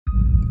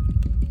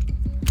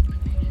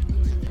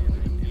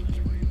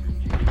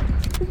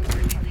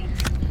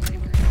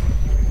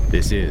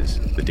This is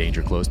the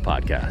Danger Close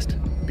podcast,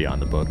 Beyond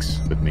the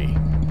Books with me,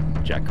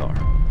 Jack Carr.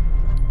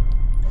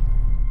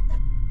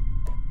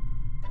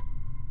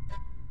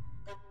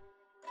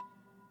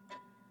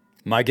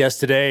 My guest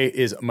today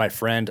is my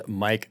friend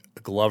Mike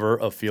Glover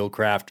of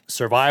FieldCraft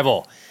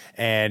Survival.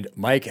 And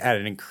Mike had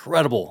an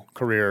incredible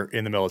career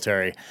in the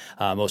military,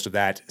 most of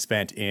that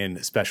spent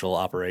in special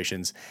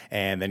operations,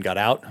 and then got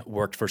out,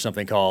 worked for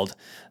something called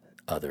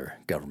other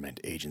government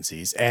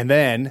agencies, and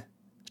then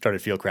started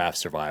FieldCraft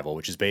Survival,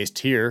 which is based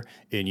here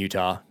in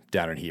Utah,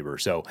 down in Heber.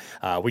 So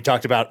we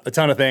talked about a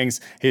ton of things: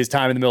 his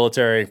time in the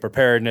military,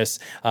 preparedness,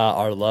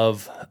 our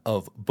love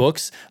of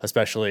books,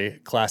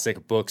 especially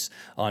classic books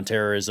on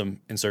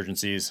terrorism,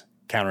 insurgencies,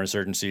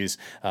 counterinsurgencies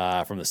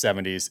from the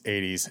 70s,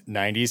 80s,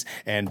 90s,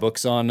 and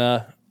books on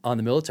the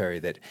military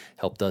that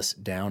helped us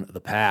down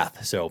the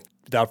path. So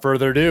without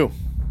further ado,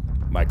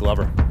 Mike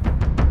Glover.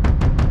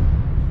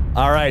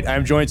 All right,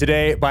 I'm joined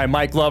today by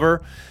Mike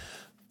Glover,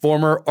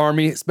 former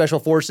Army Special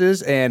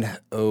Forces and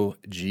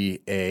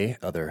OGA,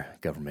 other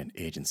government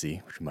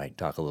agency, which we might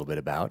talk a little bit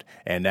about,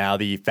 and now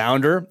the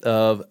founder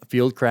of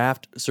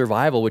FieldCraft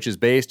Survival, which is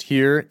based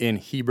here in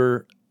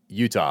Heber,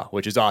 Utah,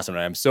 which is awesome.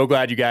 And I'm so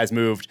glad you guys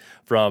moved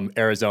from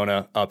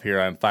Arizona up here.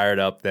 I'm fired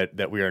up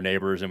that we are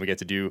neighbors and we get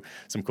to do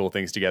some cool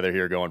things together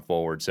here going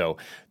forward. So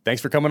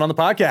thanks for coming on the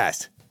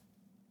podcast.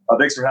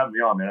 Thanks for having me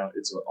on, man.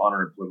 It's an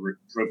honor and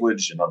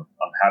privilege, and I'm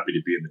happy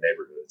to be in the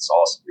neighborhood. It's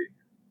awesome being here.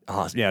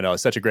 Awesome. Yeah, no,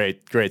 it's such a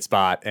great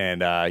spot.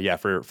 And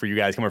for you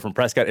guys coming from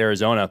Prescott,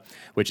 Arizona,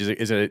 which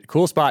is a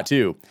cool spot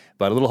too,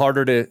 but a little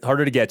harder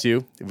to get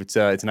to.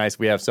 It's nice.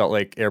 We have Salt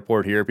Lake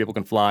Airport here. People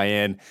can fly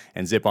in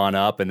and zip on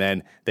up, and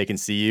then they can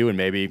see you and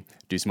maybe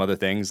do some other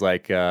things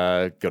like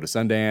go to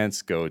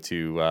Sundance, go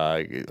to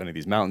one of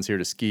these mountains here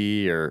to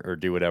ski or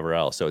do whatever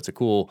else. So it's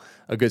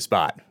a good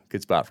spot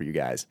for you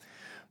guys.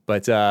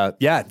 But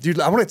dude,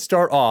 I want to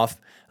start off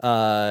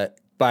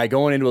by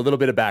going into a little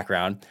bit of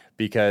background,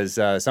 because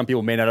some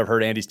people may not have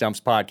heard Andy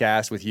Stump's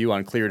podcast with you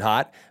on Cleared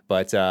Hot,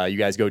 but you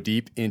guys go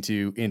deep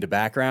into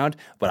background.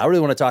 But I really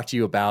want to talk to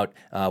you about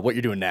what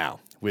you're doing now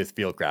with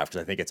FieldCraft,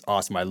 because I think it's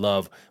awesome. I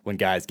love when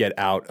guys get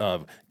out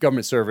of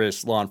government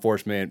service, law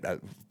enforcement,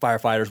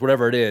 firefighters,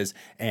 whatever it is,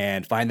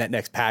 and find that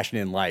next passion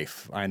in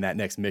life, find that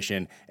next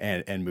mission,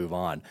 and move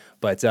on.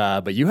 But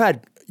you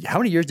had, how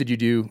many years did you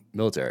do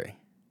military?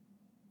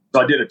 So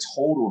I did a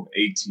total of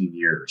 18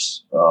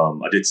 years.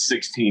 I did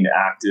 16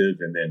 active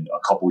and then a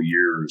couple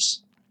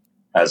years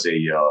as a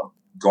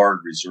Guard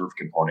Reserve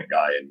component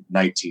guy in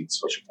 19th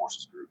Special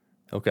Forces Group.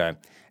 Okay.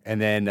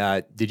 And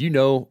then did you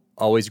know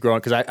always growing,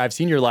 because I've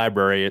seen your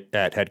library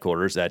at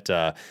headquarters at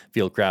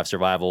FieldCraft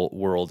Survival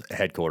World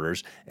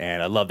headquarters,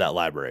 and I love that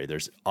library.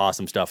 There's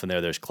awesome stuff in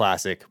there. There's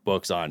classic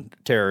books on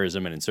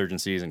terrorism and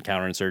insurgencies and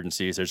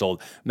counterinsurgencies. There's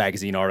old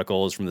magazine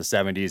articles from the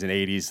 70s and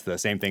 80s, the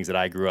same things that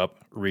I grew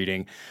up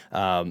reading.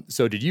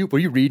 So were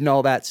you reading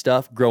all that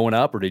stuff growing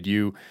up, or did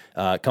you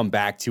come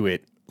back to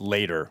it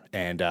later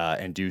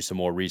and do some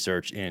more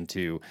research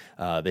into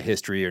the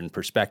history and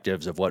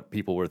perspectives of what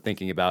people were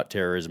thinking about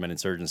terrorism and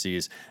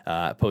insurgencies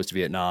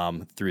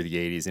post-Vietnam through the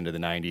 80s into the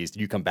 90s?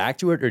 Did you come back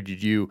to it, or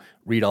did you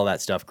read all that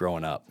stuff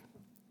growing up?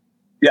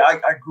 Yeah,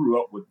 I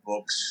grew up with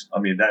books. I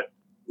mean, that,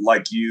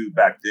 like you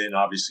back then,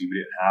 obviously we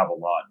didn't have a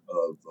lot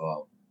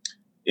of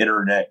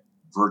internet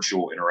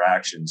virtual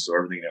interactions, so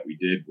everything that we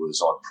did was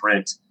on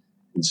print.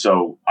 And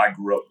so I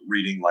grew up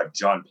reading like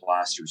John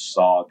Plaster's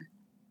SOG,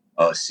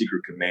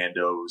 Secret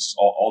Commandos,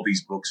 all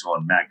these books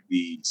on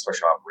MACV,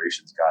 special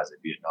operations guys at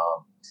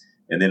Vietnam.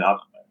 And then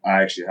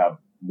I actually have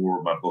more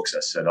of my books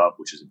that set up,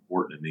 which is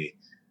important to me.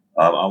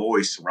 I'm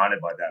always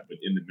surrounded by that. But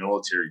in the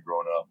military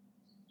growing up,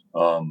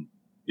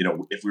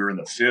 if we were in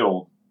the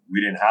field,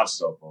 we didn't have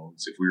cell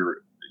phones. If we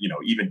were,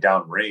 even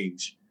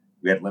downrange,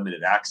 we had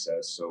limited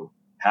access. So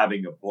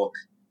having a book,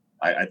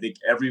 I think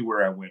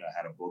everywhere I went, I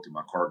had a book in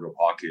my cargo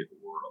pocket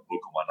or a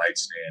book on my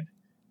nightstand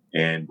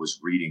and was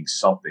reading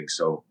something.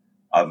 So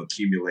I've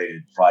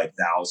accumulated probably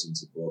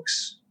thousands of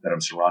books that I'm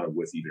surrounded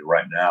with even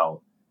right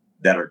now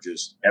that are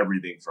just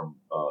everything from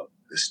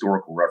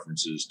historical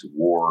references to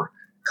war,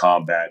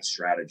 combat,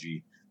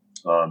 strategy,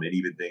 and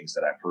even things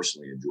that I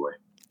personally enjoy.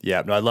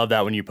 Yeah, no, I love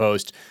that when you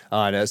post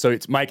on, so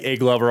it's Mike A.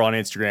 Glover on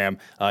Instagram.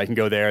 You can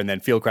go there, and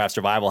then FieldCraft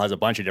Survival has a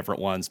bunch of different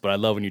ones, but I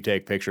love when you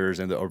take pictures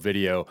or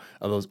video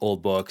of those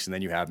old books, and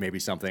then you have maybe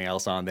something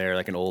else on there,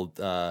 like an old,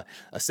 a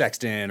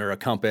sextant or a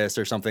compass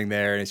or something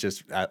there, and it's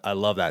just, I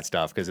love that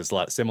stuff, because it's a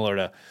lot similar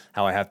to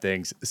how I have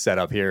things set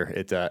up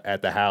here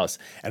at the house.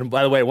 And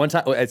by the way, one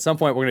time, at some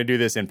point, we're going to do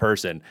this in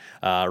person.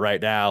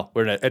 Right now,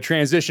 we're in a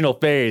transitional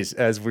phase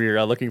as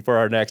we're looking for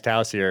our next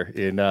house here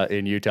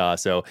in Utah,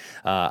 so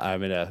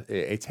I'm in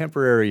a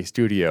temporary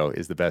studio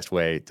is the best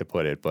way to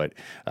put it, but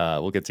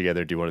we'll get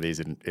together and do one of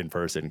these in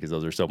person, because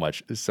those are so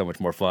much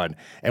more fun.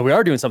 And we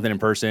are doing something in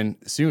person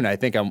soon. I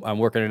think I'm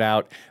working it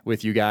out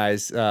with you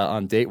guys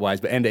on date wise,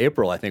 but end of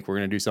April, I think we're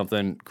going to do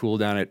something cool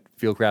down at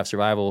FieldCraft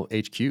Survival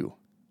HQ.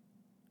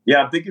 Yeah,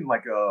 I'm thinking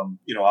like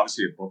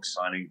obviously a book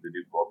signing, the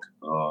new book,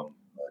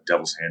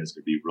 Devil's Hand, is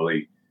going to be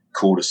really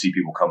cool to see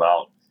people come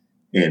out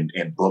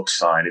and books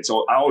signed.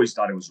 I always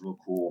thought it was real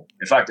cool.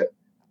 In fact,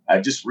 I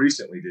just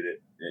recently did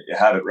it. I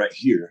have it right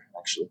here,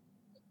 actually.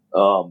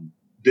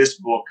 This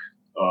book,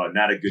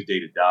 Not a Good Day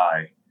to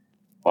Die,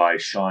 by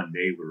Sean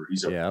Naylor.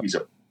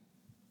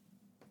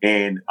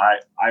 And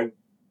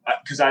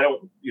because I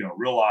don't,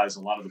 realize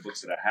a lot of the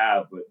books that I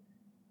have,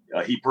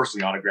 but he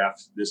personally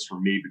autographed this for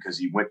me because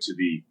he went to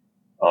the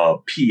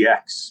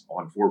PX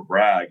on Fort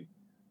Bragg.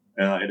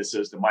 And it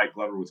says, to Mike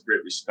Glover, with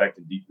great respect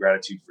and deep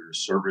gratitude for your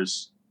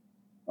service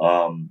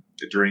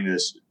during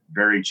this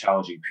very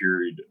challenging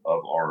period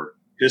of our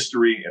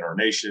history and our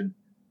nation.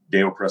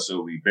 Deo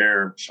Presso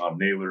Liber, Sean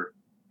Naylor,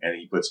 and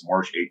he puts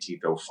March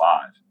 18th,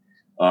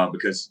 05.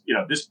 Because,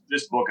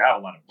 this book, I have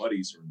a lot of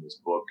buddies from this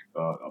book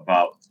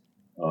about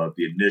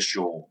the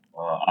initial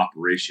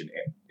operation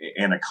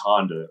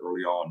Anaconda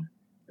early on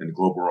in the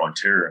global war on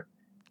terror.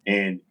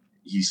 And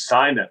he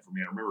signed that for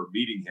me. I remember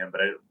meeting him,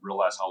 but I didn't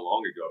realize how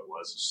long ago it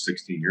was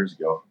 16 years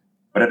ago.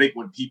 But I think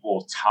when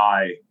people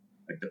tie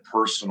like the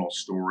personal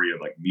story of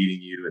like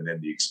meeting you and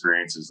then the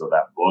experiences of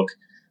that book,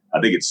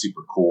 I think it's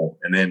super cool.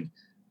 And then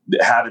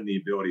having the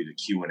ability to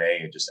Q&A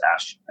and just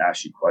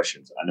ask you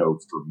questions. I know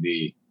for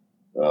me,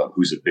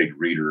 who's a big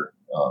reader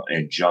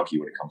and junkie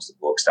when it comes to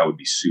books, that would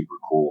be super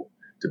cool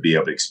to be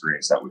able to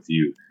experience that with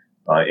you.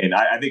 And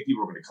I think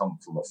people are going to come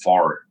from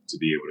afar to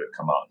be able to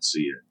come out and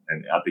see it.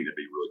 And I think that'd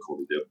be really cool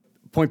to do.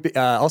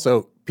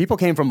 Also, people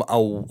came from a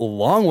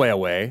long way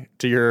away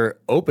to your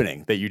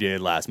opening that you did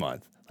last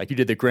month. Like you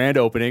did the grand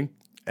opening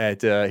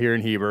at here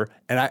in Heber,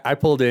 and I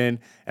pulled in,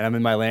 and I'm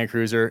in my Land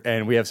Cruiser,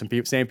 and we have some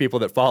same people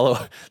that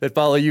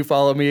follow you,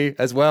 follow me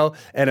as well.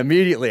 And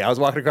immediately, I was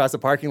walking across the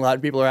parking lot,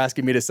 and people are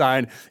asking me to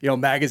sign,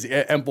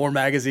 M4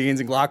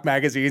 magazines and Glock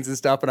magazines and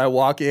stuff. And I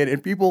walk in,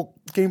 and people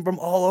came from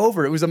all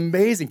over. It was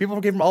amazing.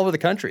 People came from all over the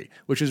country,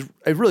 which is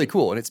really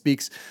cool, and it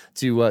speaks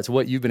to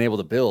what you've been able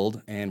to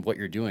build and what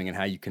you're doing and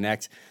how you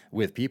connect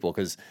with people.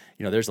 Because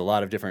there's a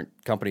lot of different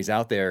companies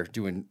out there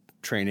doing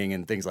training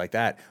and things like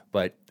that,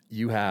 but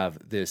you have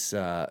this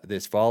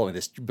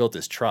following, built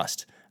this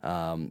trust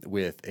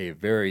with a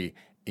very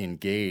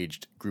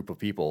engaged group of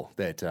people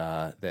that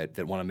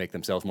want to make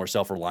themselves more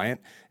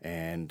self-reliant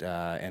and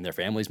their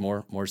families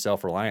more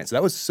self-reliant. So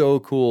that was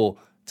so cool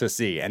to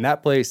see, and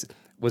that place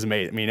was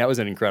amazing. I mean, that was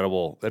an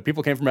incredible.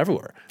 People came from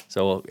everywhere.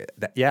 So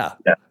yeah.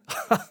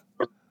 That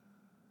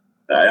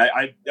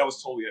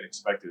was totally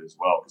unexpected as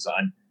well, because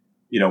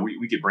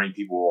we could bring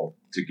people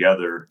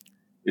together.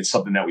 It's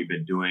something that we've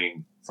been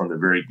doing from the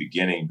very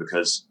beginning,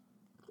 because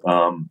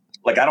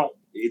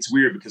it's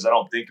weird because I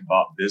don't think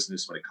about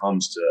business when it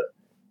comes to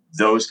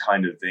those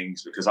kind of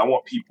things, because I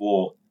want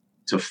people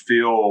to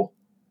feel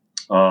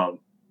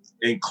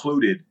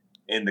included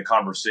in the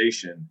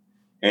conversation.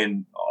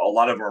 And a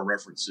lot of our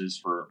references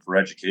for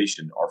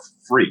education are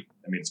free.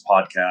 I mean, it's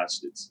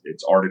podcasts,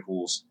 it's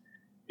articles,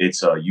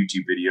 it's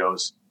YouTube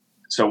videos.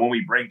 So when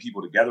we bring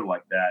people together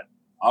like that,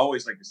 I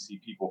always like to see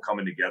people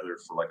coming together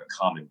for like a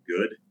common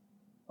good.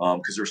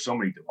 Because there's so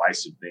many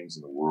divisive things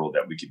in the world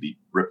that we could be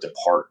ripped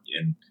apart.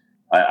 And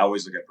I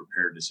always look at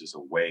preparedness as a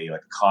way,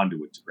 like a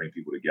conduit to bring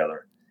people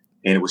together.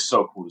 And it was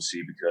so cool to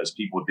see, because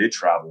people did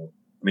travel,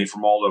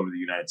 from all over the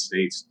United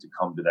States to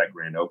come to that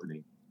grand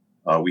opening.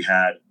 We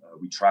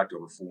tracked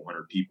over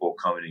 400 people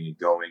coming and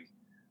going.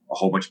 A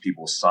whole bunch of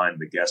people signed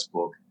the guest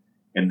book.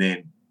 And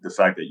then the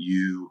fact that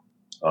you,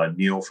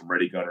 Neil from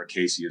Ready Gunner,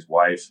 Casey, his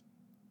wife,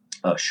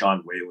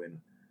 Sean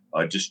Whalen,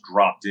 just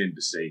dropped in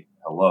to say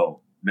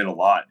hello, meant a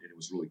lot. And it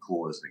was really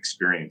cool as an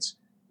experience,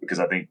 because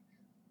I think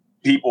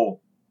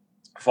people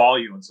follow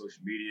you on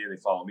social media, they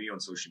follow me on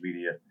social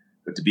media,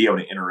 but to be able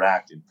to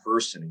interact in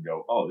person and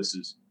go, oh, this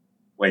is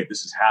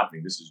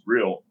happening, this is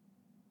real,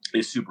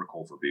 is super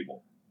cool for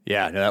people.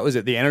 Yeah, no, that was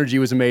it. The energy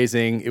was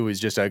amazing. It was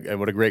just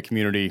what a great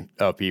community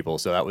of people.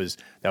 So that was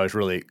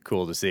really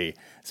cool to see.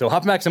 So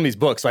hopping back to some of these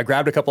books. So I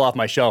grabbed a couple off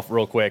my shelf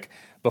real quick,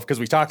 because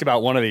we talked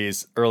about one of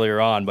these earlier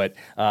on. But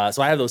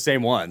so I have those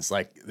same ones,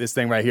 like this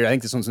thing right here. I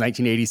think this one's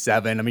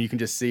 1987. I mean, you can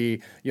just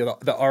see the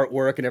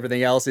artwork and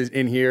everything else is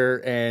in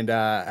here, and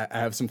I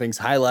have some things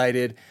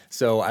highlighted.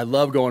 So I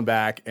love going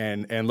back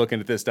and looking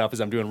at this stuff as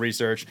I'm doing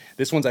research.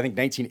 This one's I think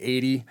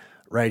 1980.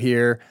 Right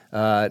here,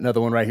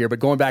 another one right here. But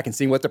going back and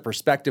seeing what the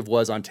perspective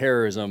was on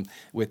terrorism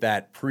with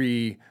that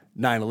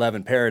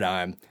pre-9/11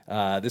 paradigm.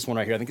 This one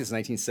right here, I think it's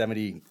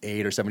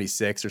 1978 or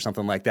 76 or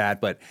something like that.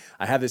 But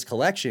I have this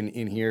collection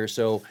in here,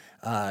 so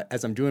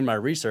as I'm doing my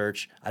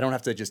research, I don't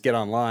have to just get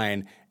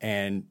online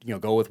and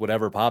go with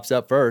whatever pops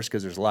up first,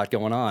 because there's a lot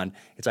going on.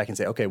 I can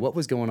say, okay, what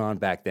was going on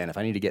back then? If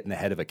I need to get in the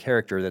head of a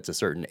character that's a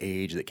certain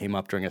age that came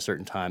up during a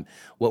certain time,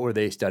 what were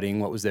they studying?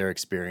 What was their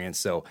experience?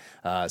 So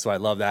I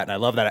love that, and I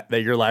love that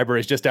your library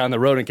is just down the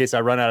road in case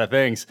I run out of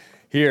things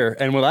here.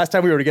 And when last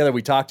time we were together,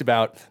 we talked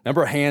about,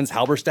 remember Hans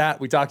Halberstadt?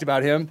 We talked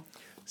about him.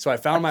 So I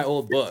found my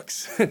old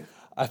books.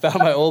 I found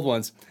my old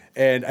ones,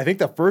 and I think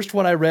the first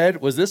one I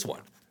read was this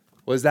one.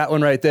 Was that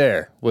one right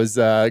there, was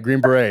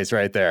Green Berets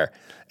right there.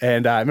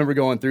 And I remember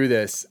going through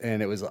this,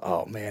 and it was,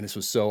 oh man, this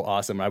was so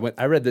awesome.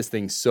 I read this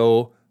thing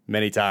so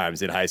many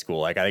times in high school.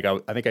 Like I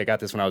think I got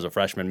this when I was a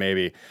freshman,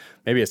 maybe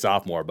a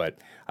sophomore. But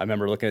I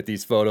remember looking at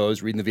these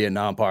photos, reading the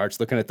Vietnam parts,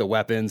 looking at the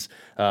weapons,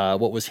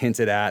 what was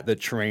hinted at, the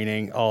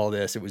training, all of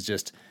this. It was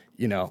just,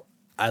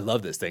 I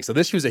love this thing. So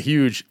this was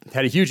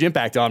had a huge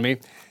impact on me.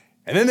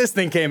 And then this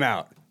thing came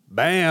out.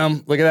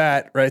 Bam! Look at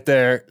that right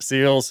there,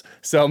 SEALs.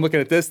 So I'm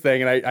looking at this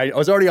thing, and I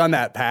was already on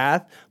that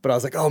path, but I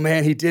was like, oh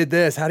man, he did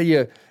this. How do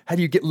you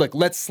get? Look,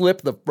 let's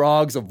slip the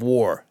frogs of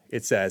war.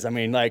 It says. I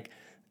mean, like,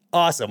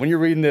 awesome. When you're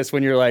reading this,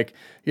 when you're like,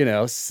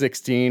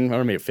 16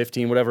 or maybe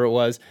 15, whatever it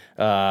was,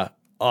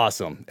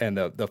 awesome. And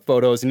the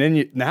photos, and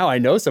then now I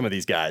know some of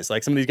these guys.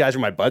 Like some of these guys are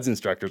my buds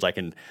instructors. I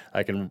can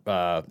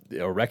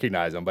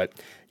recognize them. But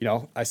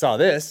I saw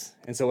this,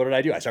 and so what did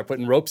I do? I started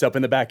putting ropes up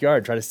in the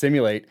backyard, try to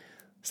simulate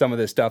some of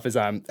this stuff as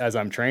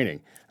I'm training.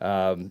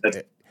 What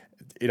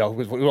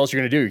else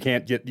you're gonna do?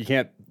 You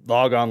can't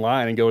log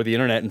online and go to the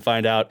internet and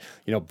find out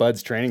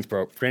Bud's training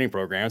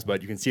programs,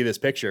 but you can see this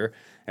picture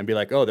and be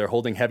like, oh, they're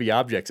holding heavy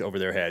objects over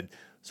their head.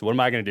 So what am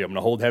I gonna do? I'm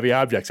gonna hold heavy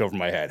objects over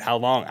my head. How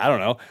long? I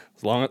don't know.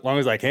 As long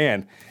as I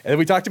can. And then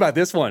we talked about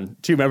this one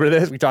too. Remember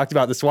this? We talked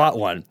about the SWAT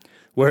one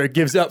where it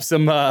gives up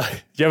some. Do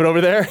you have it over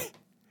there?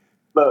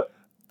 Look.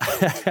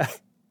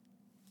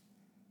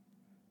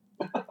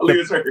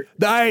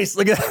 Nice.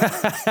 Look at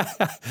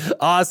that.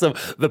 Awesome.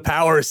 The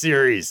Power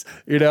series.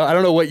 I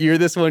don't know what year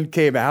this one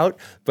came out,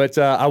 but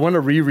I want to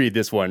reread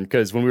this one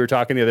because when we were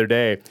talking the other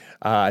day,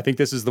 I think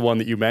this is the one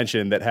that you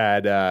mentioned that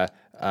had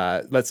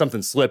let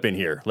something slip in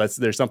here.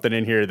 There's something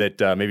in here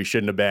that maybe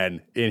shouldn't have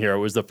been in here. It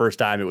was the first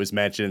time it was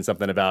mentioned,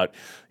 something about,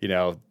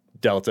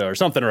 Delta or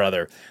something or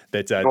other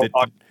that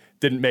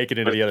didn't make it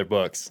into the other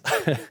books.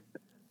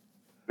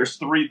 There's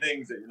 3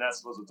 things that you're not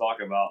supposed to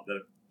talk about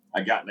that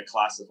I got in a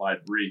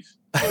classified brief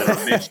that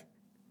are mentioned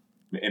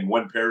in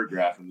one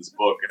paragraph in this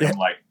book. And I'm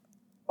like,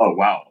 oh,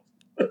 wow.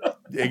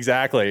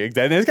 Exactly. And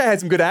this guy had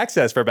some good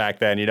access for back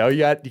then. You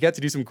got to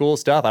do some cool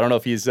stuff. I don't know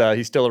if he's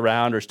still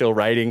around or still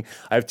writing.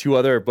 I have 2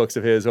 other books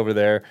of his over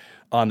there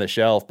on the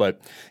shelf.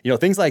 But,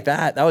 things like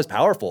that was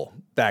powerful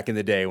back in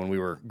the day when we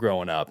were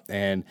growing up.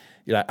 And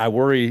I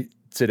worry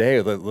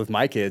today with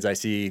my kids, I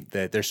see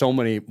that there's so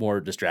many more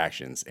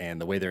distractions,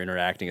 and the way they're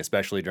interacting,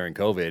 especially during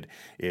COVID,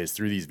 is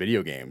through these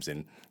video games.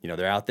 And,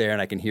 they're out there,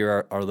 and I can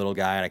hear our little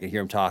guy, and I can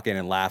hear him talking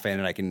and laughing,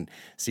 and I can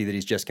see that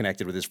he's just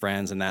connected with his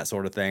friends and that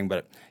sort of thing.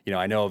 But,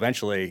 I know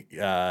eventually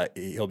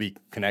he'll be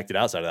connected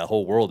outside of that.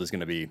 Whole world is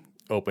going to be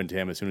open to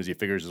him as soon as he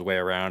figures his way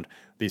around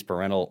these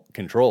parental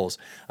controls.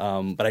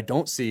 But I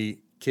don't see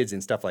kids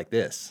in stuff like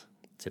this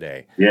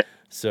today. Yeah.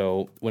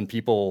 So when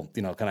people,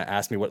 kind of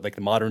ask me what like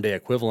the modern day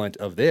equivalent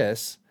of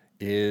this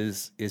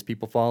is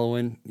people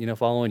following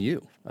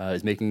you,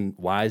 is making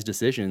wise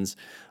decisions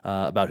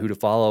about who to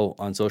follow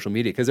on social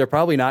media, because they're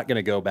probably not going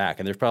to go back,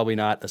 and there's probably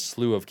not a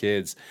slew of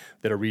kids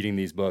that are reading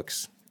these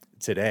books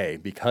today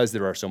because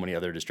there are so many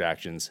other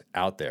distractions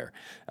out there,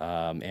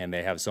 and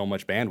they have so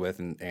much bandwidth,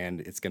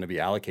 and it's going to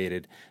be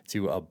allocated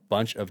to a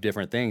bunch of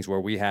different things where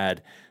we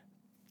had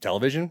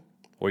television,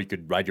 or you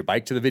could ride your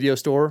bike to the video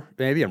store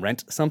maybe and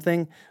rent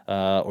something,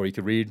 or you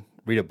could read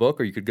a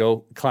book, or you could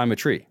go climb a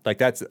tree. Like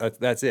that's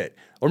it.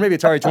 Or maybe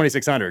Atari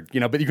 2600,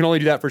 but you can only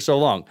do that for so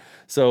long.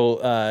 So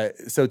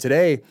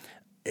today,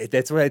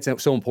 that's why it's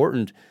so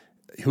important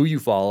who you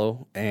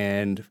follow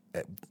and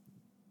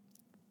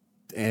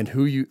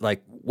who you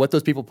like, what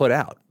those people put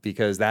out,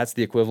 because that's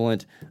the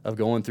equivalent of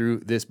going through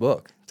this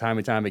book time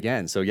and time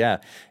again. So yeah,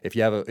 if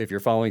you're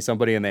following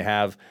somebody and they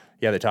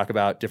talk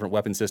about different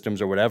weapon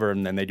systems or whatever,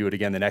 and then they do it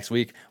again the next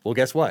week. Well,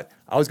 guess what?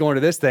 I was going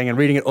to this thing and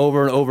reading it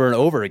over and over and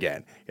over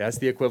again. Yeah, that's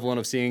the equivalent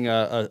of seeing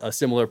a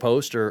similar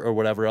post or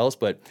whatever else.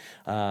 But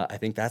I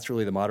think that's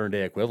really the modern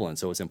day equivalent.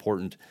 So it's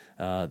important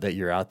that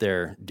you're out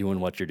there doing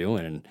what you're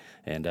doing,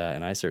 and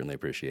I certainly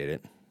appreciate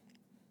it.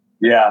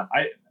 Yeah,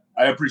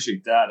 I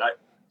appreciate that.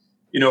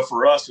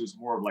 For us, it was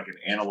more of like an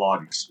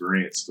analog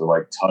experience to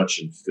like touch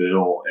and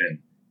feel, and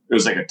it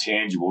was like a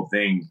tangible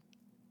thing.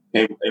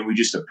 And we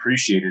just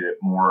appreciated it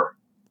more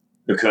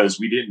because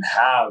we didn't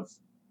have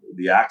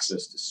the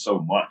access to so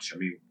much. I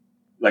mean,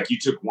 like you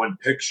took one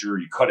picture,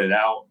 you cut it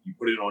out, you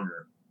put it on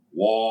your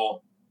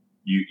wall,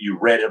 you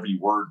read every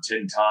word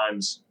 10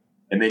 times,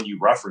 and then you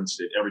referenced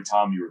it every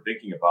time you were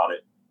thinking about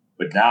it.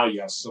 But now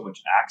you have so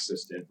much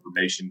access to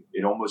information,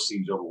 it almost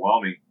seems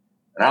overwhelming.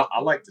 And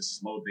I like to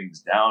slow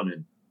things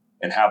down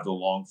and have the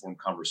long form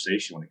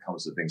conversation when it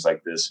comes to things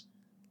like this.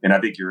 And I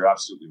think you're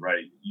absolutely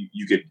right.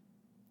 You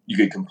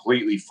could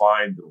completely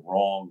find the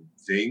wrong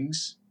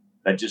things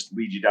that just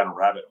lead you down a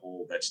rabbit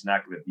hole that's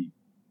not going to be,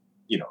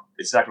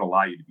 it's not going to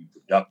allow you to be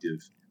productive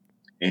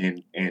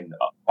and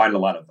find a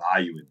lot of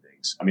value in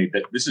things. I mean,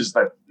 this is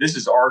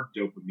our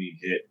dopamine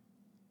hit,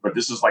 but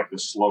this is like the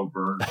slow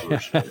burn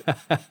version.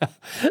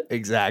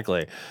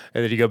 Exactly.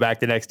 And then you go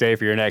back the next day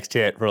for your next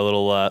hit for a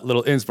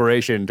little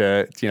inspiration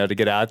to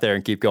get out there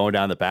and keep going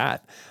down the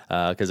path.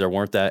 Because there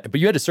weren't but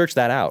you had to search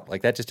that out.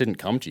 Like that just didn't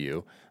come to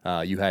you.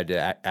 You had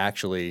to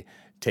actually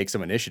take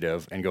some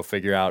initiative and go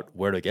figure out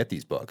where to get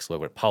these books,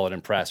 like with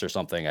Paladin Press or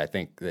something. I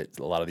think that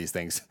a lot of these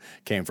things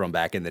came from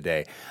back in the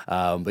day.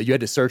 But you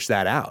had to search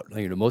that out.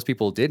 Most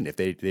people didn't. If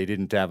they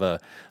didn't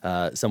have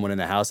someone in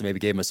the house that maybe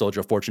gave them a Soldier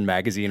of Fortune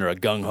magazine or a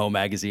Gung Ho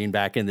magazine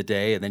back in the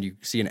day, and then you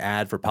see an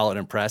ad for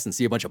Paladin Press and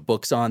see a bunch of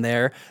books on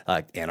there,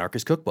 like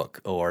Anarchist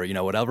Cookbook or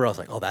whatever else.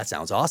 Like, oh, that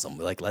sounds awesome.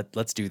 Like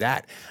let's do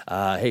that.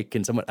 Hey,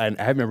 can someone? I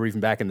remember even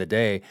back in the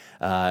day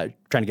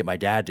trying to get my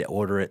dad to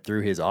order it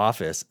through his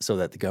office so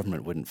that the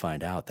government wouldn't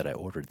find out that I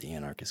ordered the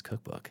Anarchist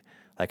Cookbook.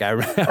 Like I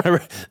remember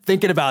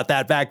thinking about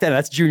that back then.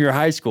 That's junior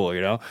high school,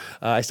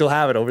 I still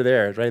have it over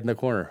there, right in the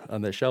corner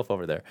on the shelf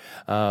over there.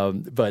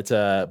 But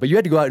you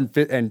had to go out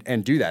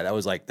and do that. That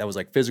was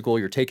like physical.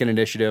 You're taking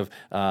initiative.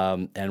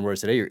 And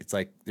whereas today, it's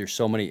like there's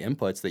so many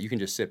inputs that you can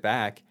just sit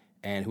back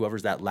and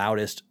whoever's that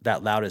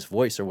loudest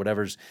voice or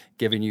whatever's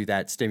giving you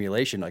that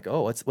stimulation, like,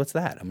 oh, what's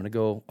that? I'm gonna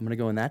go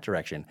in that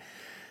direction.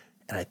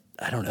 And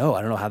I don't know. I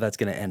don't know how that's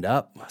going to end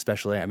up,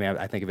 especially,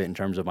 I think of it in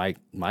terms of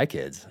my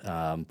kids,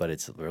 but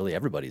it's really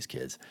everybody's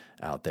kids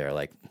out there.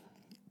 Like,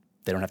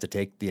 they don't have to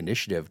take the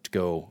initiative to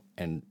go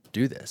and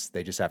do this.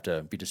 They just have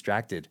to be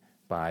distracted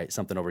by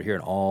something over here.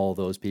 And all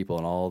those people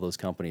and all those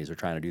companies are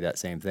trying to do that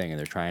same thing. And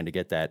they're trying to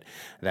get that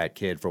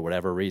kid for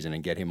whatever reason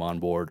and get him on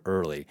board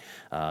early,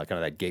 kind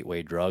of that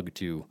gateway drug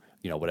to,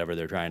 whatever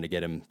they're trying to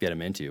get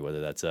him into, whether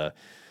that's a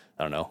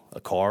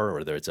car, or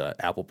whether it's an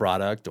Apple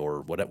product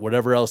or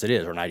whatever else it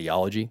is, or an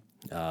ideology.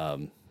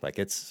 Like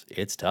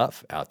it's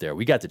tough out there.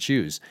 We got to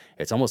choose.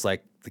 It's almost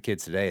like the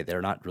kids today,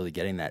 they're not really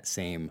getting that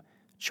same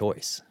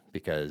choice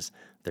because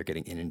they're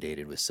getting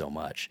inundated with so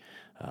much.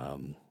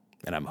 And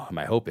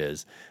my hope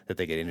is that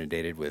they get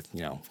inundated with,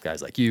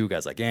 guys like you,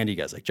 guys like Andy,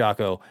 guys like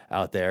Jocko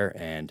out there,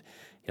 and,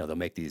 they'll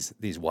make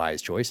these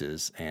wise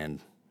choices and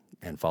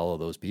follow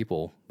those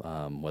people,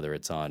 whether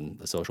it's on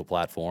a social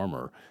platform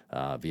or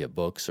via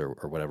books or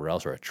whatever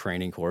else, or a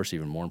training course.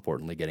 Even more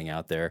importantly, getting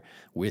out there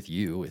with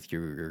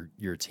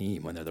your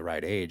team when they're the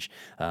right age,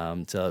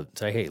 to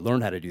say, hey, learn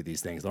how to do these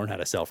things, learn how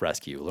to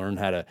self-rescue, learn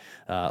how to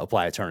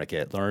apply a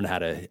tourniquet, learn how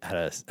to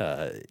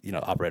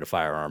operate a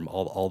firearm,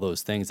 all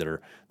those things that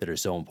are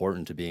so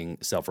important to being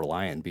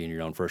self-reliant, being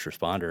your own first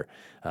responder.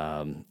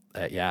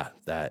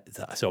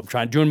 So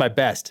I'm doing my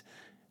best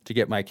to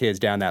get my kids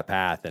down that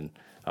path, and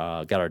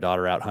got our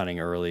daughter out hunting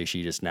early.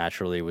 She just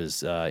naturally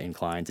was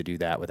inclined to do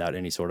that without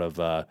any sort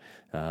of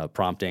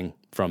prompting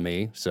from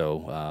me.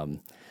 So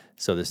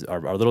this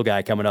our little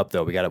guy coming up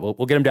though.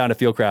 We'll get him down to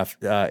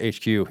FieldCraft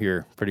HQ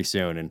here pretty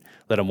soon and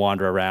let him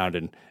wander around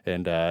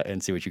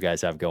and see what you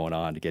guys have going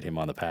on to get him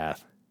on the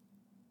path.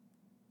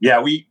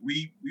 Yeah, we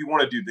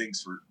want to do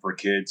things for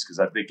kids because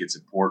I think it's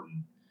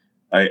important.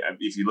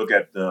 If you look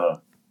at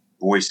the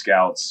Boy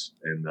Scouts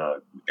and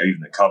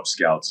even the Cub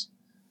Scouts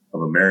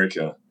of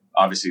America,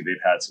 obviously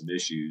they've had some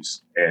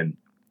issues, and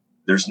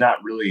there's not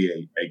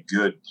really a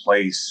good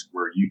place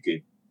where you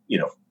could,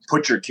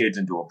 put your kids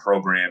into a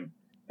program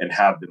and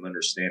have them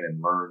understand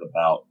and learn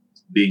about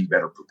being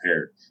better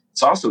prepared.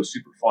 It's also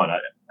super fun.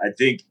 I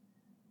think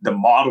the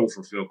model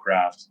for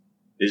FieldCraft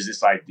is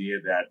this idea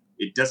that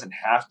it doesn't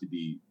have to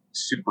be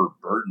super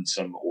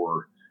burdensome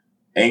or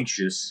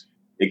anxious.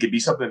 It could be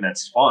something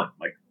that's fun,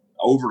 like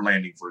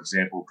overlanding, for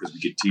example, because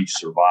we could teach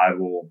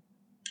survival,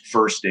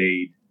 first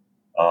aid,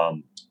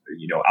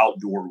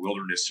 outdoor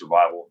wilderness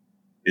survival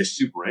is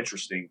super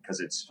interesting because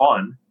it's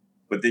fun,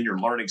 but then you're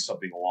learning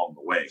something along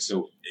the way.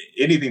 So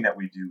anything that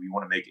we do, we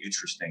want to make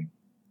interesting,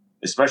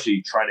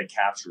 especially trying to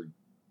capture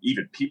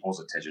even people's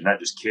attention, not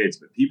just kids,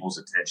 but people's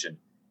attention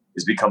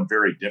has become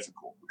very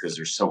difficult because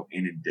they're so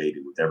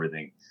inundated with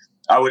everything.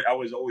 I would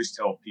always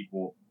tell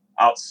people,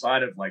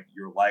 outside of like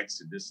your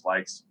likes and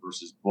dislikes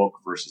versus book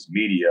versus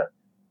media,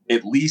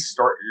 at least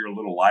start your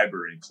little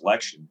library and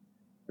collection,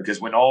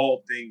 because when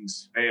all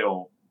things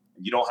fail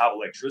and you don't have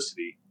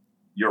electricity,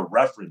 your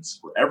reference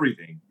for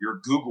everything, your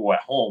Google at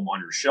home on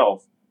your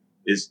shelf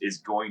is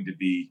going to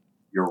be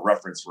your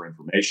reference for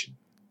information.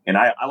 And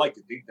I like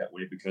to think that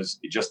way because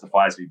it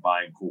justifies me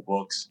buying cool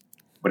books,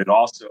 but it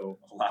also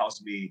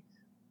allows me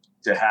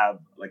to have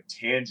like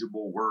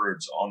tangible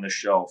words on the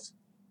shelf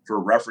for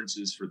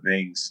references for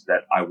things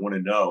that I want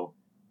to know,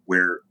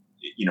 where,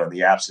 in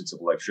the absence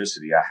of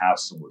electricity, I have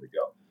somewhere to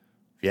go.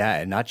 Yeah,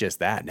 and not just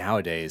that.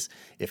 Nowadays,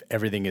 if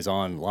everything is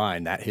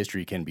online, that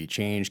history can be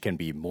changed, can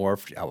be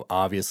morphed.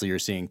 Obviously, you're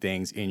seeing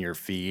things in your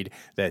feed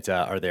that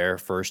are there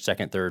first,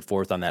 second, third,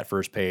 fourth on that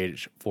first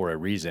page for a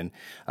reason.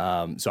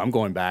 So I'm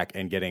going back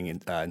and getting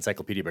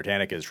Encyclopedia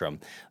Britannicas from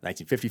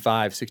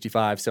 1955,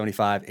 65,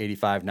 75,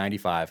 85,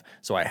 95.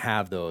 So I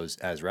have those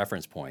as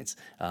reference points.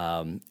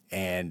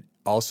 And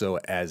also,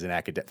 as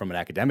from an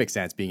academic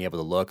sense, being able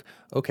to look,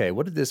 okay,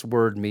 what did this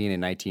word mean in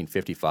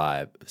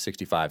 1955,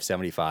 65,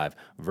 75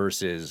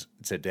 versus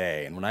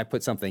today? And when I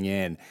put something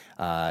in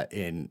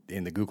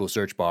the Google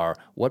search bar,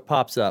 what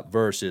pops up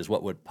versus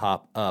what would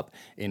pop up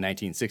in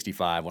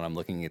 1965 when I'm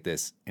looking at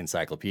this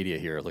encyclopedia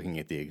here, looking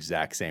at the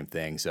exact same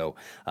thing. So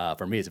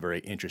for me, it's a very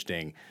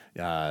interesting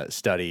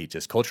study,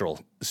 just cultural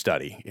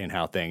study in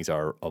how things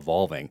are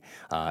evolving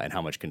and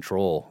how much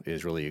control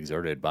is really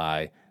exerted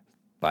by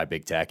by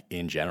big tech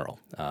in general.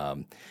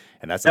 And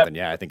that's something,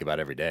 I think about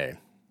every day.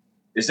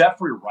 Is that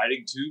for your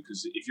writing too?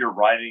 Because if you're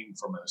writing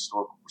from a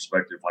historical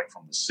perspective, like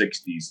from the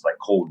 60s, like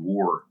Cold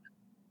War,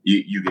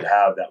 you could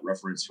have that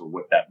reference for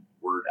what that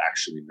word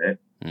actually meant.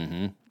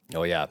 Mm-hmm.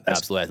 Oh yeah,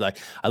 absolutely.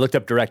 I looked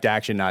up direct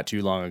action not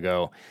too long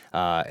ago,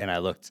 and I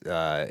looked,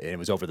 and it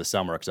was over the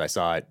summer because I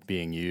saw it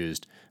being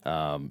used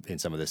in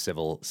some of the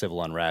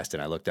civil unrest,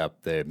 and I looked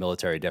up the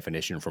military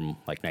definition from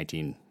like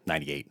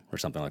 1998 or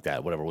something like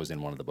that, whatever was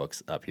in one of the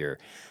books up here.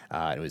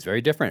 It was very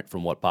different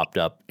from what popped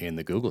up in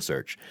the Google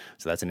search.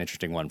 So that's an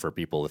interesting one for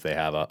people if they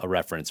have a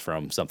reference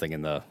from something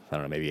in the, I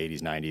don't know, maybe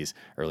 80s, 90s,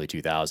 early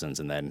 2000s,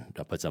 and then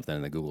put something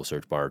in the Google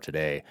search bar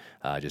today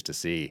just to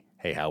see,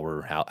 hey, how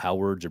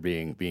words are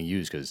being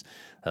used. Because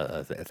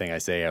a thing I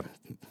say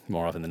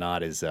more often than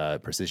not is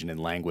precision in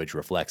language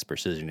reflects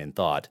precision in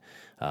thought.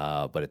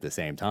 But at the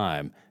same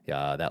time,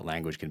 that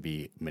language can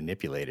be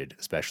manipulated,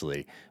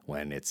 especially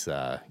when it's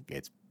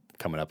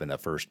coming up in the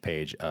first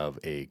page of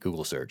a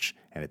Google search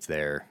and it's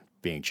there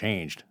being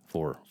changed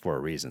for a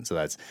reason.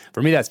 So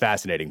for me, that's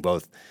fascinating.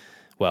 Both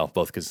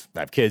because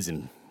I have kids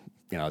and,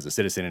 as a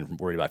citizen and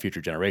worried about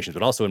future generations,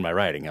 but also in my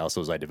writing, also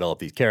as I develop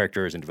these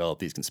characters and develop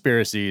these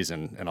conspiracies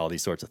and all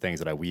these sorts of things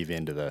that I weave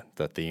into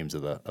the themes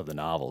of the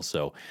novels.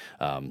 So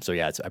I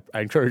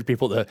encourage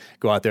people to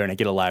go out there and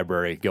get a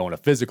library, go in a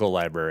physical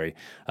library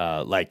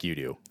like you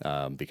do,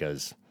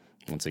 because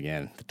once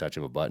again, the touch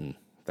of a button,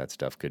 that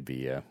stuff could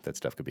be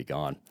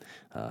gone.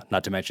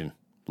 Not to mention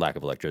lack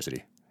of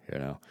electricity.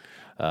 But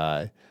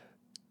I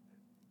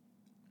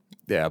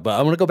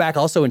want to go back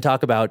also and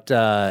talk about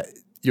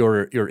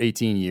your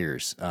 18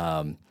 years.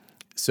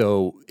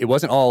 So it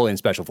wasn't all in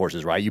Special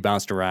Forces, right? You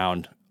bounced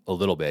around a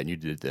little bit, and you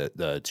did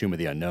the Tomb of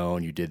the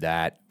Unknown. You did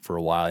that for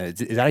a while. Is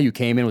that how you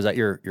came in? Was that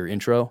your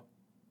intro?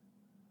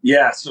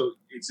 Yeah. So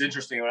it's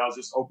interesting. When I was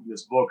just opening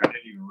this book, I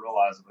didn't even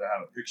realize that I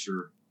had a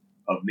picture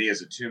of me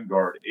as a tomb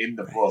guard in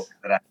the book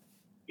that I've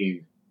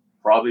seen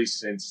probably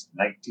since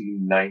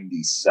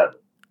 1997.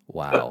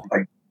 Wow.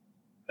 Like,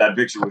 that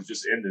picture was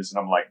just in this, and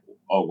I'm like,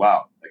 oh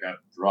wow, like I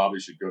probably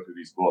should go through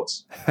these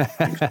books.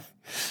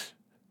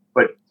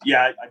 But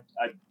yeah,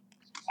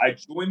 I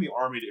joined the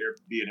Army to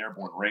be an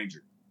airborne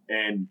ranger,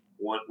 and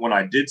when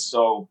I did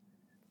so,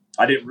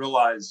 I didn't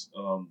realize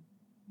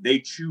they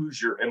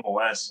choose your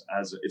MOS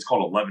as it's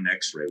called 11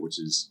 X-ray, which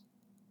is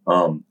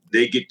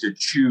they get to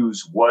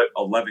choose what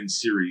 11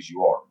 series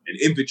you are, and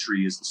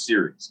infantry is the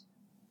series.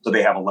 So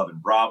they have 11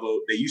 Bravo.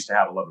 They used to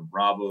have 11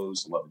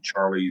 Bravos, 11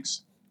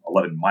 Charlies,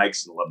 11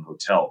 Mikes, and 11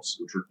 Hotels,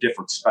 which were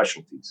different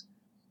specialties.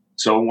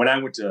 So when I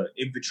went to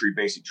infantry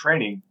basic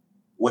training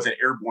with an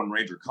airborne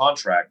ranger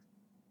contract,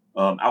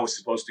 I was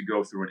supposed to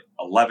go through an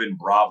 11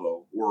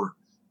 Bravo, or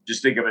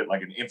just think of it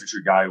like an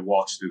infantry guy who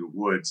walks through the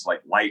woods,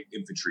 like light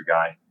infantry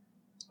guy,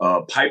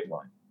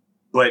 pipeline.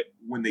 But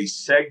when they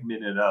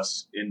segmented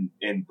us in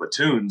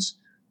platoons,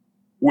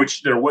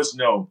 which there was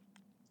no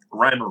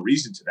rhyme or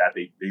reason to that,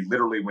 they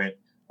literally went,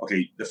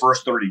 okay, the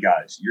first 30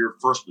 guys, you're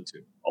first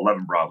platoon,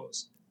 11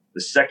 Bravos. The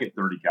second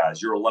 30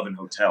 guys, you're 11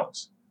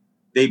 Hotels.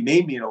 They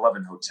made me an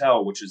 11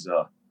 Hotel, which is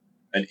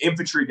an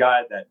infantry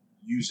guy that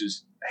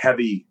uses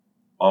heavy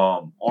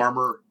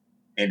armor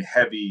and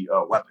heavy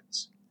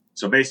weapons.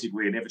 So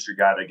basically an infantry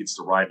guy that gets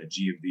to ride a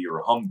GMV or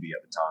a Humvee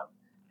at the time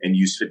and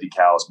use 50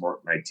 cals,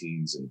 Mark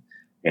 19s,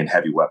 and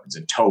heavy weapons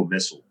and tow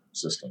missile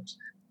systems.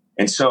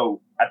 And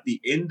so at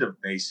the end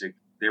of basic,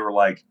 they were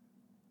like,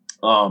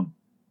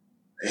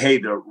 hey,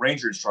 the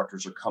Ranger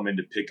instructors are coming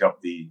to pick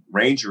up the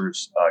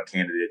Rangers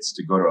candidates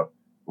to go to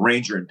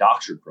Ranger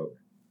Indoctrination program.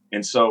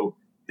 And so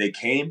they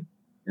came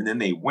and then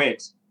they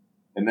went.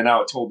 And then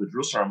I told the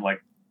drill sergeant, I'm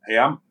like, hey,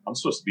 I'm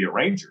supposed to be a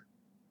Ranger.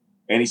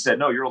 And he said,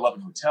 no, you're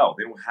 11 Hotel.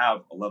 They don't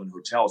have 11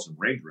 hotels in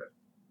Ranger.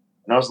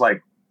 And I was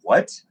like,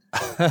 what?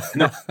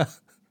 No,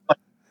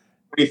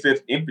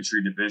 25th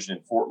Infantry Division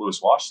in Fort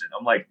Lewis, Washington.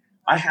 I'm like,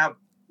 I have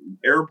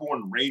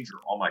Airborne Ranger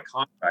on my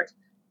contract.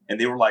 And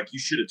they were like, you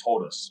should have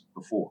told us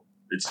before.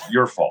 It's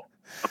your fault.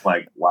 I'm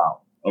like,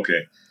 wow.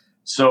 Okay.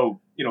 So,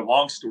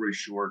 long story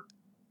short,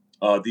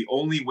 the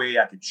only way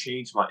I could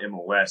change my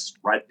MOS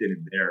right then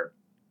and there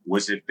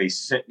was if they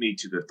sent me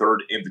to the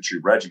 3rd Infantry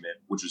Regiment,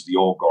 which was the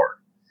Old Guard.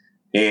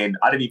 And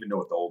I didn't even know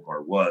what the Old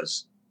Guard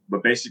was.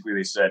 But basically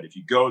they said, if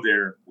you go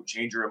there, we'll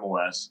change your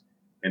MOS.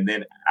 And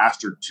then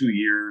after 2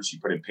 years, you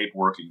put in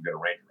paperwork and you go to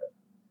Ranger Regiment,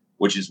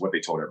 which is what they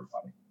told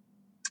everybody.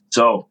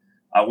 So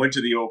I went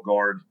to the Old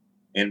Guard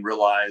and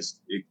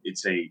realized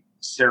it's a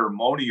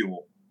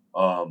ceremonial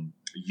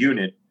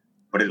unit,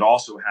 but it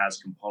also has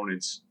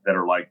components that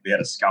are like, they had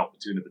a scout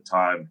platoon at the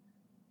time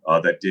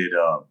that did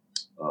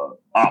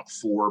Op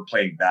 4,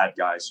 playing bad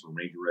guys for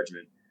Ranger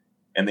Regiment.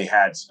 And they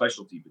had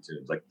specialty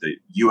platoons like the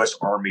U.S.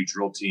 Army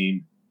drill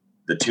team,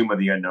 the Tomb of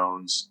the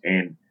Unknowns.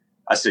 And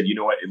I said, you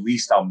know what, at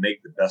least I'll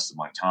make the best of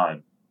my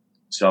time.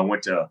 So I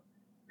went to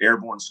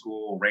airborne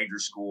school, Ranger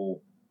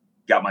school,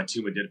 got my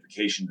tomb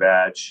identification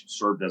badge,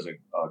 served as a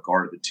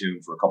guard at the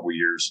tomb for a couple of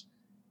years.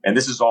 And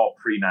this is all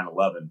pre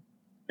 9/11.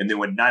 And then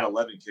when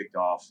 9/11 kicked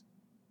off,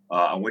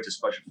 I went to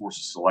Special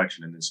Forces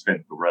selection and then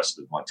spent the rest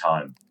of my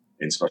time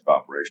in special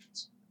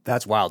operations.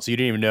 That's wild. So you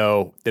didn't even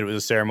know that it was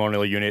a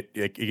ceremonial unit.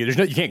 You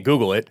can't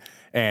Google it.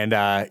 And,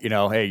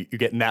 hey, you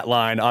get in that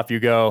line, off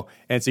you go.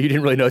 And so you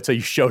didn't really know until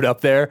you showed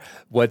up there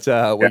what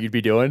you'd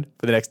be doing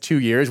for the next 2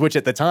 years, which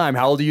at the time,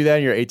 how old are you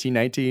then? You're 18,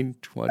 19,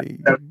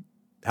 20?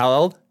 How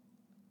old?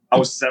 I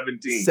was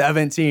 17.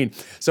 17.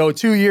 So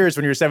 2 years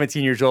when you're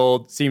 17 years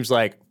old seems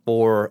like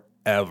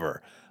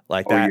forever.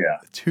 Like that,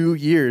 2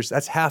 years,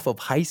 that's half of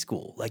high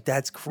school. Like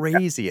that's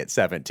crazy at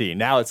 17.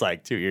 Now it's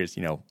like 2 years,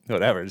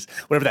 whatever. Just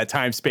whatever that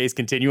time-space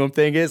continuum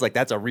thing is, like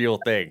that's a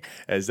real thing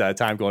as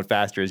time going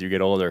faster as you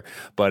get older.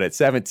 But at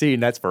 17,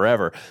 that's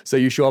forever. So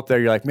you show up there,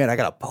 you're like, man, I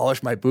got to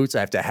polish my boots. I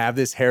have to have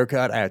this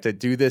haircut. I have to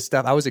do this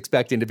stuff. I was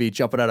expecting to be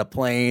jumping out of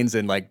planes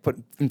and like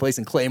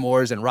placing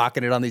claymores and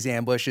rocking it on these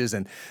ambushes.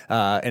 And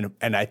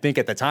I think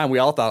at the time we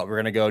all thought we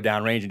were going to go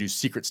downrange and do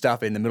secret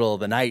stuff in the middle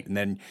of the night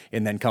and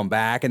then come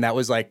back. And that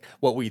was like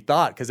what we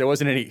thought, because there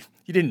wasn't any,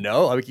 you didn't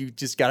know. Like you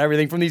just got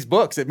everything from these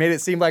books. It made it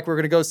seem like we're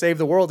going to go save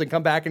the world and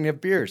come back and have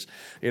beers,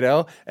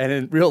 And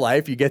in real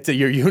life, you get to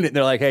your unit and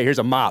they're like, hey, here's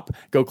a mop,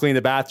 go clean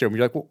the bathroom.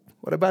 You're like, well,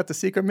 what about the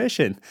secret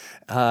mission?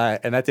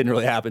 And that didn't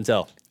really happen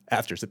until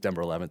after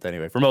September 11th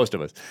anyway, for most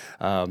of us.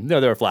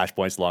 There were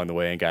flashpoints along the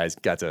way and guys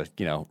got to,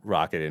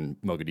 rock it in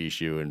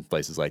Mogadishu and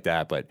places like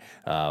that. But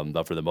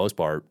for the most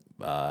part,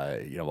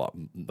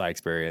 my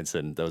experience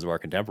and those of our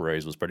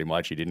contemporaries was pretty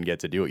much you didn't get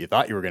to do what you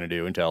thought you were going to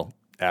do until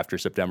after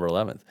September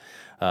 11th.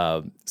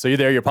 So you're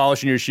there, you're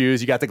polishing your shoes,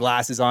 you got the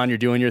glasses on, you're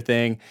doing your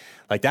thing.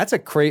 Like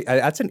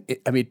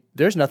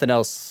there's nothing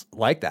else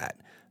like that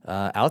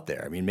out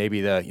there. I mean,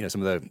 maybe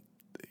some of the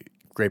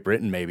Great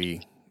Britain,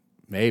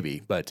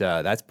 maybe, but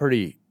that's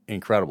pretty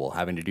incredible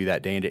having to do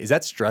that day and day. Is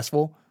that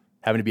stressful,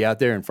 having to be out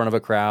there in front of a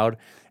crowd?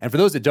 And for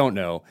those that don't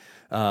know,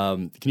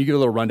 can you give a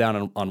little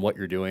rundown on what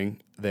you're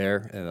doing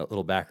there and a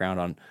little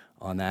background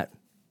on that?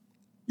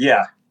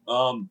 Yeah.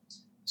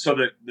 So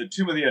the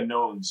Tomb of the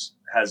Unknowns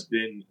has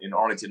been in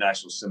Arlington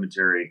National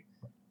Cemetery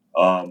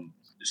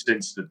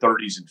since the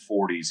 30s and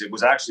 40s. It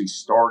was actually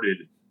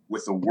started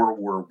with a World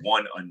War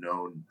I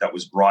unknown that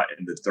was brought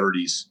in the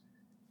 30s.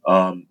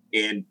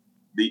 And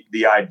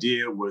the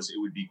idea was it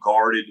would be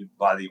guarded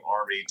by the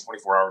Army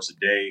 24 hours a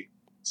day,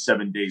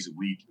 7 days a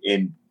week,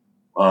 in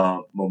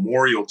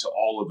memorial to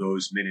all of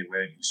those men and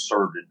women who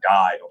served and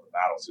died on the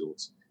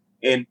battlefields.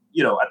 And,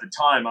 at the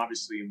time,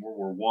 obviously in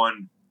World War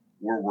I,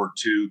 World War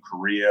II,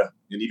 Korea,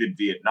 and even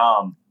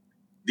Vietnam,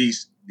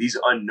 these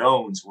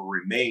unknowns were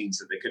remains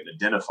that they couldn't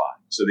identify.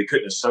 So they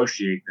couldn't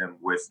associate them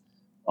with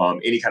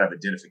any kind of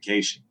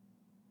identification.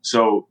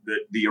 So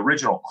the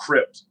original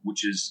crypt,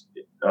 which is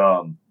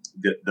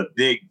the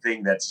big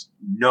thing that's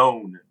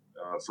known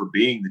for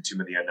being the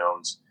Tomb of the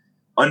Unknowns,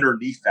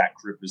 underneath that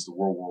crypt is the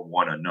World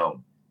War I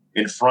unknown.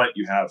 In front,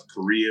 you have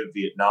Korea,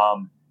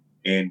 Vietnam,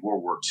 and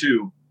World War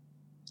II.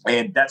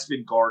 And that's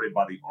been guarded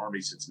by the Army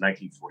since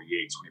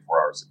 1948,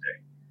 24 hours a day.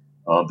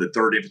 The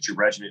 3rd Infantry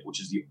Regiment, which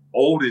is the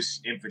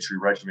oldest infantry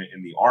regiment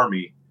in the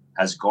Army,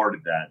 has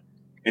guarded that.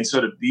 And so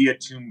to be a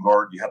tomb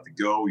guard, you have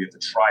to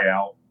try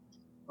out.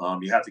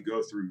 You have to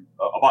go through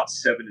about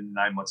 7 to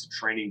 9 months of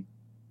training.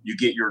 You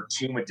get your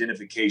tomb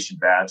identification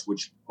badge,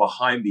 which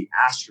behind the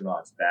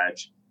astronaut's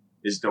badge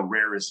is the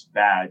rarest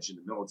badge in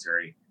the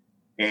military.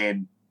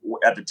 And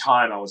at the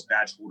time, I was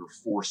badge holder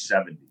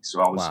 470.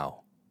 So I was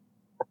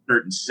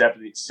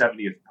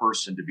 170th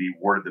person to be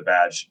awarded the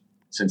badge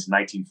since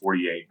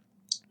 1948.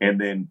 And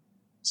then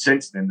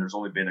since then, there's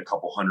only been a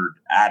couple hundred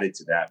added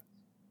to that.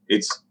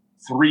 It's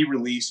 3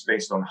 release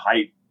based on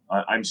height.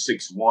 I'm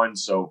 6'1",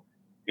 so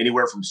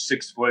anywhere from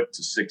 6 foot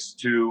to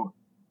 6'2".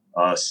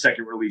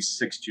 Second release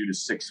 6'2" to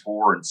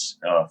 6'4",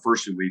 and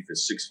first release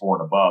is 6'4"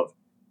 and above.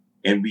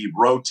 And we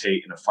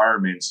rotate in a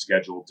fireman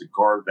schedule to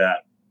guard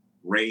that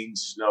rain,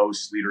 snow,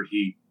 sleet, or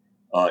heat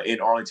in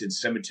Arlington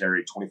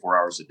Cemetery 24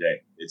 hours a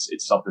day.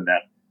 It's something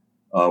that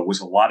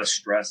was a lot of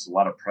stress, a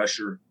lot of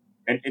pressure.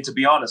 And to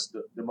be honest,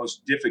 the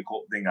most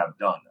difficult thing I've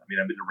done. I mean,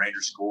 I've been to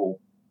Ranger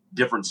School,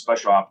 different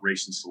special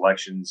operations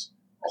selections,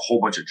 a whole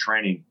bunch of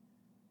training,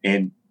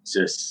 and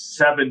just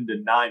 7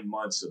 to 9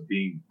 months of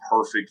being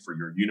perfect for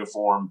your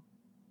uniform.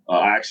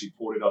 I actually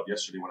pulled it up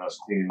yesterday when I was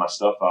cleaning my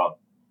stuff out.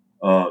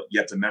 You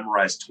have to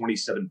memorize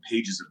 27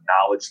 pages of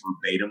knowledge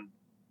verbatim.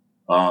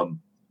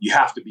 You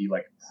have to be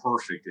like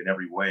perfect in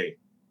every way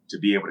to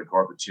be able to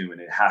guard the tomb, and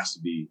it has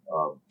to be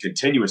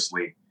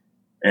continuously.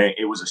 And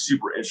it was a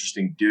super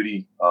interesting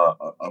duty,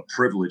 a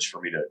privilege for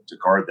me to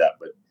guard that.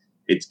 But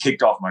it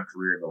kicked off my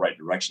career in the right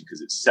direction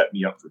because it set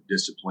me up for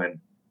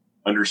discipline,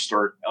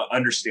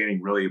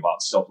 understanding really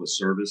about selfless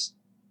service.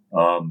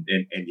 And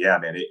yeah,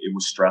 man, it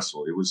was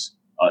stressful. It was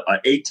an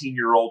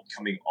 18-year-old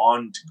coming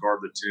on to guard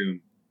the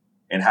tomb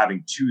and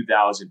having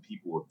 2,000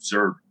 people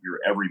observe your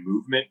every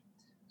movement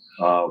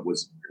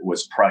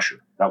was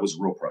pressure. That was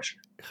real pressure.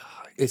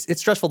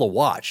 It's stressful to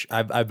watch.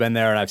 I've been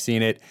there and I've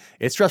seen it.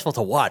 It's stressful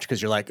to watch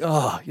because you're like,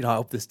 I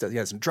hope this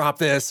doesn't drop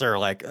this, or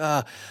like,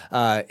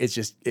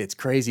 it's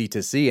crazy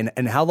to see.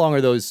 And how long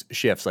are those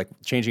shifts? Like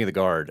changing the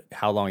guard,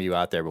 how long are you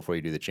out there before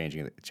you do the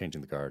changing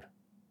the guard?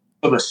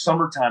 So the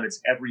summertime, it's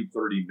every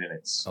 30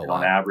 minutes. Oh, wow.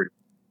 On average,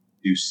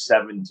 do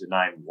 7 to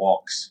 9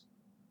 walks.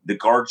 The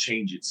guard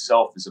change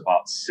itself is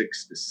about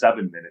 6 to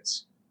 7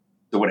 minutes.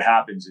 So what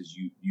happens is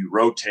you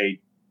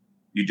rotate,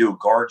 you do a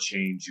guard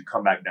change, you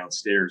come back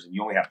downstairs, and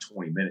you only have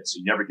 20 minutes. So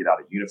you never get out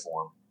of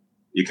uniform.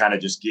 You kind of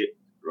just get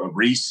a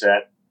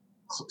reset,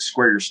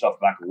 square your stuff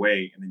back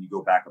away, and then you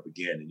go back up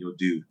again. And you'll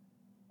do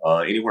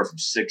anywhere from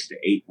 6 to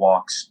 8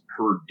 walks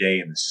per day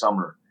in the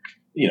summer.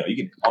 You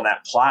can, on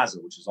that plaza,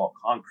 which is all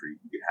concrete,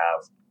 you could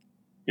have,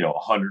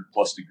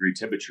 100+ degree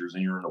temperatures,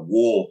 and you're in a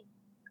wool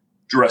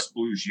dress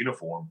blues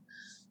uniform.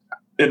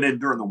 And then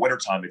during the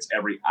wintertime, it's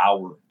every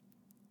hour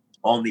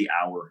on the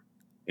hour.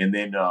 And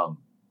then,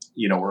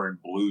 we're in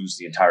blues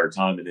the entire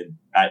time. And then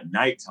at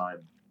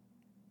nighttime,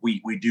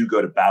 we do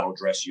go to battle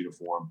dress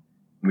uniform,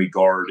 and we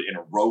guard in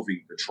a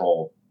roving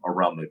patrol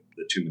around the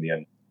Tomb of the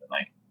End at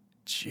night.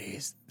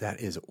 Jeez, that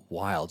is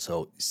wild.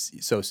 So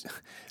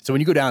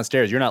when you go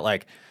downstairs, you're not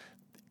like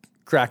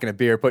cracking a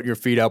beer, putting your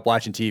feet up,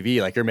 watching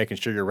TV. Like, you're making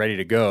sure you're ready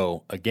to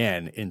go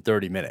again in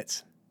 30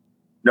 minutes.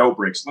 No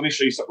breaks. Let me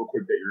show you something real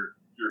quick that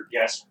your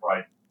guess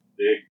right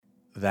big.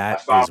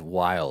 That is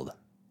wild.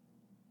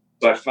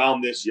 So I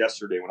found this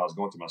yesterday when I was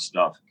going through my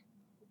stuff.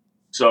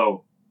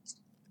 So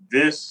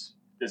this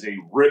is a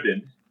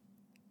ribbon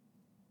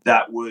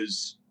that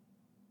was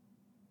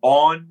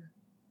on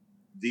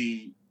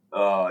the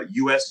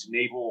U.S.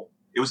 Naval.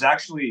 It was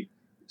actually,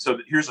 so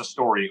here's a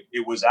story.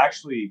 It was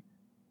actually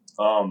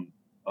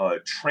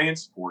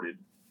transported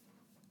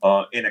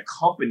and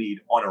accompanied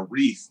on a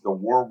wreath the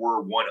World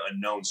War I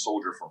unknown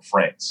soldier from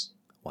France.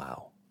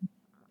 Wow.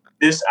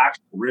 This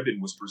actual ribbon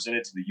was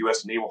presented to the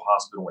U.S. Naval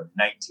Hospital in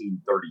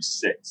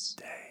 1936.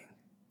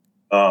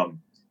 Dang.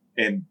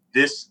 And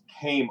this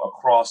came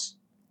across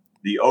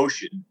the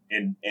ocean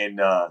in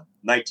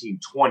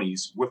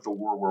 1920s with the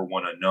World War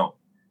I unknown.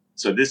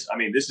 So this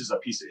is a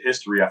piece of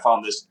history. I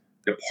found this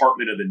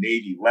Department of the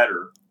Navy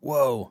letter.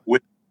 Whoa.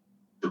 With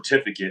a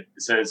certificate.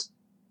 It says,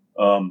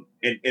 and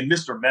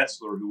Mr.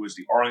 Metzler, who was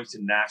the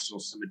Arlington National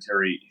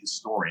Cemetery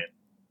historian,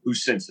 who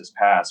since has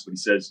passed, but he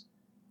says,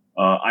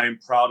 I am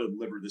proud to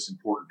deliver this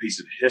important piece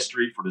of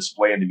history for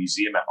display in the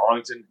museum at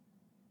Arlington.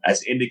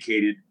 As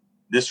indicated,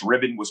 this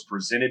ribbon was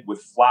presented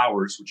with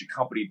flowers which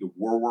accompanied the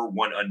World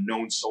War I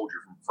unknown soldier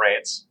from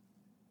France.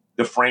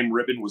 The frame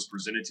ribbon was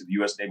presented to the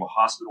U.S. Naval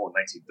Hospital in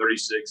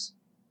 1936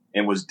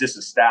 and was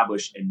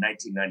disestablished in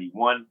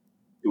 1991.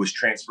 It was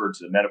transferred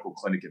to the medical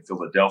clinic in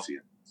Philadelphia.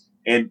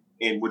 And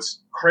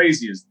what's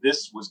crazy is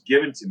this was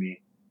given to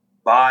me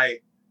by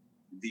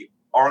the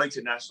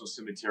Arlington National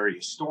Cemetery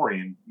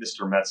historian,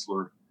 Mr.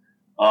 Metzler.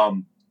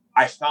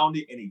 I found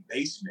it in a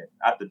basement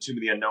at the Tomb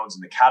of the Unknowns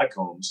in the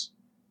catacombs,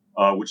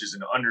 which is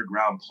an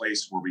underground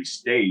place where we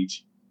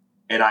stage.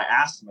 And I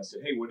asked him, I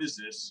said, hey, what is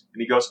this?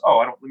 And he goes,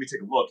 let me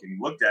take a look. And he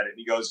looked at it and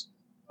he goes,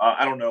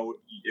 I don't know,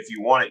 if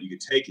you want it, you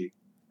could take it.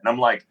 And I'm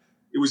like,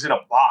 it was in a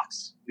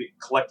box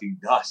collecting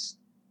dust.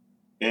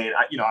 And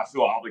I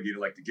feel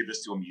obligated to give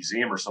this to a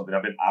museum or something.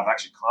 I've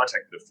actually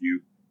contacted a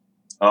few,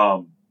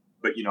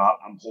 but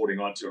I'm holding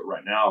on to it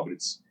right now. But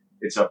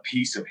it's a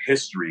piece of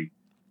history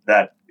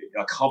that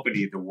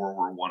accompanied the World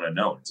War I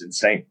unknown. It's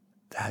insane.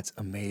 That's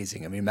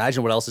amazing. I mean,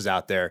 imagine what else is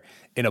out there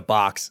in a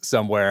box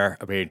somewhere.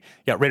 I mean,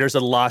 Raiders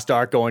of the Lost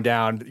Ark going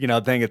down,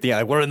 thing at the end.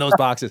 Like, what are in those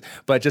boxes?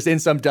 But just in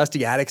some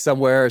dusty attic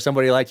somewhere, or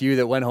somebody like you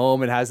that went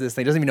home and has this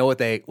thing, doesn't even know what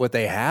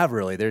they have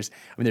really. There's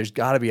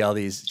got to be all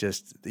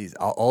these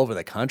all over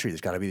the country.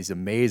 There's got to be these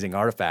amazing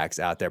artifacts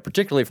out there,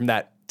 particularly from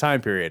that time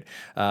period,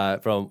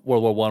 from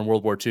World War I,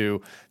 World War II,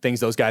 things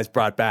those guys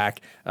brought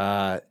back.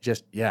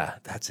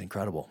 That's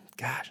incredible.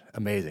 Gosh,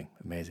 amazing.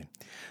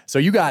 So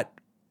you got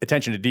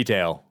attention to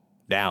detail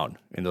down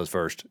in those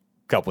first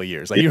couple of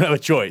years. Like, you don't have a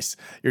choice.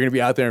 You're going to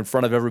be out there in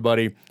front of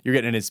everybody. You're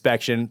getting an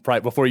inspection.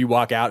 Probably before you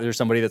walk out, there's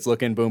somebody that's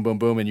looking, boom, boom,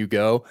 boom, and you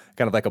go,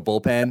 kind of like a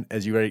bullpen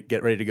as you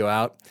get ready to go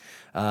out.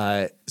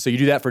 So you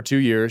do that for 2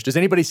 years. Does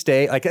anybody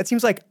stay? Like, that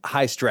seems like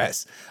high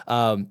stress.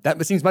 That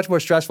seems much more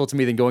stressful to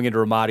me than going into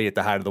Ramadi at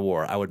the height of the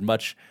war. I would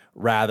much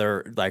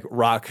rather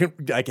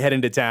head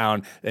into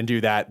town and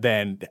do that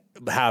than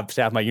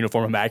have my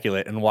uniform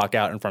immaculate and walk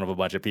out in front of a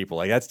bunch of people.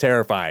 Like, that's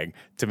terrifying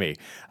to me,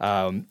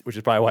 which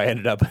is probably why I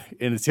ended up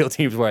in the SEAL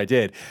teams where I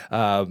did.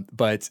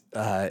 But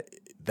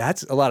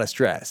that's a lot of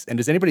stress. And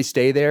does anybody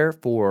stay there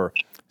for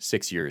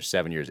 6 years,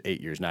 7 years,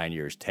 8 years, 9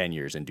 years, 10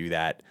 years and do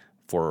that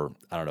for,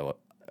 I don't know,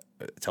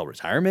 till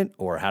retirement?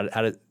 Or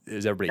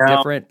is everybody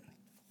different?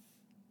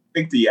 I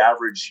think the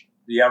average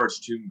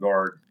tomb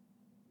guard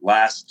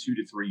lasts 2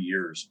 to 3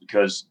 years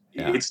because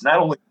it's not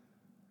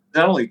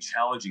only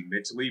challenging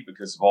mentally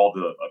because of all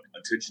the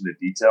attention to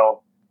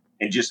detail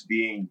and just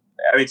being,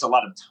 it's a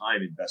lot of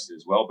time invested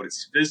as well, but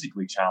it's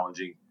physically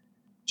challenging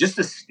just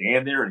to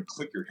stand there and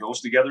click your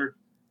heels together.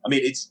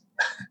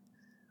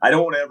 I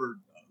don't want to ever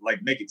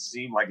make it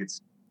seem like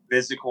it's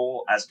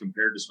physical as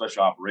compared to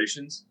special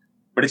operations,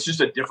 but it's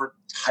just a different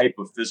type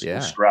of physical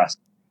stress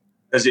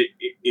because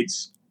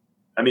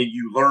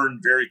you learn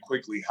very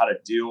quickly how to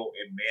deal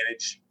and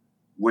manage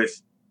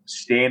with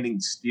standing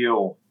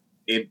still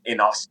in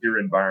austere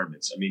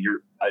environments.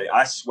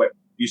 I sweat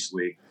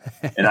profusely,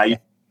 and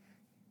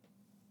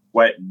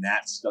sweat and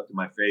gnats stuck to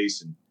my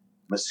face and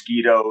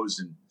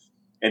mosquitoes.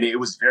 And it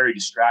was very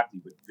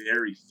distracting, but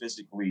very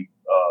physically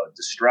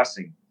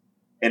distressing.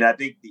 And I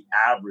think the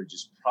average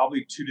is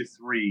probably 2 to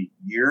 3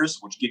 years,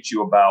 which gets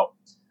you about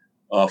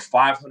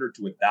 500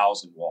 to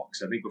 1,000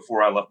 walks. I think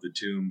before I left the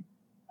tomb,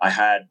 I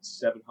had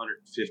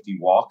 750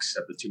 walks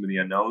at the Tomb of the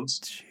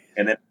Unknowns,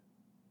 and then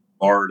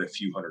guard a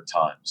few hundred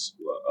times,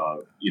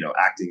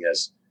 acting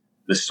as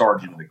the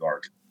sergeant of the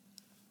guard.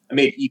 I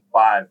made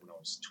E5 when I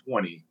was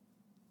 20,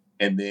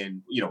 and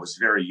then, was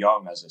very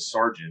young as a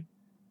sergeant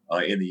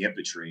in the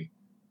infantry,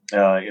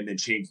 and then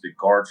changed the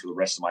guard for the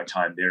rest of my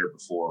time there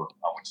before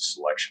I went to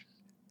selection.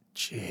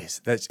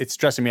 Jeez, it's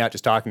stressing me out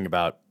just talking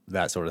about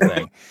that sort of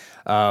thing.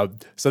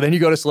 So then you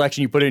go to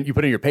selection, you put in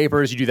your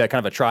papers, you do that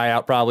kind of a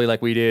tryout, probably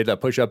like we did,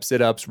 push-ups,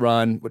 sit-ups,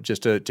 run,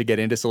 just to get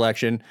into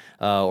selection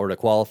or to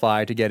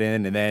qualify to get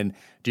in. And then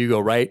do you go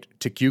right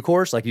to Q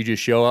course? Like you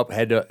just show up,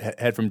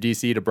 head from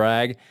DC to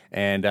Bragg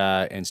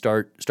and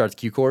start the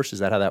Q course? Is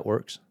that how that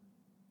works?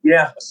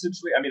 Yeah,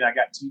 essentially. I mean, I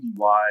got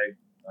TDY.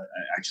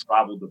 I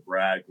traveled to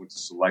Bragg, went to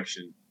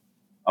selection.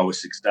 I was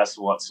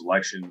successful at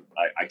selection.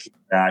 I came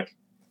back.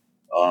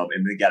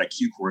 And then got a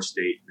Q course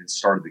date and then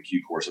started the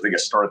Q course. I think I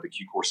started the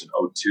Q course in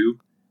 2002.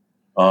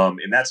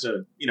 And that's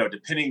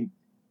depending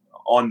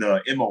on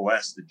the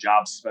MOS, the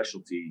job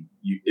specialty,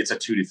 it's a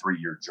 2 to 3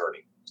 year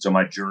journey. So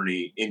my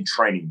journey in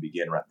training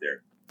began right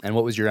there. And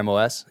what was your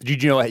MOS?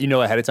 Did you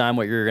know ahead of time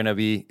what you're going to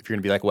be, if you're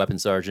going to be like a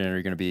weapons sergeant or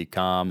you're going to be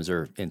comms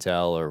or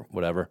intel or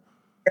whatever?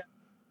 Yeah.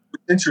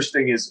 What's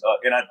interesting is,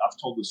 and I've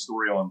told this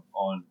story on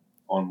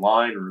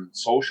online or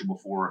social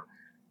before,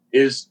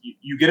 is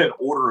you get an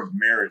order of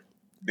merit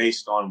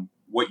based on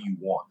what you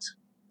want,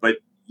 but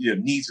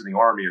needs in the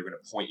Army are going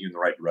to point you in the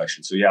right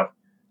direction. So you have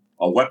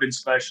a weapons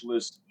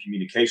specialist,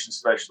 communication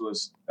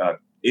specialist,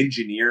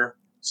 engineer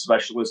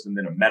specialist, and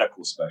then a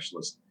medical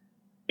specialist.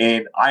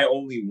 And I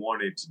only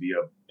wanted to be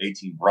a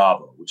 18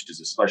 Bravo, which is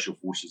a Special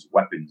Forces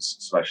weapons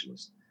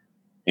specialist.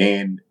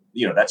 And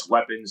that's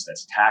weapons,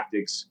 that's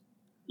tactics.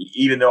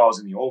 Even though I was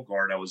in the old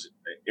guard, I was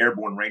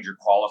airborne ranger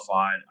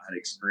qualified. I had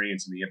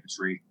experience in the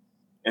infantry,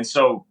 and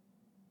so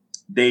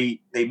they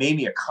made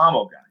me a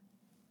commo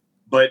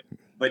guy,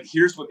 but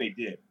here's what they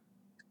did.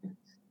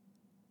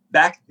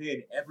 Back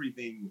then,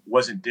 everything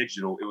wasn't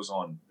digital; it was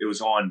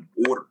on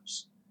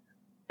orders.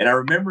 And I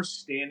remember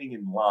standing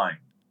in line,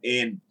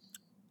 and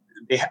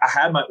I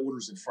had my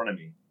orders in front of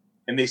me,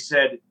 and they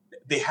said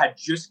they had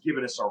just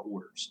given us our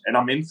orders, and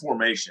I'm in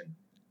formation,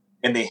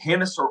 and they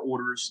hand us our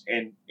orders,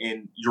 and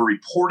you're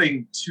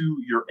reporting to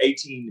your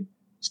 18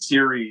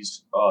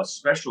 series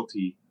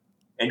specialty.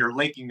 And you're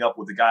linking up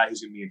with the guy who's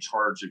going to be in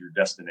charge of your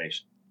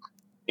destination.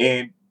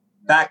 And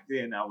back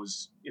then I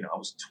was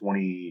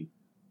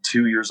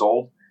 22 years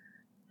old.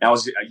 And I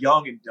was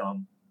young and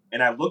dumb.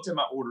 And I looked at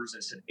my orders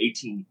and it said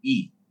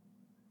 18E.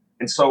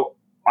 And so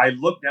I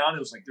looked down and it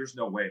was like, there's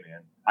no way,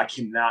 man. I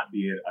cannot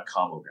be a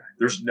combo guy.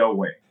 There's no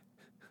way.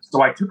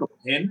 So I took a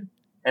pen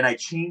and I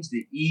changed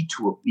the E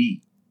to a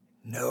B.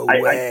 No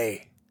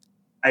way.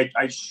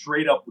 I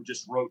straight up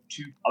just wrote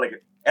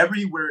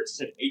everywhere it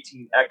said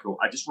 18 Echo,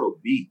 I just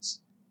wrote B's.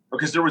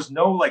 Because there was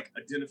no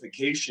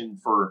identification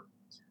for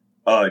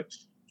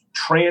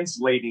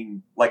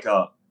translating like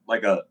a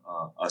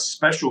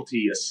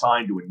specialty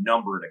assigned to a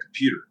number in a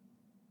computer,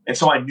 and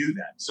so I knew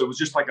that. So it was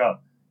just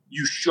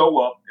you show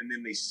up and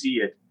then they see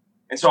it,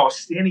 and so I was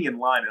standing in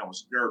line and I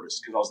was nervous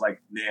because I was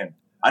like, man,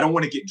 I don't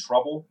want to get in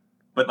trouble,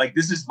 but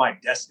this is my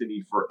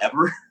destiny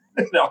forever.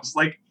 And I was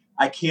like,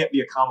 I can't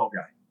be a commo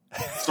guy,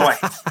 so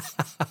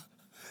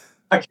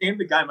I gave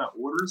the guy my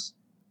orders.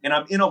 And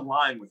I'm in a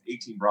line with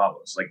 18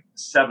 Bravos,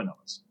 7 of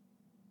us.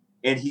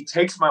 And he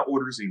takes my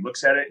orders and he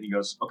looks at it and he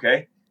goes,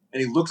 okay.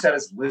 And he looks at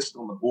his list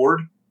on the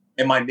board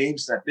and my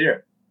name's not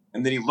there.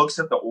 And then he looks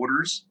at the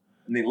orders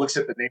and then he looks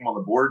at the name on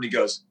the board and he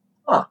goes,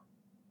 huh.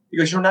 He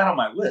goes, you're not on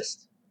my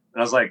list.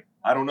 And I was like,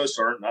 I don't know,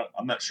 Sergeant.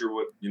 I'm not sure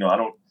what, I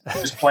don't,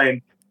 just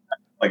playing,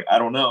 I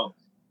don't know.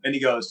 And he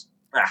goes,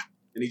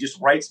 and he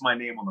just writes my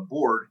name on the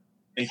board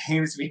and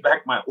hands me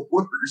back my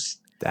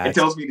orders and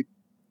tells me to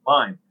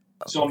mine.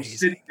 So I'm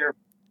sitting there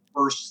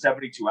first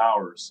 72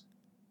 hours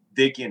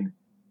thinking,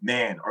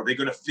 man, are they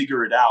going to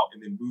figure it out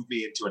and then move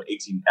me into an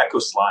 18 Echo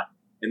slot?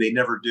 And they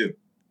never do.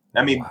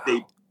 I mean,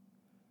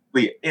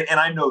 and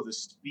I know the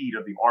speed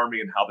of the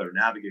Army and how they're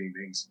navigating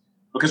things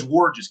because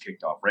war just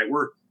kicked off, right?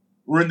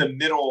 We're in the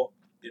middle.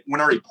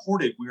 When I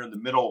reported, we were in the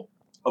middle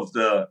of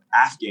the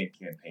Afghan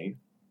campaign,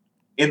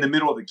 in the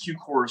middle of the Q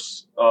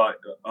course,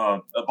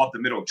 about the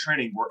middle of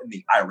training. We're in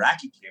the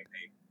Iraqi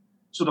campaign.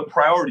 So the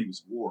priority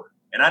was war.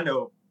 And I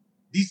know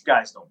these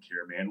guys don't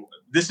care, man.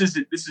 This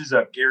is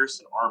a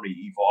garrison army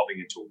evolving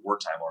into a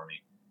wartime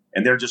army,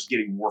 and they're just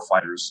getting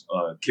warfighters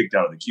kicked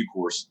out of the Q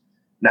course.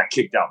 Not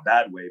kicked out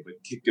bad way, but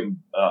kicked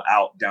them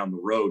out down the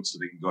road so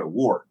they can go to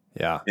war.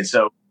 Yeah. And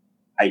so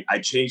I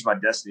changed my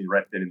destiny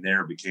right then and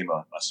there, became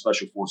a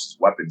special forces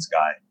weapons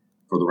guy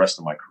for the rest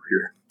of my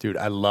career. Dude,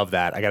 I love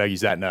that. I gotta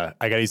use that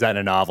in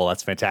a novel.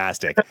 That's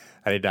fantastic.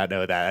 I did not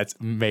know that. That's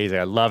amazing.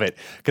 I love it.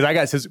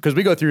 Because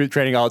we go through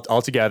training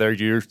all together. You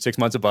do your 6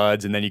 months of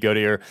buds, and then you go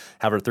to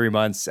have 3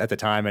 months at the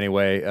time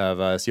anyway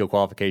of SEAL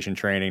qualification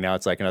training. Now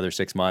it's like another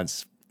 6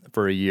 months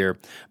for a year,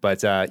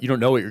 but you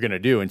don't know what you're going to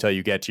do until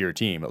you get to your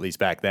team, at least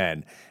back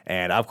then.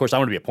 And of course, I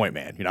want to be a point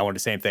man. I wanted the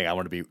same thing. I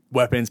want to be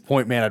weapons,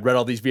 point man. I'd read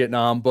all these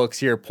Vietnam books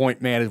here.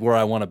 Point man is where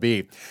I want to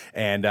be.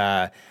 And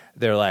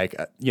they're like,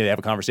 they have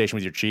a conversation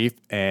with your chief,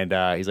 and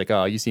he's like,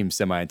 "Oh, you seem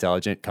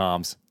semi-intelligent,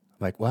 comms."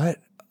 I'm like, "What?"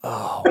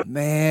 Oh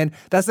man,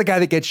 that's the guy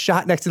that gets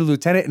shot next to the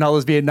lieutenant in all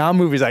those Vietnam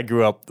movies I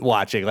grew up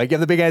watching. Like, you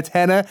have the big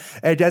antenna,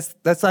 and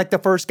that's like the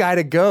first guy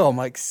to go. I'm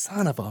like,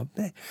 son of a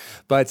man.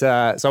 But so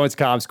I went to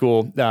comm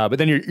school. But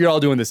then you're all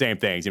doing the same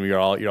things. You're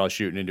all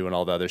shooting and doing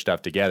all the other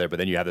stuff together. But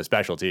then you have the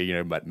specialty,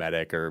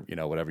 medic or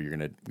whatever you're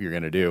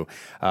gonna do.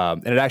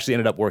 And it actually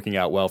ended up working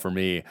out well for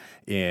me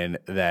in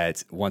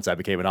that once I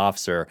became an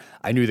officer,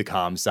 I knew the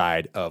comm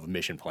side of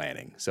mission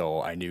planning.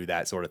 So I knew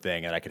that sort of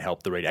thing, and I could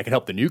help I could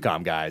help the new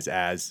comm guys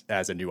as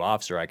a new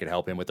officer. I could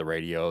help him with the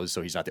radios,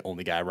 so he's not the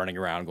only guy running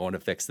around going to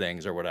fix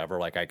things or whatever.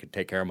 Like, I could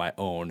take care of my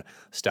own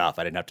stuff.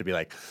 I didn't have to be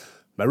like,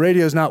 my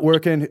radio's not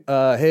working.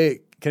 Hey,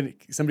 can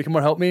somebody come over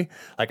and help me?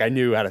 Like, I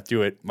knew how to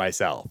do it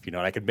myself, and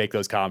I could make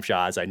those comm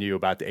shots. I knew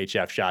about the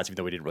HF shots, even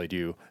though we didn't really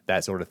do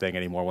that sort of thing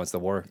anymore once the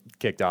war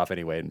kicked off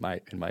anyway, in my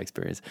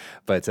experience.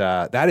 But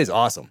that is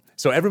awesome.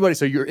 So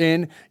you're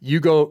in, you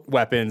go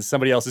weapons,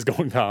 somebody else is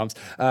going comms,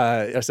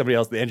 or somebody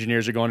else, the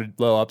engineers are going to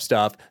blow up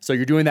stuff. So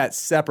you're doing that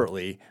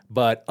separately,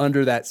 but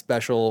under that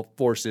Special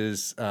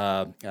Forces,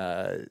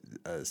 Special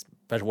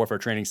Warfare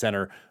Training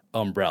Center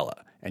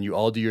umbrella. And you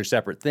all do your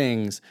separate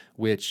things,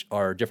 which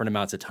are different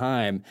amounts of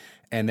time.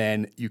 And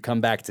then you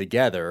come back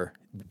together,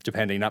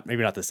 depending,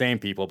 maybe not the same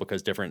people,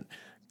 because different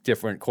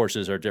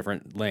courses are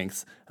different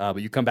lengths.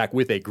 But you come back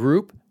with a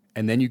group,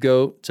 and then you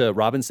go to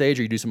Robin Sage,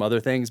 or you do some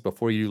other things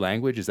before you do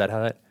language. Is that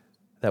how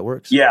that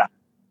works? Yeah,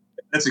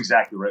 that's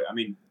exactly right. I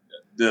mean,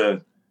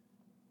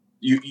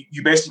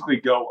 you basically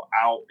go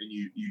out and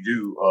you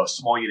do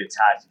small unit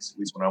tactics, at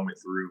least when I went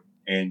through,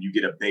 and you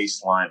get a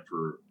baseline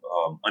for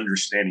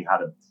understanding how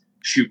to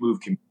shoot, move,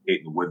 communicate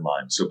in the wood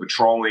line. So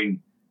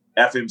patrolling,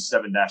 FM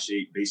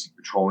 7-8, basic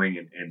patrolling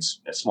and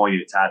small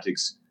unit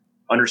tactics,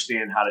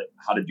 understand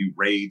how to do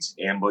raids,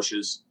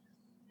 ambushes.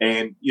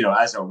 And,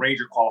 as a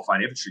Ranger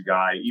qualified infantry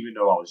guy, even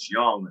though I was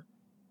young,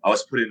 I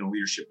was put in a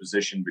leadership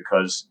position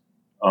because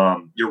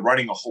you're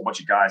running a whole bunch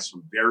of guys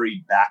from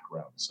varied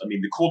backgrounds. I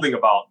mean, the cool thing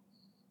about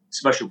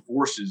Special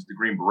Forces, the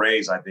Green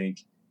Berets, I think,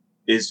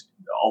 is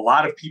a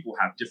lot of people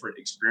have different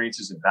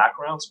experiences and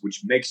backgrounds,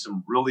 which makes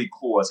them really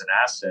cool as an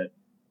asset,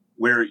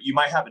 where you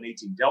might have an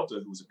 18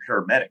 Delta who was a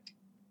paramedic.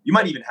 You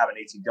might even have an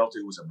 18 Delta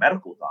who was a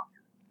medical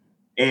doctor.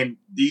 And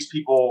these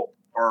people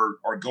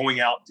are going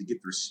out to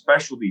get their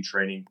specialty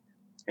training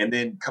and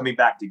then coming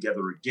back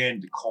together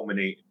again to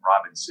culminate in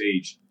Robin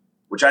Sage,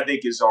 which I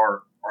think is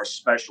our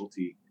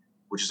specialty,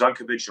 which is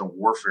unconventional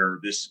warfare,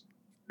 this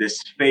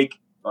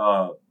fake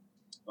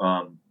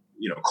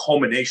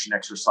culmination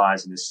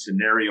exercise in this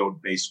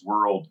scenario-based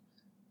world,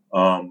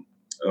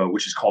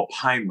 which is called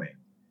Pineland.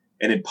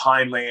 And in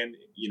Pineland,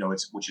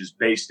 which is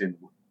based in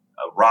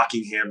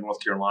Rockingham,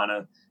 North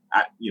Carolina,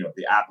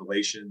 the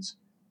Appalachians.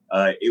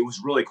 It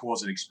was really cool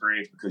as an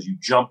experience because you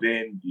jump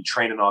in, you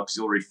train an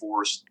auxiliary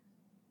force,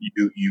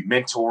 you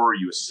mentor,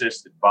 you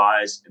assist,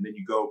 advise, and then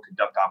you go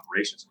conduct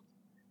operations.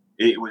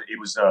 It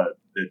was the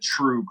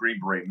true Green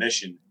Beret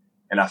mission,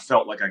 and I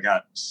felt like I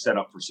got set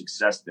up for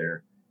success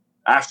there.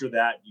 After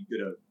that, you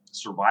go to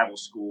survival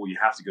school. You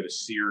have to go to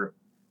SEER,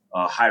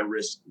 high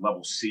risk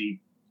level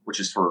C, which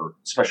is for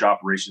special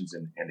operations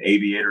and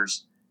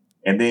aviators.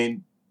 And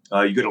then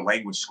you go to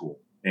language school.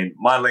 And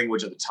my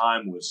language at the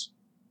time was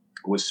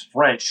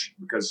French,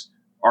 because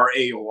our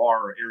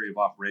AOR, area of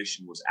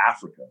operation, was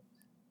Africa.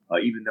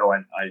 Even though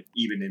I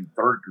even in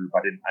third group, I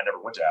never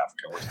went to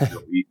Africa. I went to the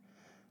Middle East.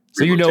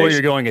 So you know where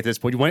you're going at this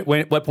point.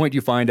 What point do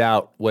you find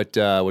out what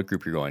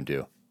group you're going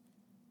to?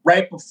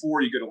 Right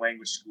before you go to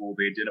language school,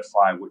 they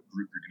identify what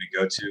group you're going to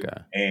go to.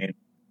 Okay. And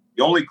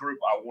the only group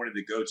I wanted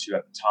to go to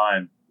at the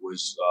time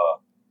was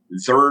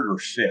third or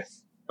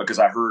fifth, because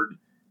I heard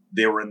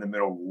they were in the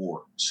middle of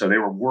war. So they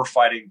were war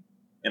fighting,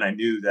 and I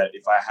knew that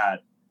if I had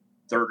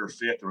third or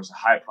fifth, there was a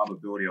high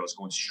probability I was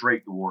going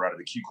straight to war out of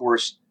the Q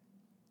course,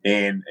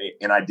 and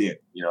I did.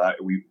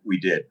 We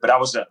did. But I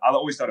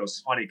always thought it was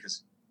funny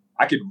because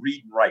I could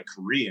read and write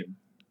Korean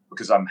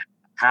because I'm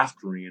half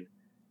Korean,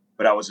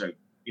 but I was a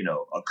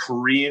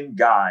Korean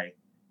guy,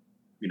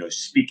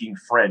 speaking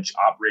French,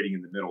 operating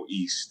in the Middle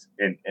East,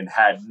 and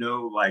had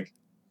no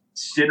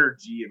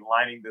synergy in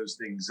lining those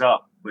things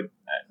up. But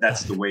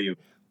that's the way of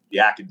the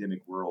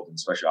academic world and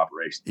special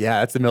operations. Yeah,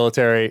 that's the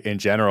military in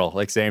general.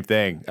 Like same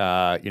thing.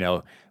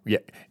 Yeah,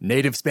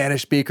 native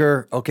Spanish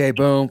speaker. Okay,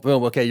 boom,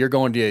 boom. Okay, you're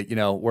going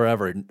to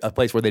wherever, a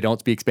place where they don't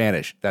speak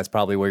Spanish. That's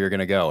probably where you're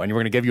going to go, and we're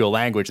going to give you a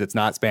language that's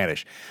not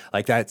Spanish.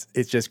 Like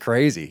it's just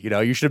crazy.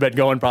 You should have been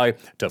going probably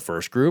to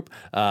first group,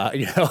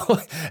 and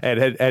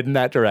head in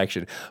that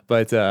direction.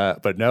 But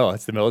no,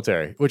 it's the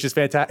military, which is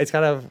fantastic. It's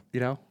kind of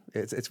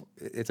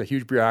it's a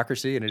huge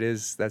bureaucracy, and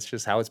that's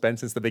just how it's been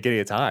since the beginning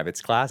of time.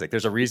 It's classic.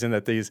 There's a reason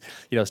that these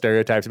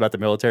stereotypes about the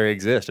military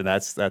exist, and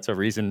that's a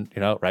reason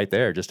right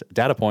there. Just a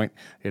data point.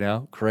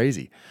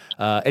 Crazy.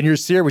 And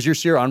was your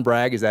SEER on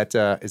Bragg? Is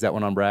that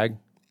one on Bragg?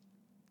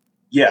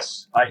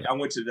 Yes, I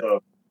went to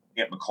the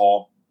Camp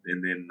McCall,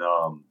 and then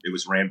it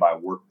was ran by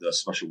the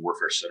Special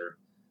Warfare Center.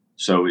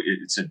 So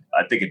it's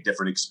I think a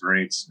different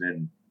experience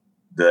than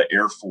the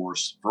Air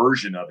Force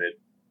version of it.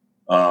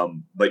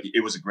 But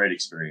it was a great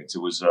experience. It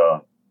was,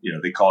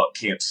 they call it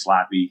Camp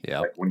Slappy. Yeah.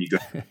 Like when you go,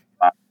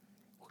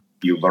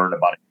 you learn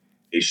about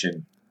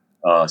education.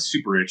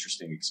 Super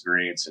interesting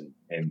experience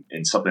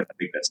and something I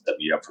think that set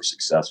me up for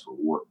success for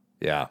war.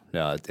 Yeah,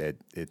 no, it'd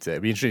be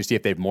interesting to see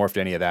if they've morphed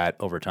any of that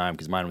over time,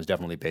 because mine was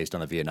definitely based on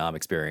the Vietnam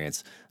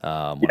experience when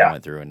I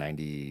went through in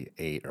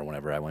 '98 or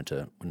whenever I went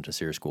to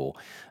SEER school.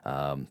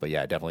 But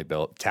yeah, I definitely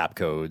built TAP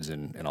codes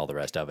and all the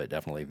rest of it.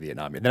 Definitely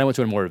Vietnam. And then I went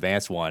to a more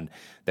advanced one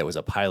that was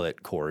a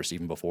pilot course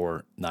even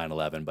before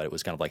 9/11. But it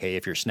was kind of like, hey,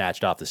 if you're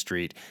snatched off the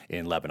street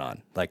in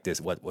Lebanon, like this,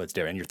 what's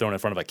there, and you're thrown in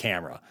front of a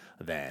camera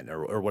then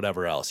or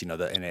whatever else, and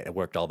it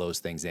worked all those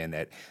things in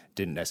that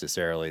didn't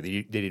necessarily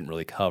they didn't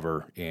really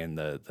cover in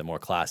the more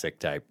classic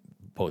type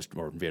post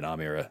or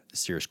Vietnam era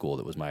SEER school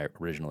that was my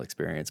original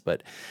experience.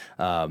 But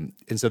and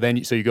so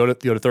you go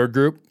to third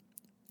group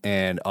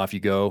and off you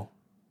go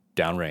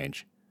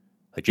downrange.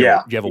 Like do you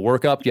have a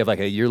workup? Do you have like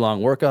a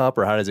year-long workup,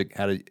 or how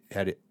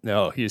did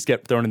no, you just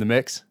get thrown in the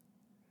mix?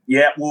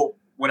 Yeah, well,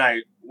 when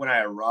I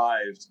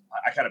arrived,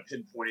 I kind of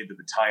pinpointed the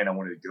battalion I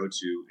wanted to go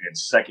to, and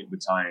 2nd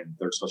Battalion,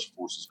 3rd Special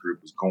Forces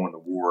Group was going to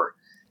war.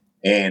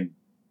 And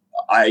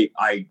I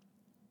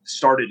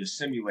started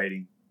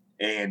assimilating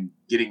and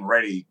getting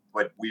ready,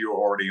 but we were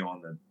already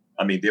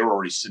they were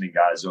already sending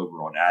guys over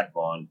on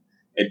Advon,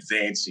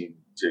 advancing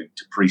to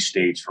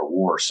pre-stage for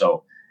war.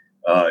 So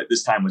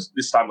this time was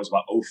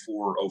about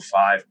 04,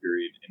 05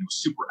 period, and it was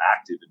super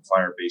active in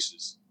fire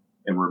bases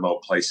in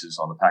remote places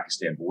on the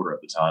Pakistan border at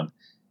the time.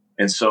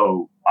 And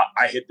so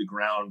I hit the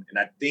ground, and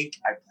I think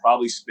I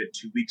probably spent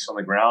 2 weeks on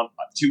the ground,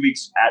 2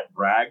 weeks at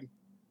Bragg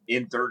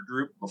in third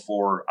group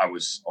before I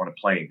was on a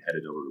plane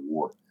headed over to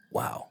war.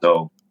 Wow.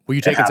 So were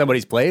you taking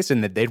somebody's place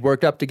and that they'd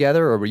worked up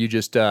together, or were you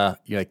just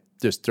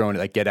just throwing it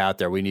like, get out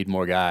there, we need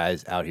more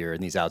guys out here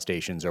in these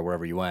outstations or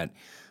wherever you went?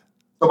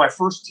 So my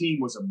first team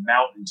was a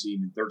mountain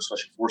team in 3rd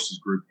Special Forces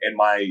Group, and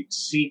my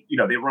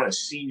they run a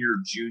senior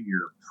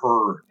junior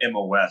per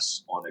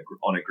MOS on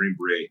a Green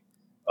Beret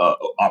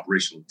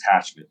operational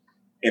detachment.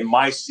 And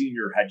my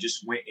senior had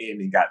just went in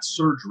and got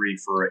surgery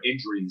for an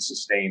injury he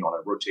sustained on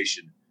a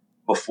rotation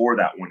before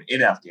that one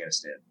in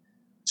Afghanistan.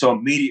 So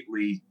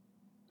immediately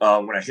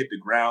when I hit the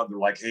ground, they're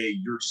like, "Hey,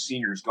 your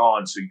senior's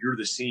gone, so you're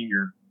the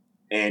senior,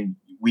 and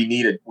we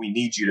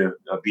need you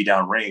to be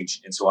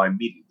downrange." And so I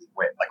immediately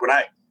went. Like when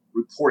I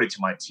reported to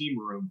my team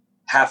room,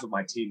 half of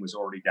my team was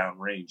already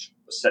downrange,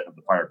 setting up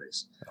the fire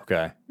base.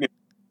 Okay.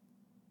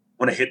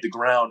 When I hit the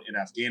ground in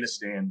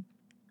Afghanistan,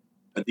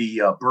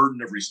 the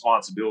burden of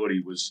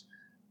responsibility was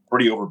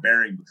pretty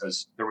overbearing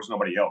because there was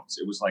nobody else.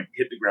 It was like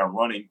hit the ground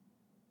running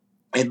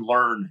and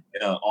learn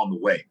on the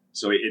way.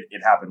 So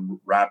it happened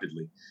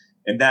rapidly.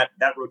 And that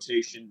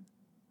rotation,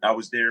 I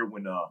was there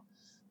when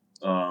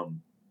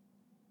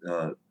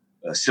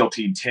SEAL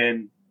Team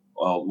 10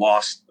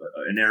 lost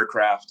an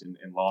aircraft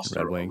and lost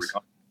Red Wings.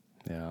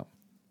 Yeah. In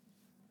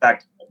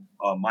fact,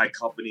 my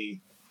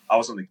company, I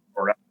was on the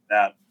board after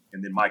that,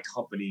 and then my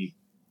company,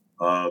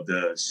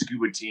 the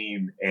scuba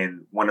team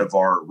and one of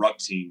our ruck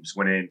teams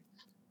went in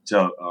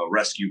to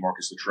rescue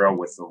Marcus Luttrell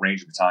with the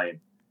Ranger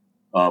Battalion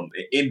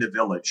in the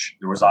village.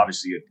 There was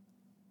obviously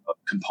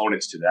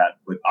components to that,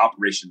 but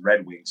Operation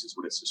Red Wings is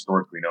what it's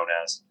historically known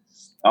as.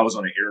 I was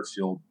on an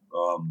airfield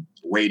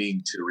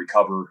waiting to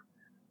recover,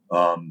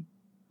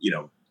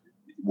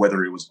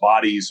 whether it was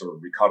bodies or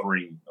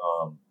recovering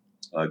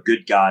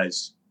good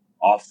guys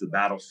off the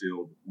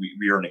battlefield.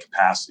 We are in a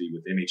capacity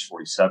with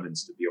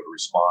MH-47s to be able to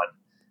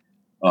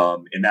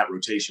respond. And that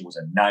rotation was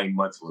a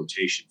 9-month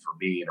rotation for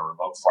me in a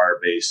remote fire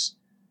base,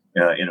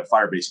 in a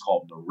fire base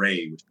called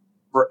Naray, which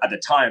at the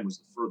time was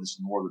the furthest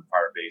northern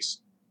fire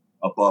base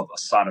above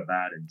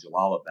Asadabad and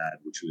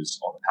Jalalabad, which was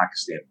on the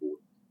Pakistan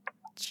border.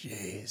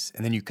 Jeez.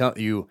 And then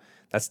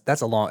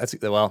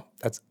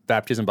that's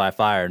baptism by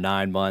fire,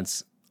 9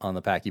 months on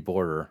the Paki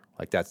border.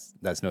 Like that's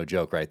no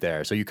joke right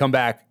there. So you come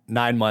back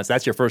 9 months.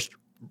 That's your first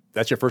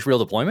real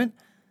deployment?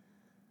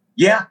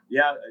 Yeah.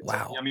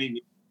 Wow. I mean,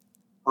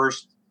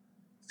 first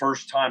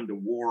time to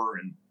war,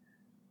 and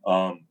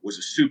was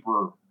a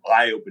super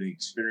eye-opening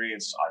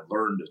experience. I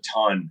learned a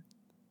ton.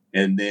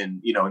 And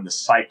then, in the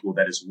cycle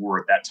that is war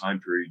at that time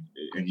period,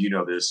 and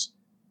this,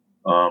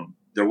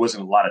 there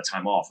wasn't a lot of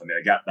time off. I mean,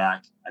 I got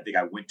back. I think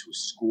I went to a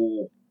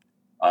school,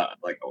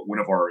 like one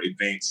of our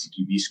advanced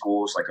CQB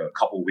schools, like a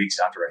couple of weeks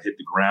after I hit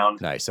the ground.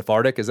 Nice.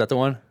 Sephardic, is that the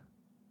one?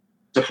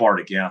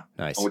 Sephardic, yeah.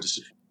 Nice. I went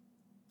to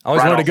I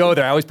always wanted to go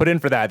there. I always put in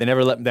for that. They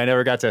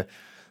never got to.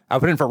 I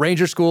put in for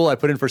Ranger School. I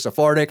put in for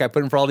Sephardic. I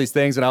put in for all these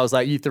things when I was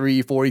like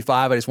E3, E4, E5.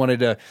 I just wanted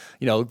to,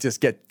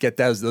 just get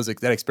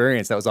that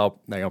experience. That was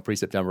all, pre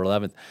September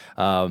 11th.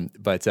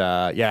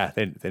 Yeah,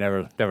 they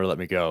never let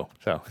me go.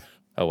 So,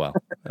 oh well.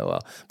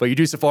 But you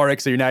do Sephardic,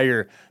 so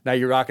you're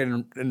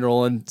rocking and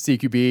rolling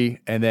CQB,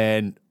 and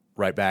then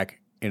right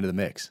back into the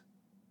mix.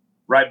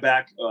 Right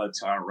back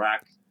to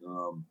Iraq.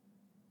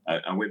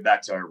 I went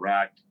back to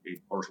Iraq,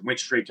 or went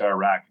straight to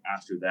Iraq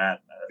after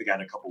that. I think I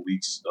had a couple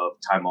weeks of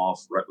time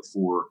off right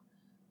before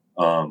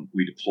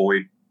we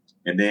deployed,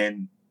 and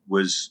then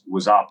was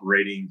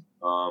operating.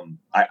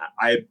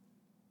 I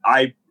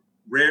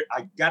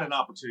got an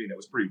opportunity that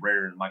was pretty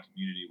rare in my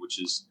community, which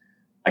is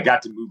I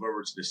got to move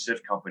over to the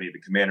CIF company, the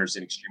Commanders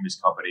in Extremis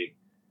company,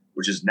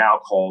 which is now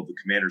called the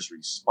Commanders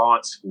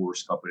Response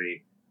Force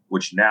company,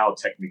 which now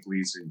technically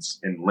is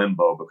in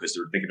limbo because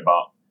they're thinking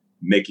about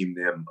making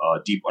them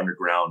deep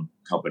underground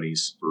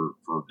companies for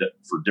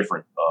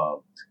different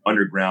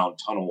underground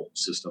tunnel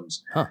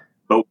systems. Huh.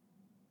 But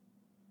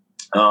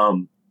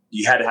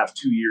you had to have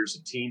 2 years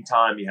of team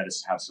time. You had to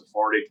have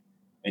Sephardic,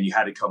 and you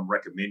had to come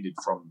recommended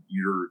from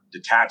your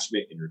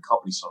detachment and your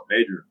company sergeant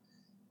major.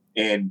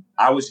 And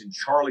I was in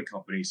Charlie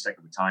Company,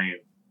 2nd Battalion,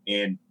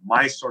 and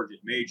my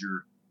sergeant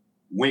major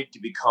went to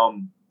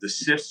become the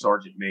CIF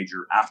sergeant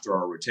major after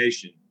our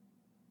rotation,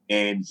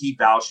 and he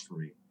vouched for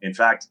me. In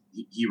fact,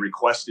 he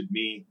requested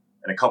me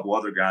and a couple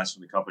other guys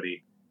from the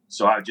company.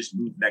 So I just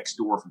moved next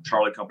door from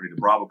Charlie Company to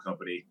Bravo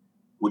Company,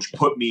 which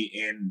put me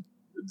in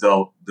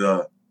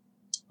the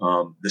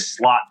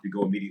slot to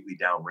go immediately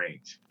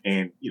downrange.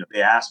 And,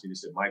 they asked me, they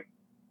said, Mike,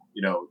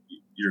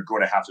 you're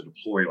going to have to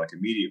deploy like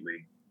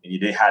immediately. And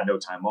they had no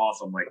time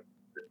off. I'm like,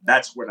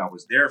 that's what I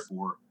was there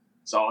for.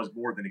 So I was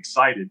more than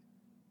excited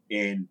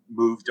and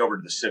moved over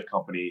to the CIF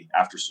company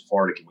after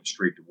Sephardic and went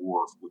straight to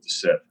war with the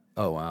CIF.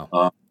 Oh,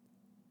 wow.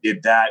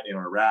 Did that in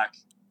Iraq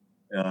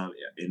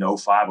in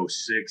 05,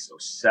 06,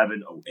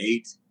 07,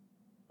 08,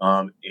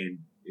 and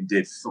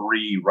did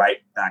 3 right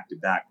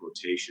back-to-back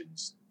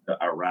rotations to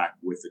Iraq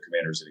with the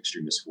Commanders in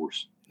Extremis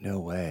Force. No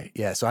way.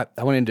 Yeah, so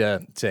I went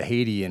into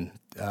Haiti in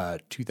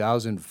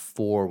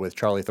 2004 with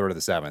Charlie 3rd of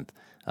the 7th.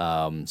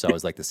 So I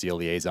was like the SEAL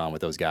liaison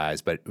with those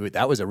guys. But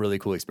that was a really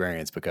cool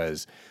experience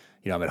because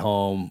I'm at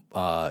home,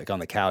 on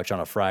the couch on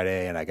a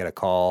Friday, and I get a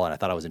call, and I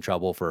thought I was in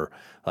trouble for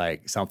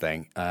like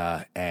something,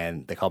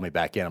 and they called me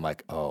back in. I'm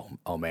like,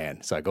 oh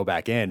man. So I go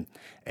back in,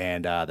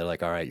 and they're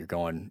like, all right, you're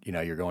going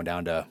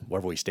down to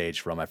wherever we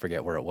staged from. I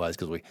forget where it was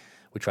because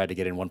we tried to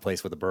get in one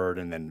place with a bird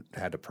and then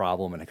had a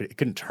problem and it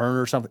couldn't turn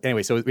or something.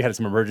 Anyway, so we had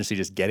some emergency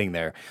just getting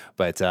there.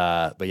 But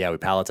yeah, we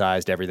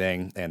palletized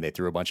everything and they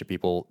threw a bunch of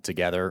people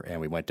together and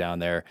we went down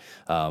there.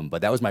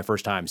 But that was my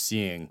first time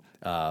seeing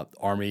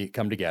Army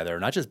come together,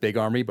 not just big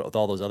Army, but with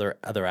all those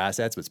other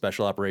assets, but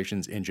special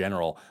operations in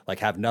general, like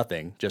have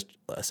nothing, just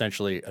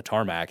essentially a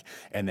tarmac,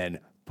 and then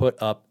put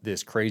up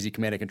this crazy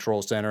command and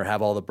control center,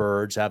 have all the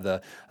birds, have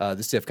the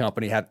CIF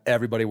company, have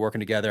everybody working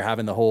together,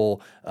 having the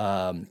whole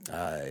on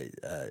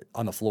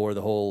the floor,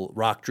 the whole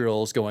rock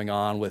drills going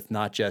on with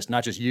not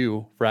just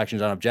you for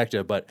actions on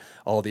objective, but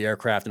all the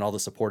aircraft and all the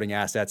supporting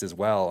assets as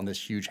well on this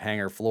huge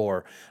hangar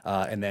floor,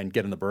 and then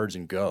get on the birds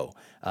and go.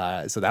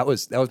 So that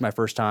was my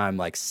first time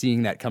like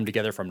seeing that come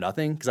together from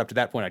nothing, because up to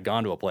that point I'd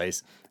gone to a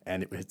place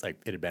and it was like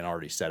it had been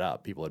already set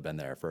up. People had been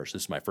there first.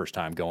 This is my first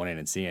time going in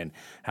and seeing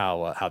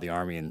how the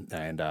Army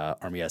and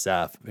Army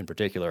SF in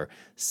particular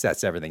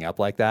sets everything up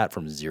like that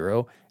from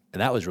zero, and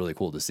that was really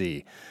cool to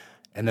see.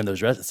 And then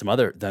there's some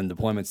other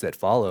deployments that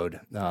followed.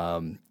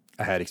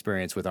 I had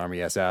experience with Army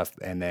SF,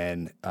 and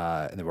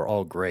they were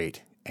all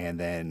great. And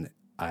then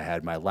I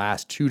had my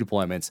last 2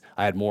 deployments.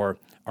 I had more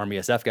Army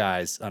SF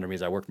guys under me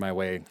as I worked my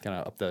way kind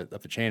of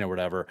up the chain or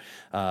whatever.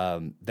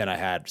 Then I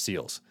had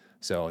SEALs.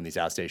 So in these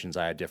outstations,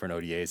 I had different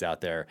ODAs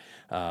out there,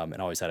 and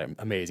always had an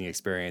amazing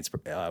experience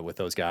with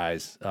those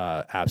guys.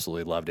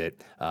 Absolutely loved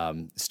it.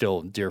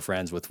 Still dear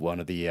friends with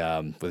with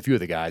a few of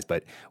the guys,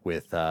 but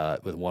with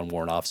one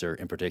warrant officer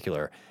in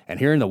particular. And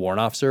hearing the warrant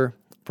officer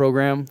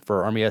program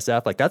for Army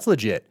SF, like that's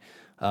legit.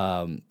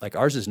 Like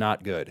ours is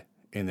not good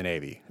in the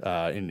Navy,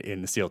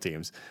 in the SEAL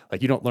teams.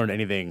 Like you don't learn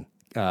anything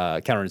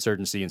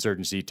counterinsurgency,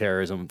 insurgency,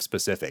 terrorism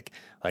specific.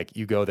 Like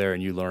you go there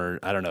and you learn,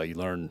 you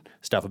learn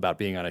stuff about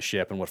being on a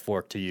ship and what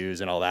fork to use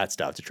and all that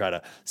stuff to try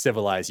to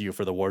civilize you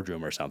for the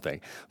wardroom or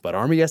something. But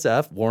Army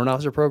SF warrant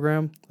officer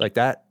program, like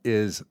that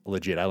is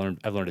legit. I've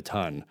learned a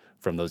ton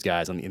from those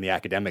guys in the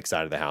academic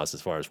side of the house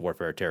as far as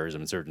warfare,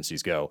 terrorism,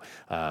 insurgencies go.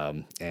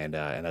 And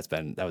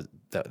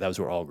those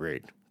were all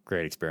great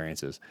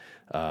experiences.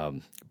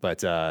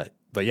 But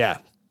yeah.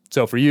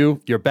 So for you,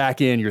 you're back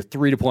in your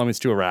 3 deployments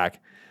to Iraq,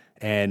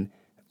 and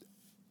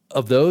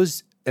of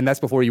those, and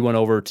that's before you went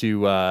over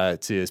to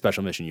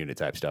special mission unit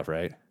type stuff,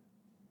 right?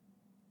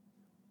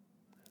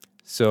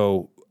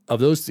 So of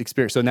those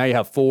experiences, so now you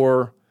have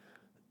 4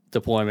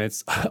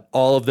 deployments,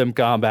 all of them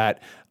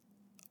combat.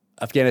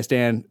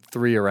 Afghanistan,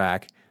 3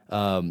 Iraq.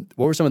 What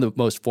were some of the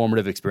most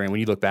formative experience when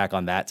you look back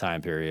on that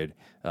time period?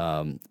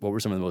 What were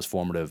some of the most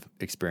formative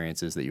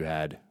experiences that you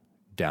had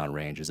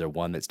downrange? Is there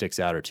one that sticks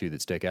out or two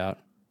that stick out?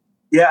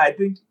 Yeah, I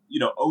think,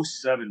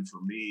 '07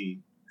 for me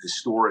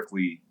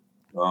historically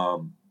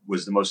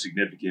was the most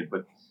significant.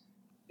 But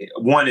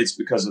one, it's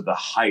because of the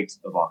height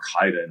of Al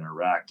Qaeda in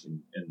Iraq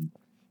and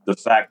the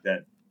fact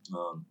that,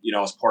 I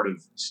was part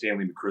of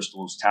Stanley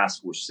McChrystal's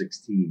Task Force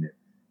 16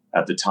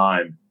 at the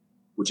time,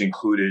 which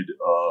included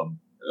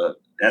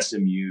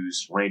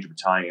SMU's Ranger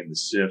Battalion, the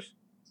SIF.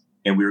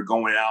 And we were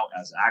going out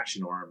as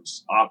action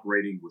arms,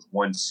 operating with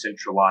one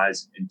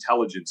centralized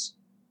intelligence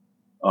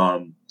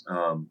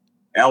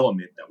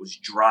element that was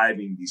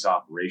driving these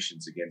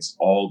operations against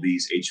all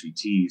these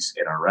HVTs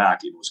in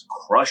Iraq. It was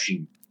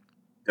crushing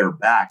their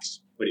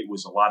backs, but it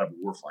was a lot of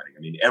warfighting. I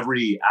mean,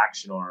 every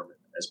action arm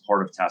as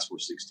part of Task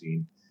Force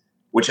 16,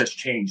 which has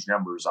changed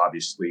numbers,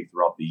 obviously,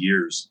 throughout the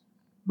years.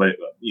 But,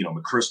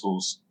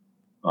 McChrystal's,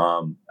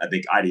 I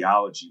think,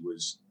 ideology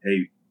was,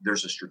 hey,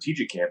 there's a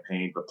strategic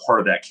campaign, but part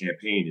of that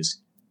campaign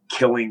is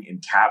killing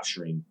and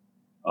capturing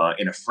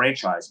in a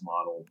franchise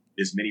model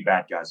as many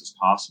bad guys as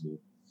possible.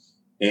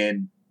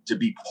 And to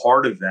be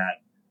part of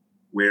that,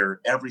 where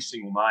every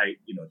single night,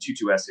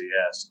 22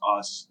 SAS,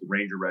 us, the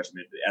Ranger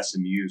Regiment, the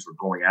SMUs were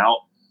going out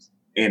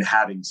and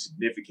having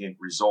significant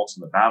results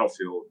in the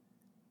battlefield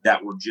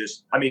that were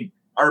just,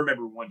 I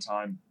remember one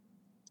time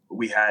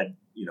we had,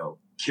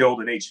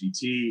 killed an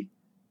HVT.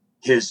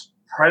 His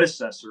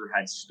predecessor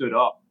had stood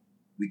up.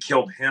 We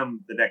killed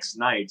him the next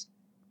night.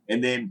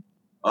 And then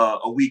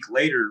a week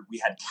later,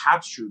 we had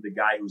captured the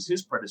guy who was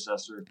his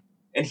predecessor,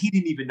 and he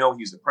didn't even know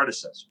he was the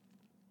predecessor.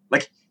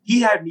 Like,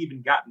 he hadn't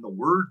even gotten the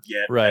word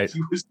yet. Right. That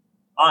he was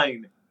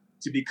trying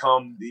to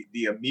become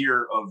the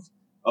emir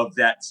of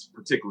that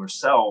particular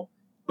cell,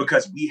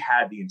 because we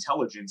had the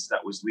intelligence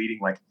that was leading,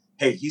 like,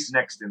 hey, he's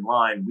next in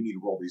line. We need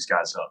to roll these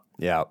guys up.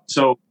 Yeah.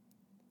 So,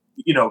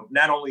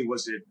 not only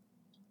was it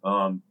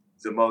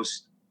the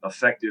most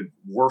effective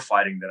war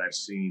fighting that I've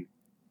seen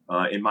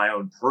in my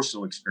own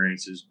personal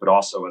experiences, but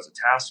also as a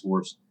task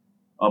force.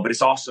 But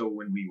it's also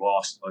when we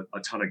lost a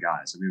ton of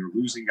guys. We were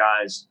losing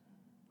guys.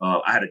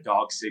 I had a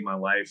dog save my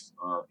life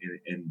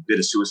and bit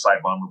a suicide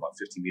bomber about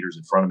 50 meters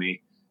in front of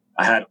me.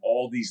 I had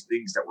all these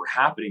things that were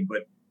happening,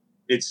 but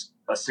it's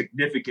a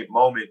significant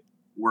moment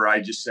where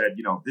I just said,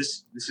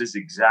 this is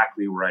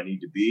exactly where I need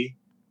to be.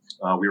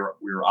 We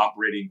were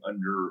operating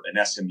under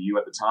an SMU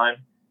at the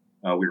time.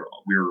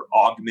 We were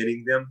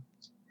augmenting them,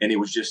 and it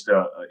was just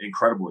an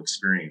incredible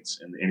experience.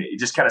 And it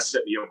just kind of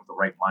set me up with the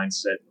right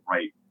mindset, the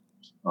right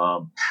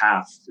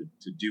path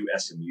to do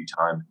SMU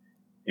time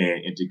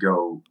and to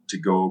go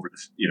over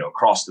the,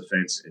 cross the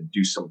fence and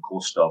do some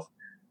cool stuff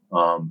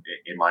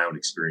in my own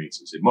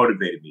experiences. It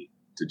motivated me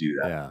to do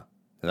that. Yeah.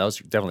 And that was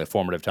definitely a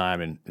formative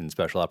time in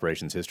special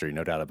operations history,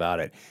 no doubt about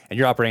it. And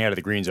you're operating out of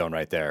the green zone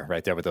right there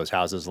with those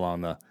houses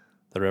along the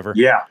river.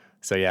 Yeah.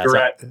 So yeah,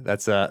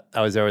 that's I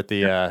was there with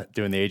the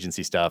doing the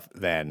agency stuff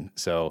then.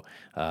 So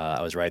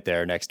I was right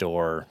there next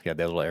door. You got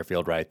the little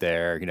airfield right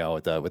there,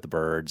 with the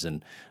birds,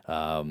 and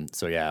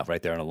so yeah,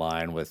 right there on a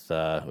line with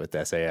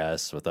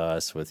SAS, with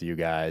us, with you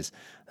guys.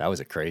 That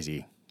was a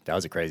crazy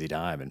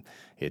time, and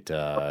it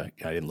I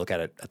didn't look at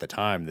it at the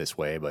time this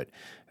way, but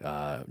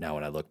now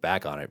when I look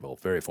back on it, well,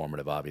 very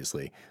formative,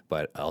 obviously,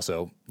 but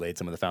also laid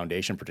some of the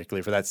foundation,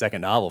 particularly for that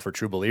second novel, for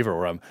True Believer,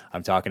 where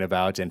I'm talking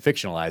about and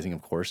fictionalizing,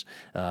 of course,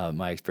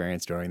 my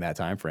experience during that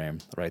time frame,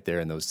 right there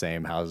in those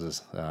same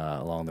houses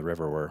along the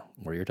river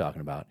where you're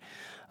talking about.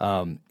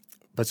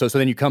 But so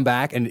then you come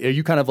back, and are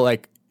you kind of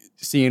like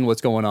seeing what's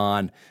going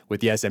on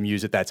with the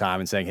SMUs at that time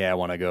and saying, hey, I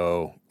want to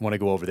go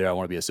over there. I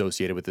want to be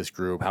associated with this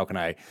group. How can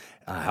I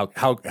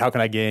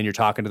can I get in? You're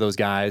talking to those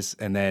guys,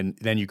 and then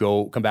you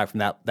come back from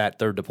that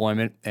third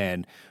deployment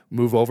and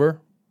move over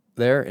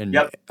there. And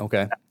yep.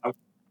 Okay.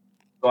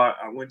 So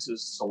I went to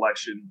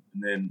selection,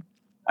 and then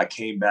I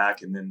came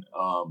back, and then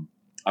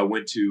I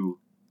went to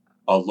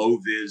a low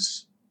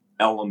vis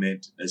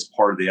element as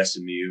part of the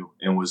SMU,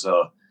 and was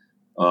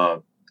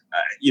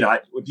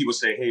when people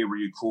say, hey, were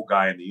you a cool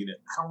guy in the unit?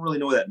 I don't really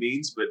know what that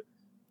means, but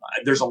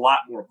there's a lot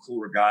more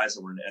cooler guys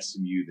that were in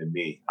SMU than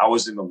me. I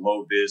was in the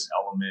low vis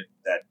element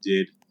that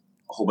did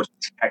a whole bunch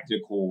of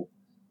technical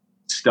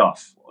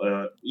stuff.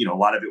 A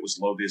lot of it was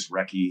low vis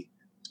recce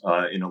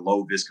in a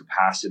low vis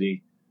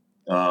capacity.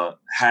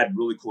 Had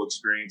really cool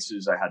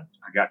experiences. I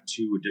got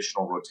 2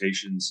 additional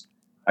rotations.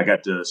 I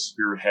got to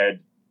spearhead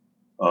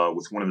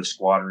with one of the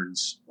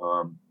squadrons,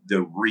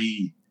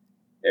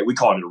 we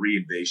call it a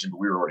re-invasion, but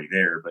we were already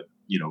there, but,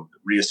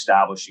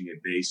 reestablishing a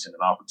base and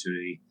an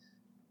opportunity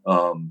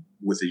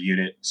with a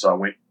unit. So I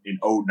went in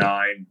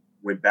 2009,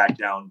 went back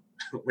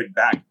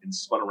and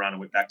spun around and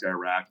went back to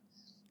Iraq.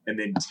 And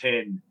then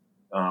 10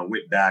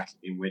 went back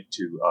and went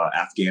to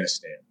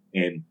Afghanistan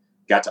and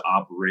got to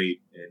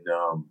operate in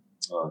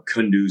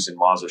Kunduz and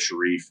Mazar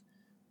Sharif,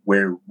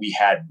 where we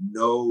had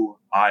no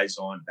eyes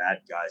on bad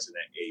guys in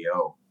that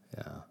AO.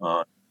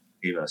 Yeah.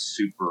 Became a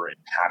super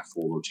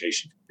impactful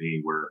rotation for me,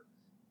 where,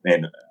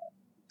 man,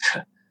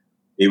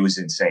 it was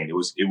insane.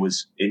 It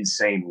was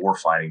insane war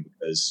fighting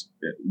because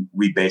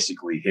we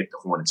basically hit the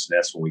hornet's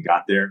nest when we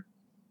got there,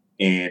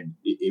 and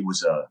it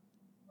was a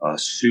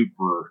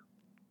super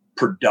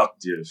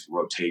productive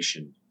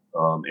rotation.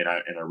 And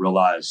I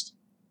realized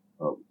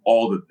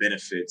all the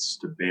benefits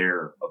to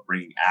bear of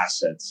bringing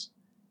assets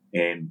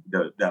and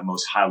the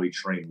most highly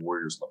trained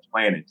warriors on the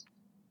planet,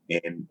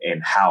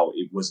 and how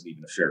it wasn't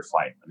even a fair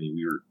fight. I mean,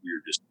 we were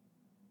just,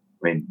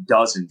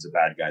 dozens of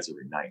bad guys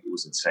every night. It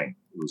was insane.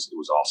 It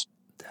was awesome.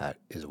 That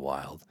is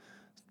wild.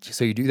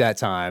 So you do that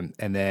time,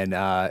 and then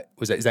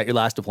is that your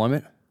last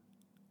deployment?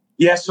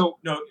 Yeah. So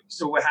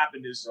what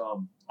happened is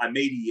I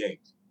made E8,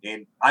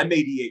 and I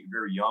made E8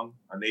 very young.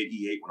 I made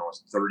E8 when I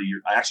was 30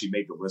 years. I actually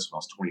made the list when I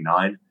was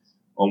 29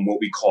 on what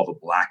we call the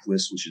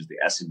blacklist, which is the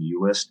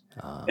SMU list.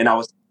 And I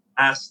was the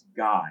last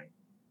guy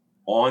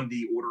on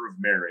the order of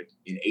merit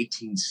in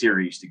 18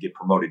 series to get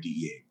promoted to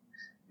E8.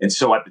 And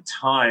so at the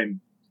time,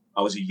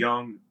 I was a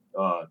young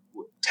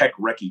tech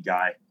recce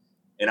guy.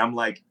 And I'm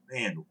like,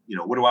 man,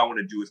 what do I want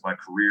to do with my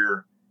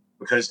career?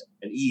 Because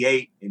an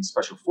E8 in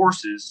Special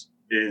Forces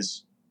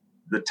is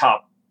the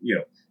top,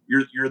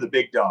 you're the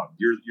big dog.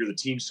 You're the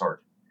team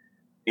sergeant.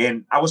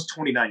 And I was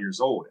 29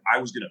 years old. I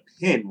was going to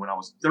pin when I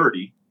was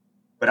 30,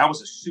 but I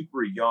was a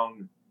super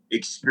young,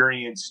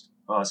 experienced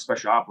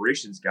special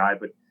operations guy.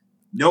 But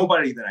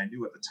nobody that I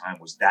knew at the time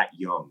was that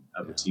young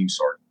of a team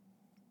sergeant.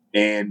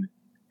 And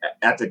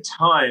at the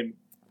time,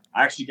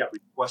 I actually got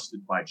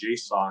requested by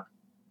JSOC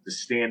to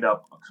stand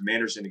up a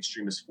Commanders and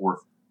Extremist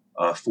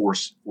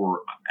Force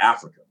for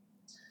Africa.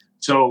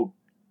 So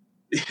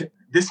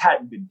this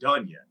hadn't been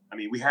done yet. I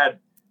mean, we had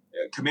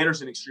Commanders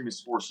and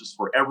Extremist Forces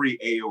for every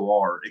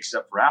AOR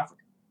except for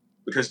Africa,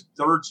 because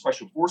 3rd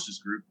Special Forces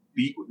Group,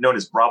 known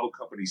as Bravo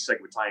Company's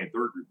 2nd Battalion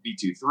 3rd Group,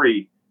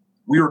 B-23,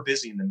 we were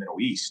busy in the Middle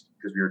East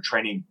because we were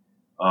training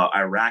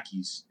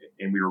Iraqis,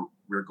 and we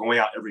were going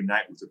out every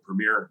night with the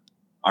premier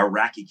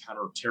Iraqi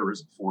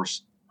counterterrorism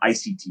force,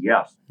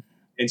 ICTF.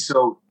 And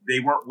so they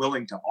weren't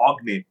willing to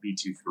augment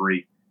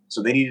B-23,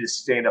 so they needed to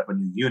stand up a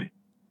new unit.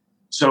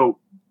 So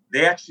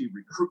they actually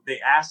they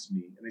asked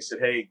me, and they said,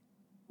 hey,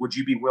 would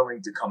you be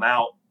willing to come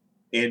out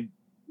and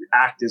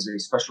act as a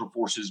Special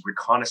Forces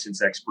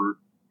reconnaissance expert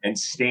and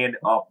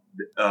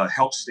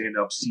help stand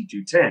up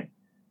C-210,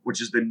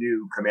 which is the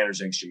new Commanders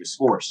and Extremist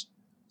Force.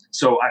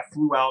 So I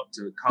flew out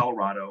to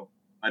Colorado.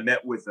 I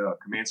met with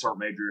Command Sergeant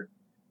Major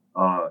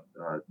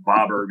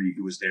Bob Irby,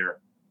 who was there.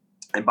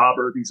 And Bob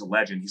Irby's a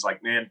legend. He's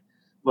like, man,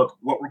 look,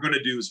 what we're going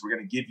to do is we're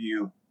going to give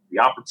you the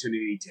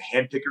opportunity to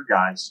handpick your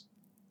guys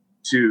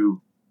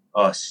to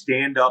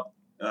stand up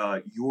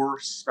your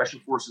Special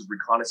Forces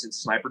Reconnaissance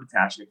Sniper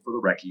Detachment for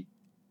the recce,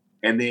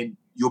 and then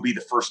you'll be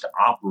the first to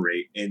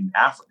operate in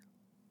Africa.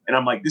 And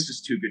I'm like, this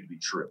is too good to be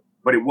true.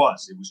 But it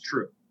was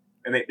true.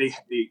 And they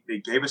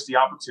gave us the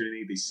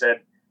opportunity. They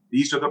said,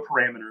 these are the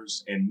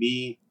parameters, and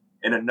me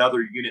and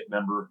another unit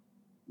member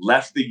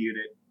left the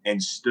unit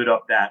and stood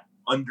up that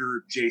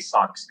under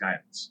JSOC's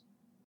guidance.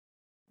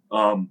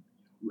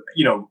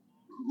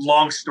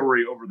 Long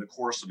story, over the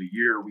course of a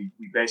year, we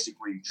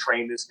basically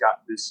trained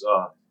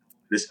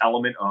this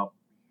element up.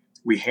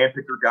 We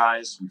handpicked our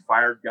guys, we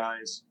fired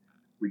guys,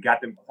 we got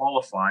them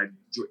qualified.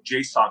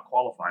 JSOC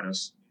qualified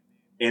us.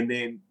 And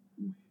then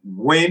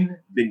when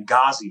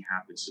Benghazi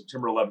happened,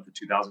 September 11th of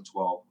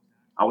 2012,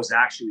 I was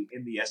actually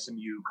in the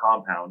SMU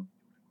compound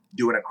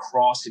doing a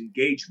cross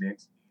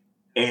engagement,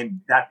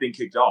 and that thing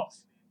kicked off.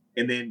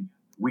 And then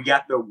we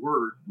got the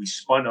word, we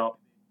spun up,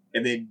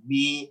 and then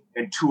me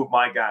and 2 of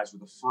my guys were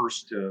the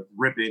first to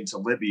rip into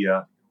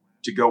Libya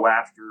to go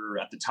after,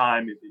 at the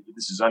time,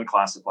 this is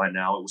unclassified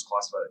now, it was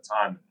classified at the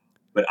time,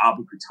 but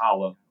Abu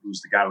Qatala, who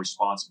was the guy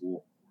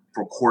responsible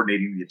for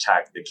coordinating the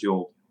attack that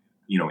killed,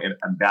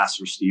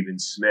 Ambassador Stephen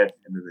Smith,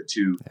 and then the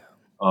 2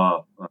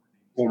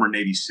 former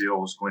Navy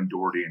SEALs, Glenn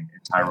Doherty and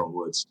Tyrone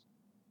Woods.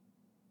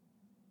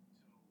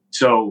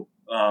 So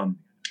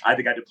I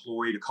think I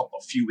deployed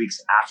a few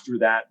weeks after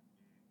that,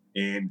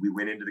 and we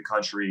went into the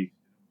country,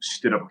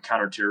 stood up a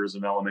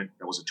counterterrorism element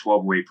that was a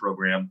 12-way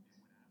program,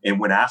 and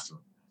went after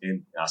them.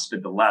 And I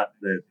spent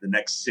the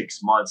next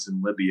 6 months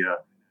in Libya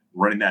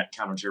running that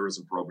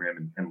counterterrorism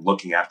program and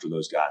looking after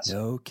those guys.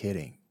 No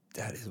kidding.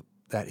 That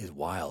is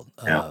wild.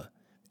 Yeah.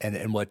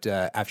 And what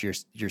after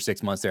your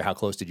 6 months there, how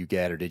close did you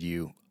get, or did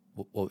you?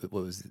 What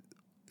was?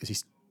 Is he?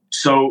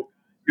 So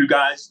 2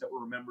 guys that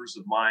were members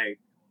of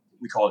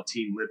we call it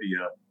Team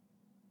Libya,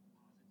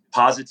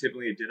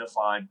 positively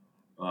identified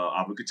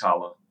Abu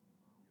Qatala.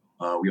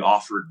 We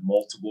offered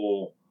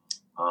multiple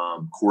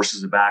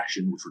courses of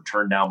action, which were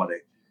turned down by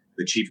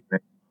the chief.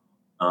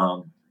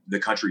 The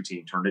country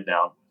team turned it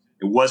down.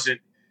 It wasn't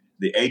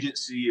the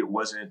agency. It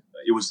was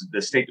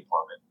the State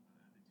Department.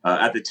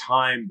 At the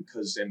time,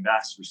 because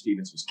Ambassador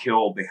Stevens was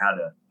killed, they had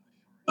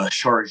a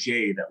charge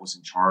that was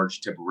in charge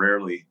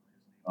temporarily.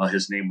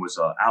 His name was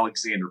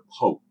Alexander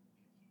Pope,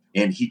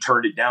 and he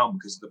turned it down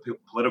because of the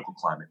political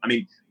climate. I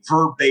mean,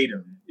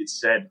 verbatim, it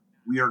said,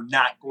 we are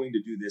not going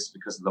to do this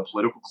because of the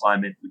political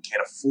climate. We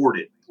can't afford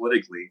it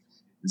politically.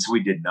 And so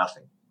we did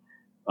nothing.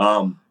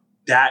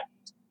 That,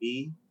 to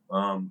me,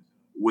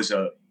 was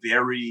a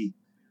very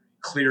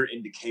clear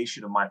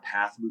indication of my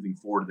path moving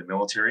forward in the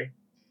military.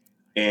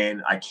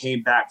 And I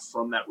came back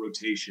from that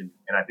rotation,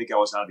 and I think I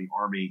was out of the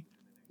Army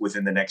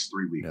within the next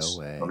 3 weeks. No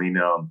way. I mean,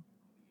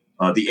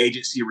 the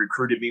agency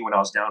recruited me when I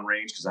was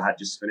downrange because I had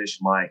just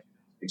finished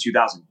in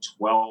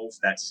 2012,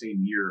 that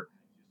same year,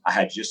 I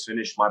had just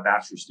finished my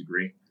bachelor's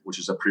degree, which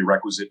is a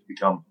prerequisite to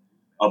become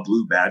a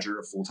Blue Badger,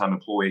 a full-time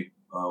employee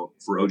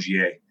for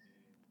OGA.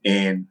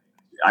 And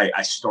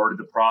I started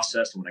the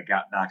process. And when I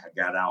got back, I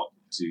got out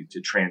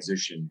to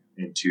transition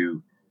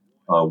into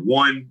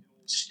one,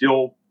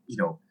 still,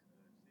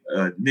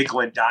 nickel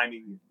and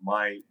diming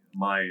my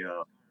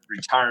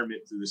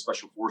retirement through the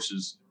Special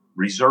Forces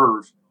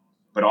Reserve,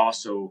 but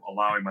also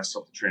allowing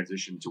myself to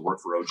transition to work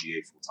for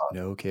OGA full time.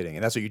 No kidding.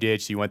 And that's what you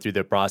did. So you went through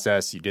the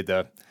process. You did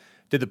the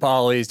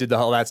polys, did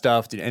all that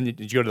stuff. Did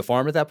you go to the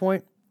farm at that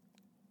point?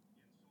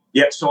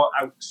 Yeah. So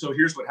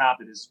here's what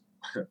happened is,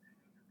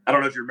 I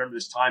don't know if you remember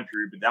this time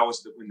period, but that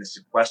was when the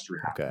sequester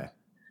happened. Okay.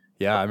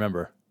 Yeah, I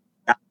remember.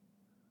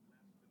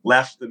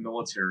 Left the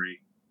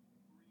military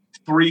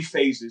 3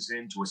 phases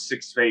into a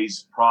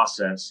 6-phase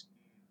process,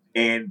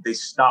 and they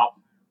stopped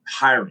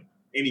hiring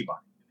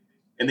anybody.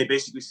 And they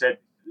basically said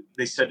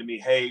to me,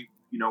 hey,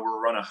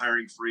 we're on a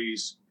hiring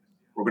freeze.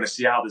 We're going to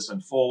see how this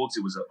unfolds.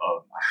 It was a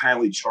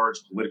highly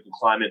charged political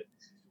climate.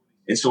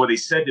 And so what they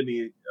said to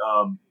me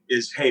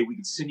is, hey, we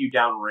could send you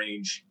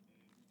downrange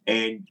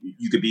and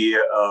you could be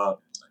a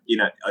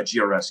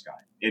GRS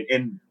guy.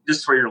 And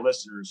just for your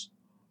listeners,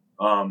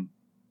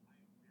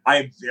 I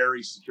am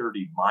very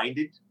security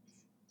minded,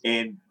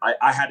 and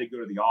I had to go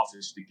to the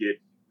office to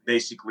get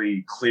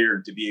basically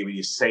cleared to be able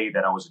to say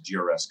that I was a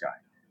GRS guy.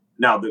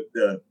 Now,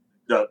 the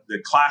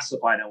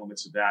classified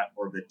elements of that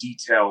are the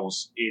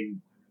details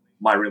in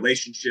my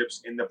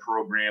relationships in the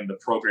program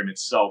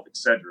itself,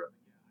 etc.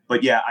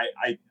 But yeah,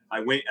 I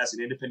went as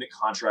an independent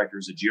contractor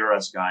as a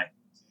GRS guy,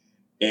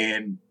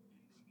 and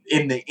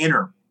in the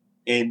interim,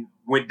 and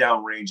went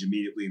downrange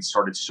immediately and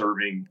started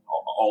serving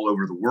all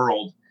over the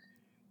world.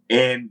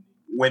 And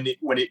when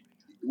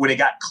it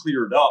got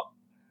cleared up,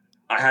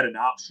 I had an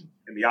option,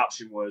 and the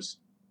option was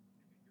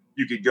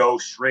you could go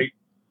straight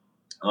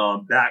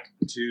back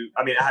to.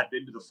 I mean, I had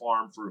been to the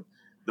farm for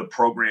the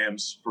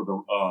programs for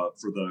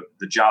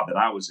the job that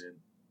I was in.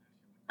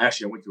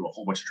 Actually, I went through a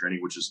whole bunch of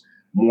training, which is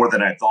more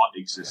than I thought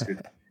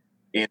existed.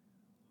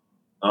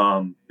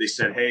 And they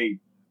said, hey,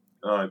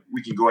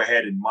 we can go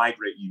ahead and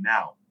migrate you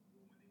now.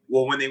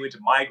 Well, when they went to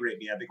migrate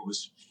me, I think it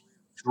was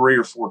 3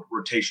 or 4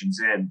 rotations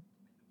in.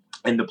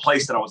 And the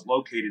place that I was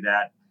located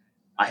at,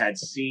 I had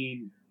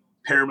seen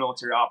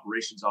paramilitary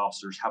operations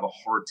officers have a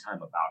hard time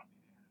about it.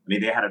 I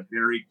mean, they had a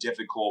very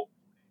difficult,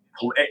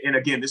 and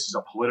again, this is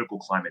a political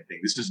climate thing.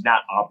 This is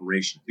not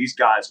operational. These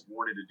guys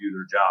wanted to do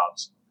their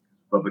jobs,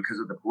 but because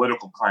of the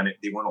political climate,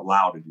 they weren't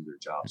allowed to do their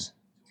jobs.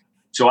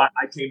 So I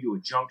came to a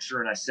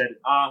juncture and I said,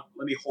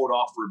 let me hold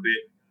off for a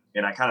bit.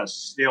 And I kind of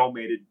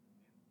stalemated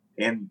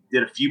and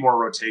did a few more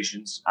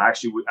rotations. I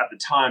actually, at the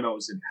time, I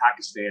was in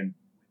Pakistan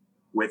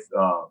with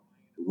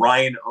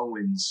Ryan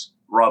Owens'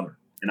 brother.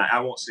 And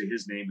I won't say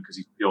his name because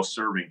he's still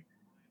serving.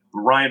 But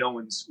Ryan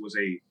Owens was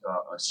a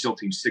SEAL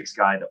Team 6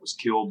 guy that was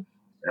killed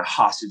in a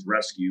hostage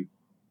rescue.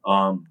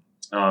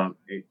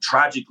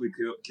 Tragically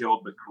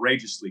killed, but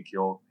courageously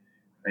killed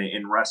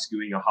in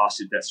rescuing a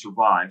hostage that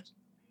survived.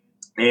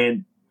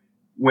 And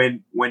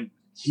when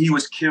he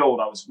was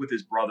killed, I was with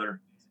his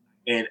brother,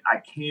 and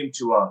I came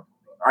to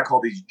I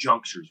call these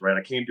junctures, right?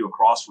 I came to a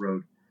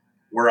crossroad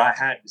where I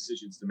had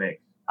decisions to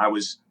make. I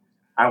was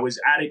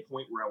at a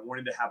point where I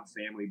wanted to have a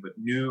family, but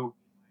knew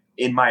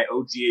in my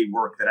OGA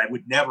work that I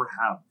would never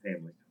have a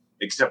family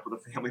except for the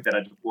family that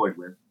I deployed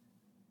with.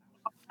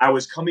 I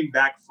was coming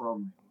back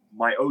from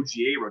my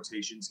OGA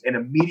rotations and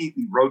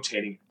immediately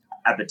rotating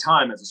at the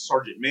time as a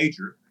sergeant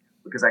major,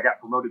 because I got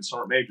promoted to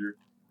sergeant major.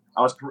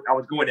 I was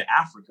going to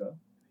Africa,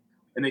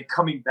 and then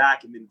coming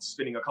back and then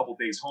spending a couple of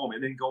days home,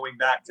 and then going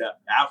back to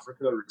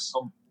Africa or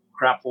some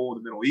crap hole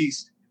in the Middle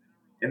East.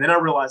 And then I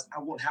realized I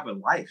won't have a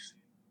life.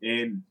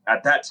 And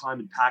at that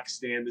time in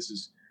Pakistan, this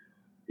is,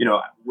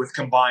 with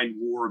combined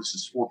war, this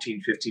is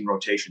 14, 15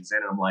 rotations in.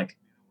 And I'm like,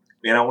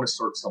 man, I want to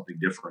start something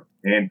different.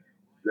 And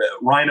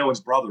Ryan Owen's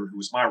brother, who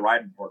was my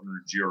riding partner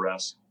in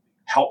GRS,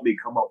 helped me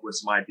come up with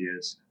some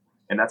ideas.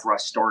 And that's where I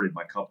started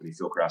my company,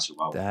 FieldCraft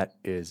Survival. That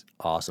is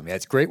awesome. Yeah,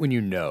 it's great when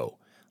you know.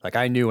 Like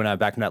I knew when I was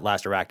back from that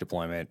last Iraq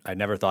deployment, I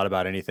never thought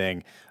about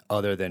anything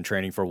other than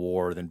training for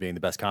war, than being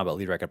the best combat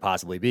leader I could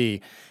possibly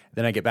be.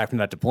 Then I get back from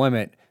that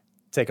deployment,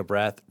 take a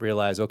breath,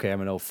 realize, okay,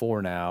 I'm in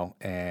 04 now,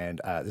 and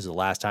this is the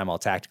last time I'll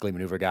tactically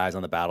maneuver guys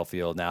on the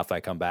battlefield. Now, if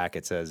I come back,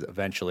 it says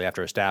eventually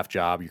after a staff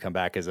job, you come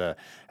back as a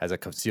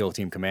SEAL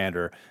team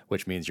commander,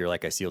 which means you're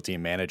like a SEAL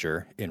team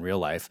manager in real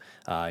life,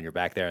 and you're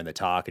back there in the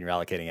talk, and you're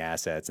allocating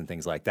assets and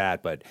things like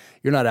that, but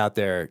you're not out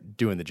there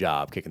doing the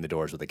job, kicking the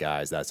doors with the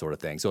guys, that sort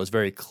of thing. So it's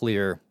very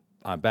clear,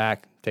 I'm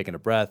back, taking a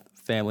breath,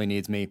 family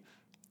needs me,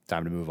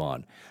 time to move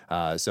on.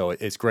 So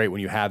it's great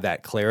when you have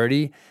that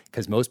clarity,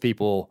 because most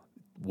people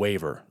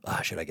waver.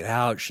 Should I get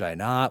out? Should I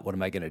not? What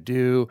am I going to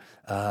do?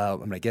 I'm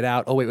going to get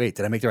out. Oh, wait.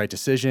 Did I make the right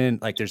decision?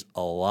 Like there's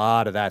a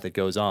lot of that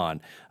goes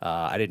on.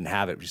 I didn't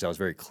have it because I was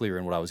very clear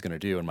in what I was going to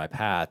do in my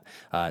path.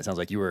 It sounds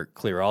like you were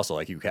clear also.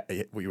 Like you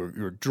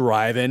were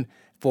driving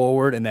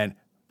forward and then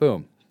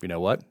boom, you know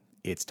what?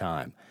 It's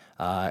time.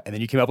 And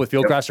then you came up with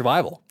FieldCraft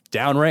Survival,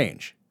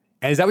 downrange.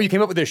 And is that what you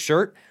came up with this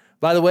shirt?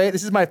 By the way,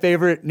 this is my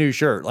favorite new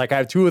shirt. Like I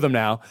have 2 of them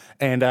now,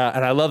 and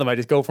I love them. I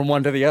just go from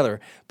one to the other.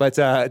 But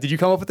did you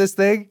come up with this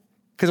thing?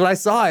 Because when I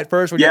saw it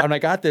first, when I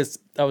got this,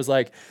 I was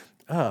like,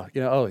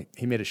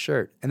 he made a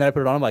shirt. And then I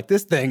put it on. I'm like,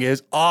 this thing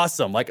is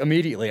awesome. Like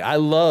immediately, I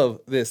love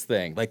this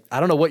thing. Like I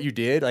don't know what you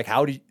did. Like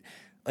how do you?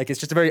 Like it's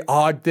just a very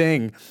odd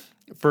thing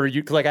for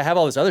you. Like I have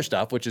all this other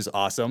stuff, which is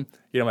awesome.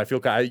 You know, my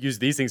FieldCraft, I use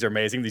these things are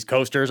amazing. These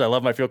coasters, I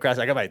love my FieldCraft.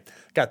 I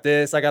got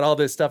this. I got all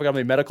this stuff. I got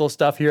my medical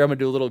stuff here. I'm gonna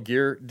do a little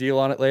gear deal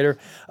on it later.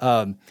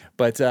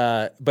 But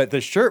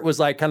the shirt was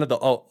like kind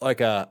of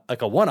like a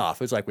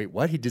one-off. It was like, wait,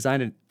 what? He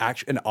designed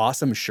an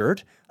awesome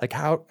shirt. Like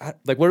how?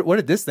 Like where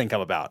did this thing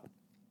come about?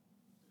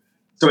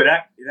 So it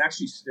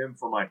actually stemmed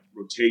from my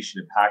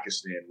rotation in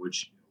Pakistan,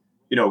 which,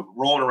 you know,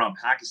 rolling around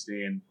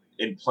Pakistan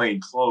in plain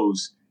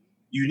clothes,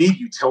 you need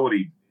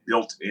utility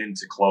built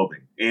into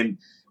clothing, and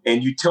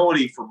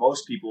utility for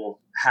most people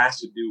has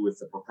to do with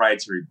the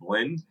proprietary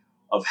blend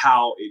of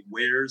how it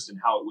wears and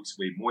how it wicks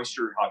away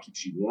moisture, how it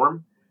keeps you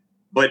warm,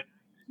 but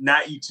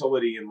not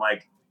utility in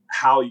like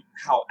how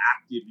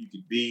active you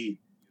could be,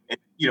 and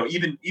you know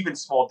even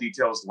small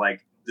details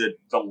like the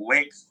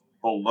length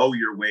below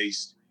your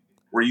waist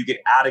where you can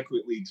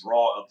adequately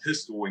draw a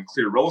pistol and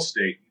clear real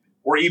estate,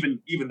 or even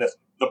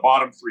the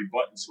bottom 3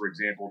 buttons, for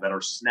example, that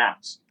are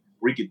snaps,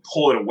 where you can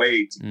pull it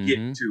away to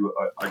get to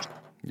a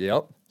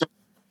Yep.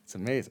 It's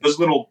amazing.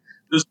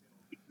 Those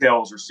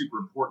details are super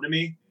important to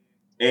me.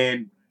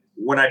 And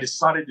when I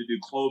decided to do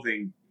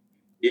clothing,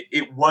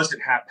 it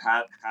wasn't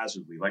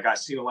haphazardly. Like I've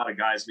seen a lot of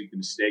guys make the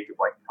mistake of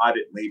like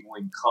private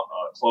labeling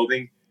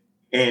clothing,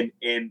 and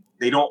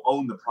they don't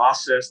own the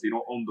process. They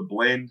don't own the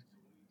blend.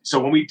 So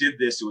when we did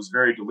this, it was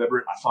very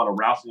deliberate. I found a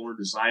Ralph Lauren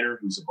designer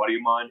who's a buddy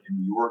of mine in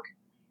New York.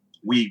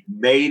 We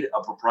made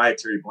a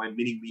proprietary blend,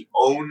 meaning we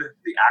own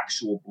the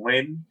actual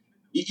blend.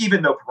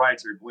 Even though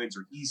proprietary blends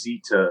are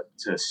easy to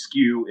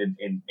skew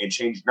and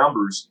change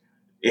numbers,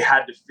 it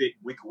had to fit,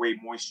 wick away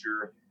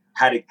moisture,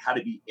 had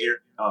to be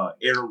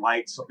air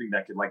light, something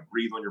that could like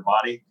breathe on your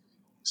body.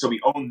 So we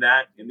owned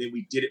that, and then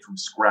we did it from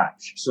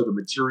scratch. So the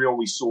material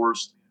we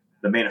sourced,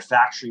 the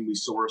manufacturing we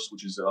sourced,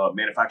 which is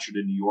manufactured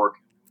in New York,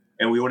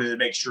 and we wanted to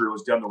make sure it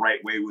was done the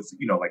right way with,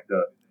 you know, like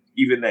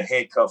even the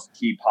handcuff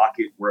key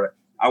pocket where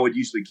I would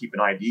usually keep an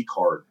ID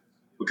card,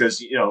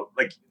 because, you know,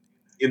 like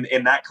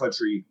in that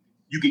country,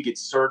 you could get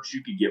searched,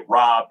 you could get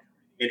robbed,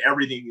 and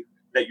everything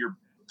that you're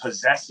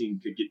possessing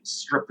could get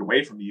stripped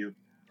away from you.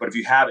 But if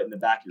you have it in the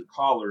back of your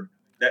collar,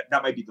 that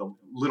might be the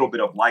little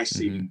bit of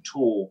life-saving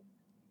tool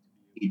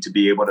to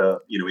be able to,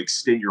 you know,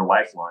 extend your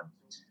lifeline.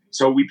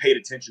 So we paid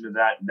attention to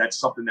that, and that's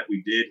something that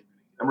we did,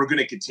 and we're going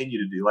to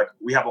continue to do. Like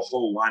we have a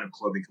whole line of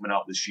clothing coming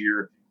out this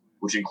year,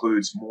 which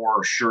includes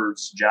more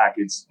shirts,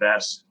 jackets,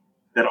 vests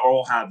that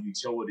all have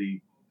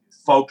utility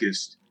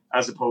focused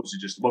as opposed to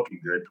just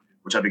looking good,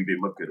 which I think they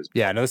look good as well.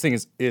 Yeah, no, this thing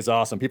is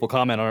awesome. People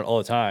comment on it all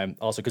the time.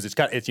 Also, because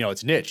it's you know,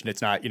 it's niche and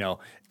it's not, you know,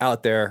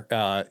 out there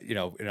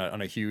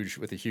on a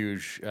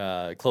huge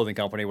clothing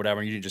company or whatever.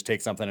 And you didn't just take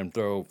something and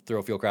throw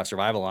FieldCraft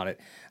Survival on it.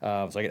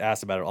 So I get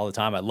asked about it all the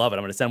time. I love it.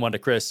 I'm going to send one to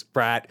Chris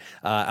Pratt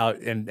out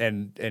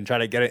and try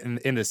to get it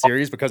in the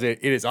series, because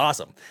it is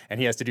awesome. And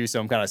he has to do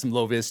some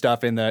low vis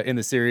stuff in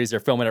the series. They're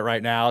filming it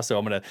right now, so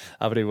I'm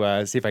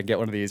gonna see if I can get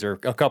one of these or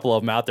a couple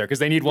of them out there, because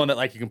they need one that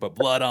like you can put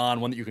blood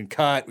on, one that you can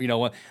cut. You know,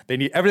 one they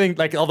need everything.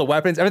 Like all the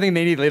weapons, everything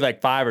they need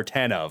like 5 or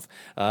 10 of.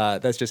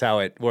 That's just how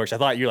it works. I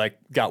thought you like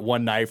got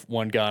one knife,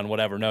 one gun,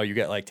 whatever. No, you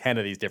get like 10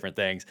 of these different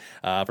things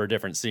for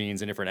different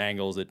scenes and different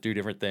angles that do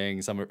different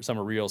things. Some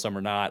are real, some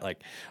are not,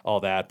 like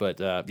all that.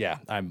 But yeah,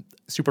 I'm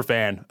super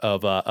fan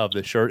of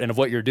the shirt and of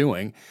what you're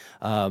doing.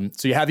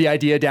 So you have the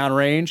idea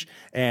downrange,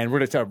 and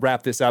we're gonna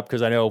wrap this up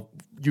because I know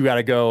you got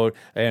to go,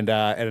 and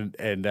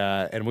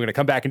we're gonna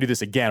come back and do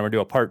this again. We're gonna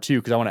do a part 2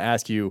 because I want to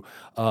ask you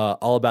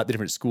all about the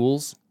different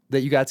schools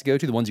that you got to go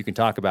to, the ones you can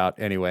talk about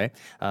anyway,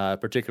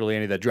 particularly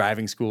any of the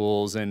driving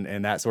schools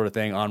and that sort of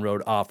thing,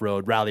 on-road,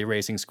 off-road, rally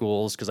racing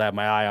schools, because I have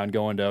my eye on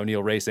going to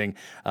O'Neill Racing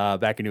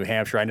back in New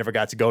Hampshire. I never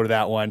got to go to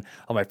that one.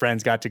 All my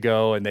friends got to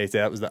go, and they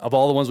said that was of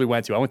all the ones we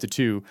went to. I went to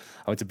 2.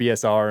 I went to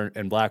BSR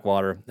and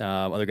Blackwater.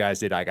 Other guys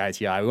did like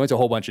ITI. We went to a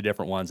whole bunch of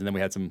different ones, and then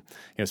we had some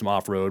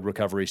off-road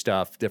recovery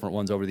stuff, different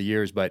ones over the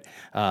years. But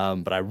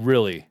I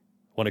really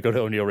want to go to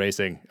O'Neill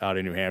Racing out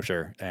in New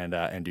Hampshire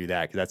and do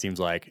that, because that seems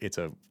like it's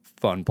a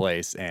fun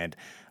place, and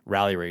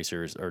rally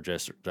racers or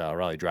just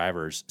rally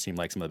drivers seem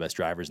like some of the best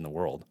drivers in the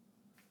world.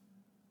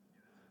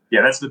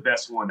 Yeah, that's the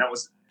best one. That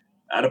was,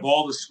 out of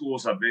all the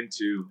schools I've been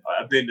to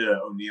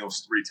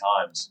O'Neill's 3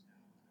 times.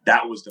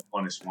 That was the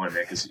funnest one,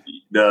 man, because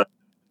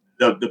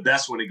the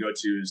best one to go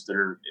to is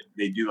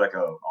they do like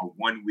a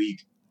 1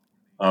 week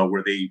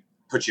where they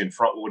put you in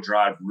front wheel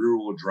drive, rear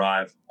wheel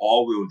drive,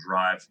 all wheel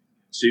drive,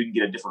 so you can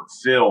get a different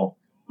feel.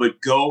 But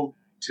go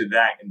to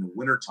that in the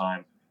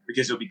wintertime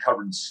because it'll be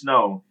covered in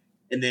snow.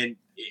 And then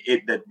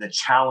the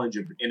challenge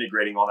of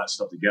integrating all that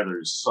stuff together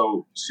is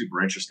so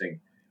super interesting.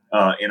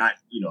 And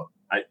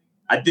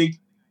I think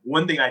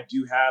one thing I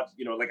do have,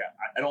 like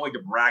I don't like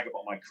to brag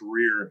about my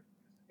career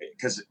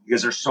because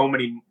there's so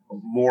many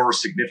more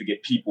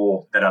significant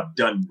people that have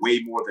done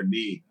way more than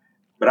me.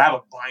 But I have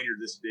a binder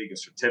this big of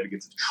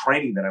certificates of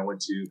training that I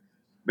went to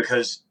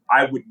because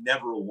I would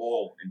never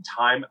lull in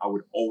time. I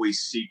would always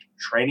seek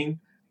training.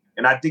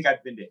 And I think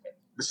I've been to,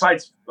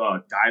 besides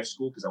dive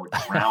school, because I would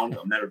drown.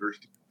 I'm not a very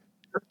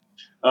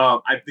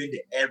I've been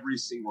to every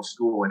single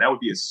school, and that would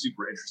be a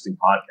super interesting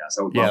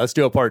podcast. Let's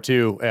do a part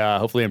 2,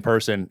 hopefully in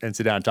person, and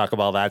sit down and talk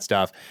about all that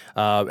stuff.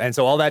 And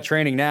so all that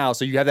training now,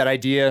 so you have that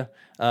idea,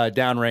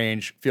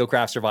 downrange,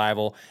 FieldCraft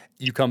survival,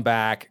 you come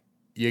back,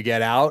 you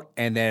get out,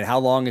 and then how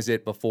long is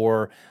it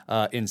before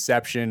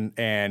inception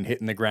and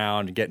hitting the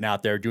ground and getting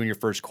out there, doing your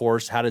first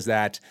course? How does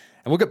that,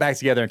 and we'll get back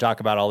together and talk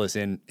about all this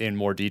in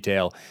more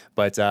detail.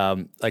 But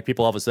like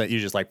people all of a sudden, you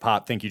just like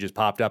think you just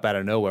popped up out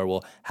of nowhere.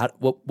 Well,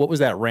 what was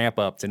that ramp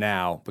up to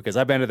now? Because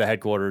I've been to the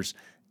headquarters.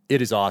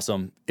 It is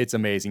awesome. It's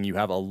amazing. You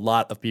have a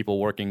lot of people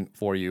working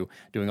for you,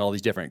 doing all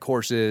these different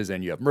courses,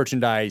 and you have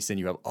merchandise, and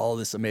you have all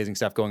this amazing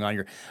stuff going on.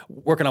 You're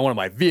working on one of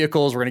my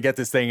vehicles. We're going to get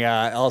this thing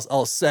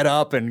all set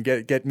up and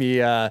get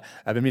me. I've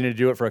been meaning to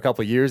do it for a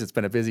couple of years. It's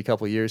been a busy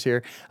couple of years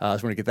here. So we're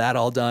going to get that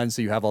all done.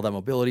 So you have all that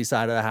mobility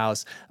side of the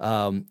house.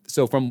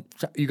 So from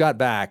you got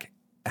back,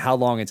 how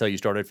long until you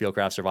started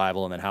FieldCraft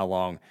Survival, and then how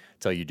long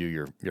till you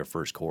do your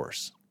first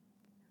course?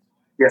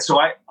 Yeah, so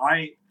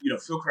I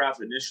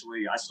FieldCraft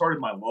initially, I started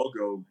my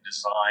logo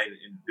design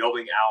and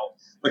building out.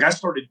 Like I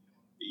started,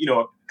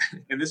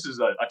 and this is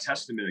a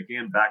testament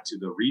again back to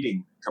the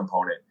reading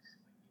component.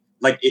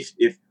 Like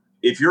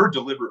if you're a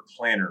deliberate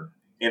planner,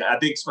 and I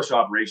think special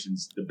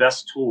operations, the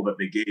best tool that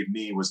they gave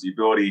me was the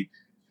ability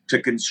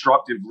to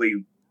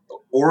constructively,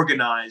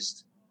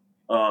 organized,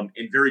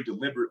 and very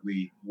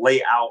deliberately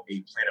lay out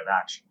a plan of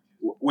action,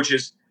 which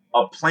is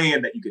a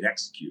plan that you could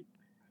execute.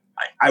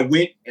 I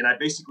went and I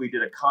basically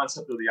did a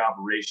concept of the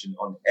operation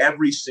on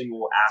every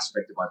single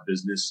aspect of my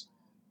business,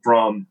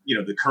 from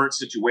the current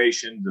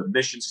situation, the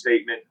mission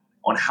statement,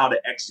 on how to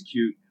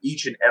execute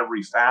each and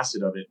every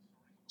facet of it,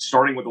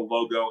 starting with a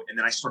logo. And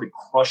then I started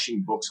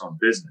crushing books on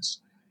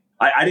business.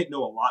 I didn't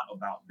know a lot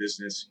about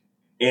business,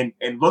 and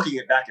looking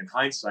at back in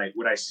hindsight,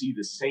 would I see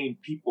the same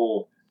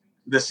people,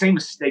 the same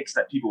mistakes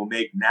that people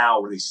make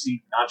now, where they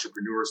see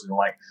entrepreneurs and they're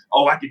like,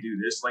 oh, I could do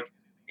this,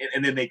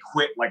 and then they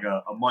quit like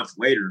a month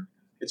later.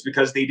 It's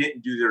because they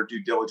didn't do their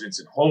due diligence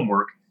and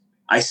homework.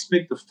 I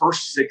spent the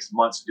first 6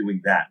 months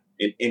doing that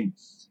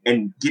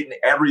and getting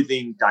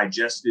everything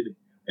digested,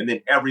 and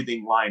then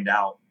everything lined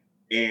out,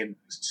 and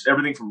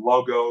everything from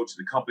logo to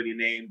the company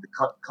name,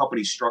 the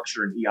company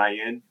structure and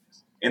EIN.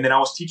 And then I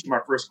was teaching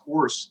my first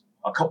course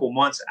a couple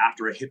months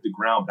after I hit the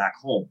ground back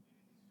home.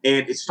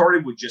 And it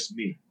started with just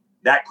me.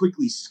 That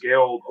quickly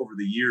scaled over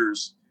the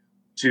years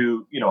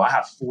to, I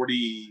have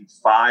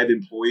 45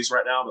 employees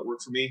right now that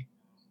work for me.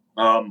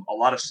 A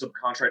lot of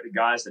subcontracted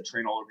guys that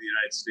train all over the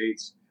United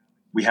States.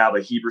 We have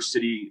a Heber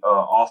City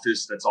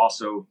office that's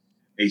also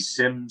a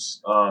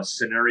Sims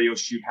scenario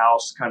shoot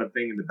house kind of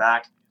thing in the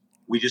back.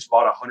 We just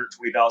bought a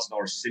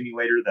 $120,000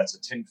 simulator that's a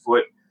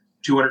 10-foot,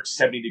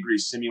 270-degree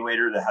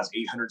simulator that has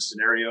 800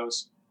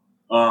 scenarios.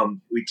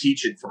 We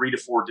teach in 3 to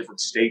 4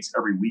 different states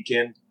every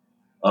weekend.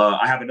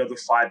 I have another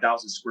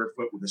 5,000 square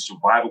foot with a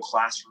survival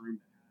classroom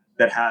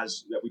that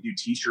we do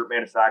t-shirt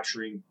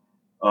manufacturing.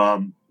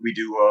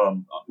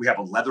 We have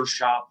a leather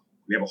shop.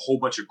 We have a whole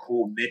bunch of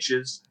cool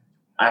niches.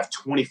 I have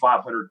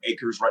 2,500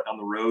 acres right down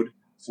the road,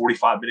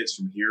 45 minutes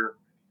from here,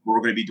 where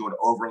we're going to be doing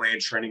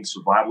overland training,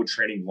 survival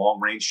training, long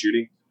range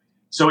shooting.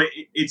 So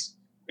it's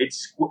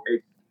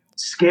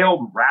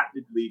scaled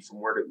rapidly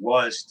from where it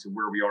was to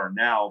where we are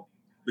now.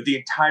 But the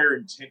entire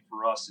intent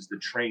for us is to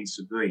train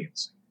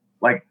civilians.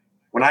 Like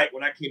when I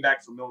came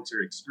back from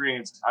military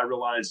experience, I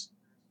realized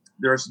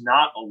there's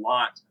not a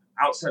lot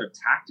outside of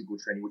tactical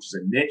training, which is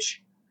a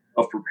niche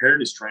of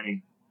preparedness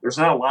training. There's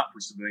not a lot for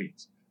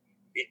civilians.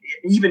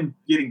 Even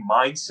getting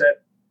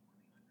mindset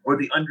or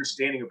the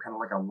understanding of kind of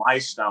like a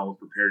lifestyle of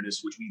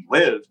preparedness, which we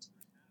lived,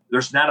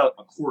 there's not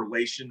a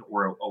correlation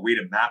or a way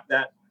to map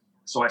that.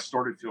 So I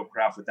started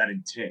FieldCraft with that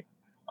intent.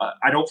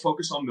 I don't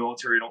focus on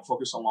military. I don't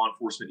focus on law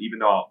enforcement, even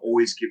though I'll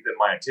always give them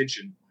my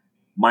attention.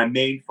 My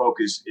main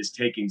focus is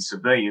taking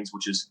civilians,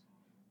 which is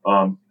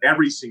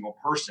every single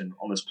person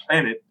on this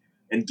planet,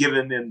 and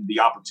giving them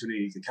the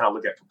opportunity to kind of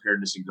look at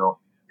preparedness and go,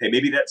 hey,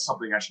 maybe that's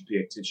something I should pay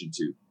attention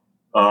to.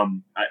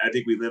 I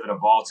think we live in a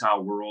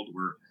volatile world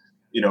where,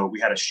 we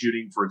had a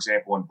shooting, for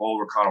example, in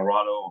Boulder,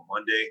 Colorado on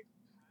Monday.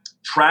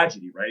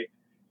 Tragedy, right?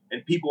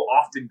 And people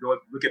often go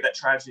look at that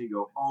tragedy and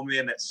go, oh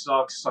man, that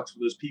sucks for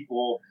those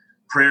people.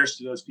 Prayers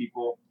to those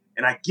people.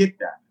 And I get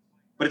that.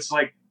 But it's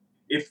like,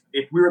 if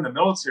we were in the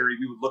military,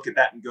 we would look at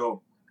that and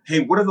go, hey,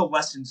 what are the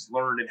lessons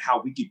learned and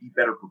how we could be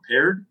better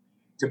prepared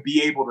to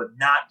be able to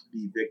not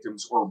be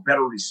victims or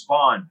better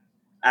respond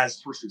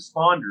as first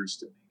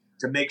responders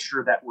to make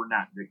sure that we're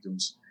not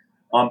victims.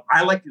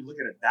 I like to look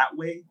at it that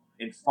way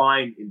and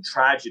find in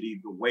tragedy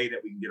the way that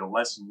we can get a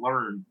lesson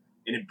learned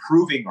in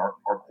improving our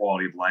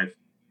quality of life.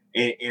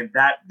 And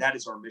that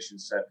is our mission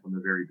set from the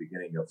very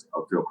beginning of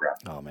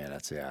FieldCraft. Oh man,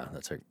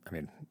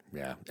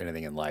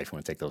 anything in life, we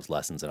want to take those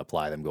lessons and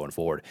apply them going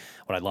forward.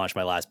 When I launched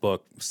my last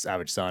book,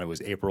 Savage Son, it was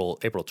April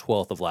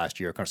 12th of last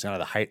year, kind of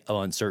the height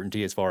of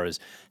uncertainty as far as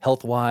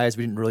health wise.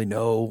 We didn't really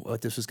know what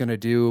this was going to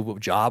do,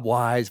 job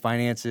wise,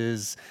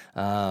 finances,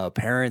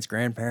 parents,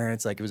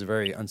 grandparents. Like, it was a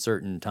very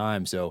uncertain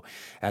time. So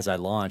as I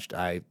launched,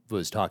 I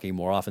was talking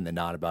more often than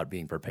not about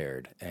being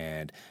prepared,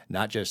 and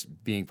not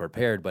just being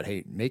prepared, but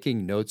hey,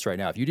 making notes right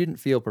now. If you didn't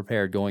feel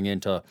prepared going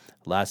into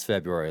last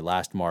February,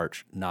 last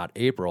March, not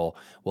April,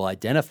 well,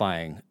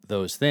 identifying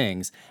those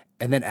things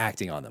and then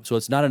acting on them. So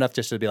it's not enough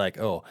just to be like,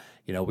 oh,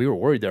 we were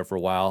worried there for a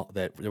while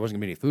that there wasn't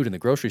gonna be any food in the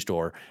grocery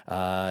store,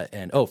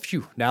 and oh,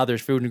 phew, now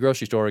there's food in the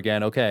grocery store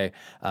again. Okay,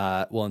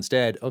 well,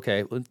 instead,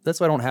 okay, that's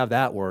why I don't have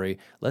that worry.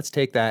 Let's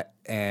take that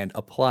and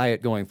apply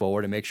it going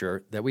forward and make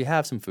sure that we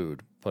have some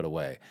food put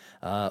away.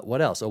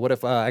 What else? So what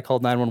if I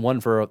called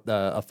 911 for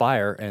a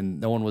fire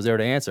and no one was there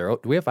to answer? Oh,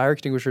 do we have fire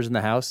extinguishers in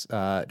the house? Do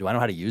I know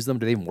how to use them?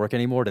 Do they even work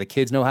anymore? Do the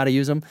kids know how to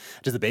use them?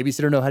 Does the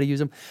babysitter know how to use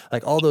them?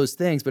 Like, all those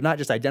things, but not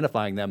just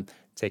identifying them,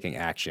 taking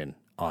action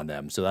on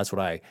them. So that's what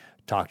I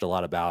talked a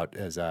lot about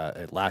as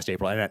last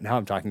April, and now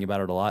I'm talking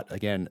about it a lot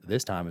again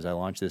this time as I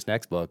launch this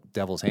next book,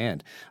 Devil's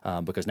Hand,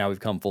 because now we've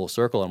come full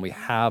circle and we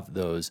have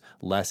those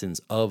lessons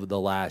of the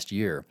last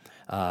year.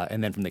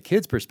 And then from the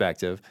kids'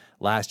 perspective,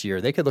 last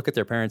year they could look at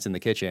their parents in the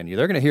kitchen.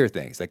 They're going to hear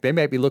things like they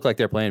might look like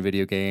they're playing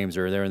video games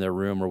or they're in their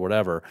room or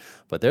whatever,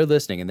 but they're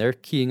listening and they're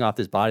keying off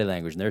this body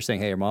language and they're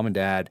saying, "Hey, your mom and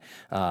dad,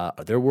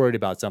 they're worried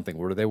about something.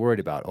 What are they worried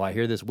about? Oh, I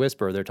hear this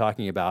whisper. They're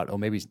talking about, oh,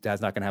 maybe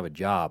dad's not going to have a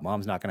job.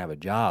 Mom's not going to have a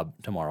job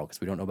tomorrow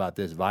because we don't know about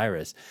this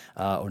virus.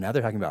 Now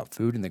they're talking about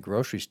food in the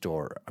grocery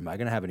store. Am I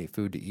going to have any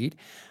food to eat?"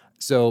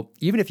 So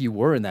even if you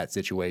were in that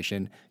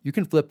situation, you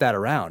can flip that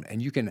around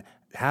and you can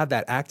have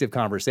that active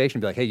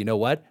conversation, be like, "Hey, you know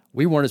what?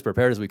 We weren't as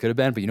prepared as we could have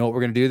been, but you know what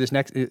we're going to do this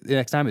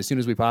next time as soon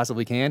as we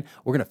possibly can?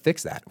 We're going to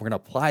fix that. We're going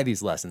to apply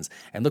these lessons.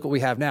 And look what we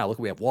have now. Look,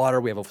 we have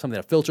water. We have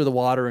something to filter the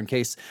water in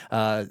case,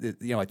 I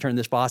turn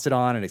this faucet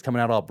on and it's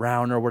coming out all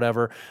brown or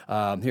whatever.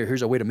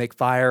 Here's a way to make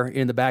fire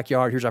in the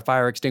backyard. Here's our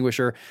fire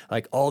extinguisher."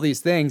 Like, all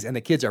these things, and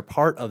the kids are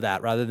part of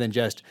that rather than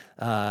just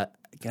kind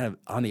of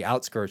on the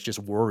outskirts, just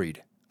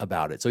worried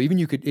about it. So even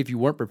if you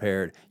weren't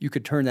prepared, you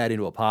could turn that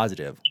into a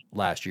positive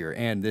last year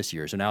and this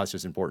year. So now it's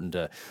just important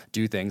to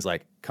do things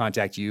like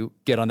contact you,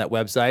 get on that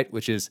website,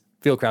 which is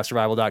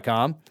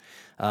fieldcraftsurvival.com,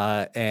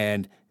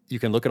 and you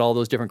can look at all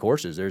those different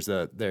courses. I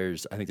think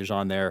there's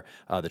on there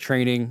the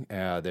training,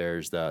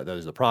 there's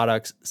the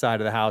products side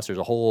of the house. There's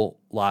a whole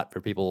lot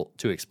for people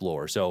to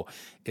explore. So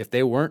if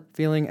they weren't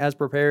feeling as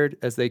prepared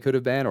as they could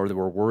have been, or they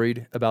were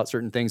worried about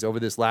certain things over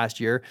this last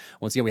year,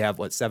 once again, we have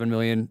 7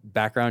 million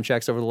background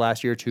checks over the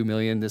last year, 2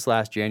 million this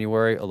last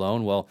January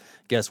alone. Well,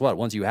 guess what?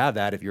 Once you have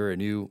that, if you're a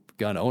new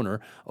gun owner,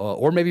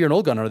 or maybe you're an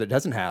old gun owner that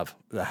doesn't have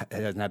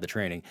the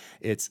training,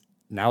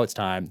 now it's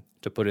time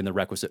to put in the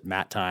requisite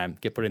mat time,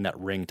 put in that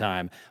ring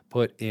time,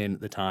 put in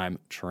the time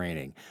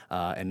training,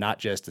 and not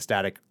just the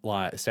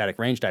static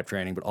range type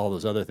training, but all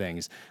those other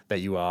things that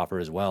you offer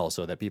as well,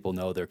 so that people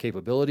know their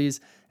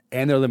capabilities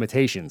and their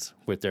limitations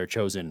with their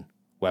chosen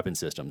weapon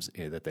systems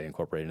that they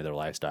incorporate into their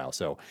lifestyle.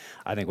 So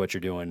I think what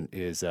you're doing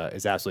is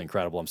absolutely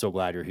incredible. I'm so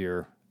glad you're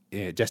here.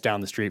 Just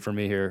down the street from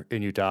me here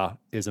in Utah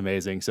is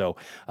amazing. So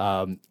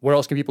where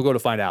else can people go to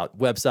find out?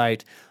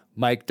 Website,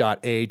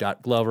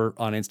 Mike.A.Glover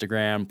on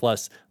Instagram,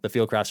 plus the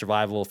FieldCraft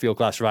Survival,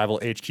 FieldCraft Survival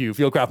HQ,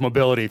 FieldCraft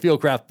Mobility,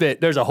 FieldCraft Fit.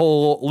 There's a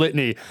whole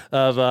litany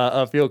of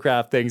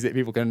FieldCraft things that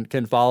people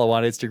can follow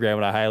on Instagram,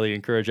 and I highly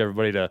encourage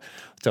everybody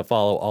to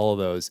follow all of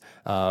those.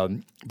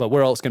 But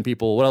what else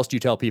do you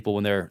tell people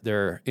when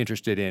they're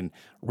interested in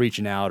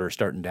reaching out or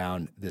starting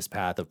down this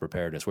path of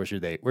preparedness? Where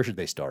should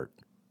they start?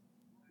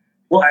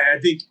 Well, I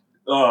think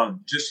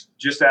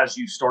just as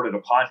you started a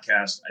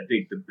podcast, I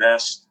think the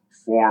best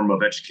form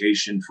of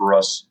education for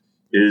us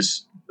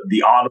is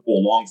the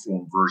audible long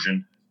form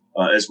version,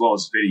 as well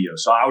as video.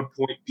 So I would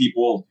point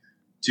people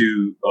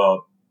to,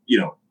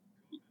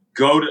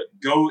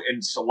 go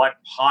and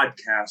select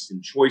podcasts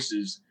and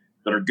choices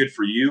that are good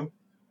for you.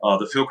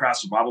 The FieldCraft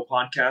Survival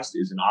Podcast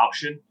is an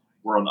option.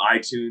 We're on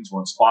iTunes, we're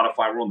on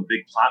Spotify, we're on the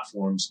big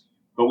platforms,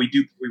 but we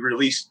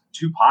release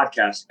 2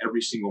 podcasts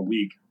every single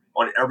week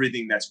on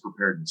everything that's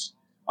preparedness.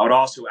 I would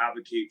also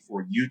advocate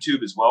for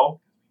YouTube as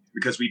well,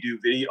 because we do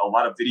a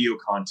lot of video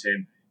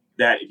content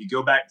that if you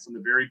go back to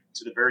the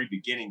very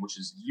beginning, which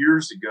is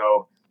years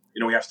ago,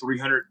 we have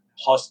 300,000+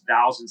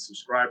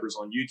 subscribers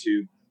on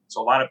YouTube.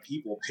 So a lot of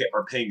people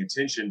are paying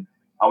attention.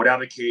 I would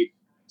advocate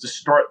to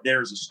start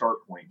there as a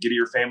start point. Get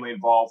your family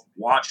involved,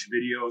 watch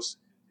videos,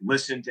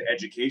 listen to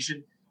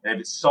education. And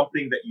if it's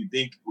something that you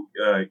think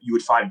you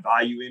would find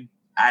value in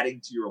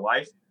adding to your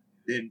life,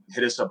 then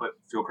hit us up at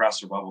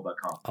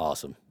fieldcraftsurvival.com.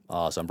 Awesome.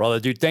 Awesome, brother.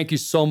 Dude, thank you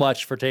so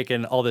much for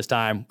taking all this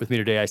time with me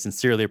today. I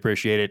sincerely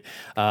appreciate it.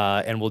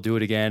 And we'll do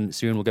it again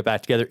soon. We'll get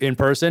back together in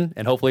person.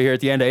 And hopefully here at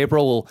the end of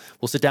April,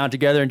 we'll sit down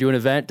together and do an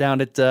event down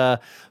at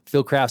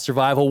FieldCraft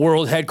Survival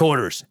World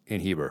Headquarters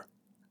in Heber.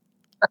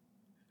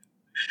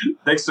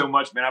 Thanks so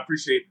much, man. I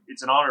appreciate it.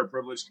 It's an honor and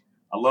privilege.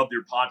 I love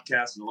your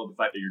podcast and I love the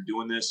fact that you're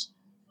doing this.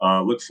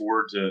 Look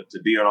forward to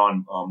being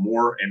on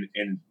more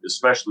and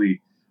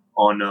especially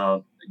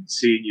on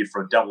seeing you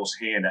for Devil's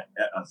Hand at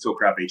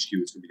FieldCraft HQ. It's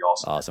going to be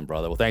awesome. Awesome,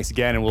 brother. Well, thanks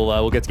again, and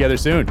we'll get together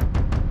soon.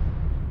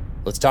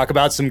 Let's talk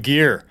about some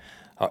gear.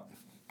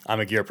 I'm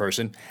a gear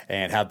person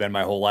and have been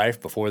my whole life,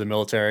 before the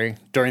military,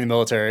 during the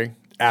military,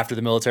 after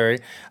the military.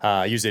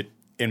 I use it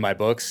in my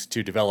books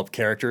to develop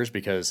characters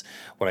because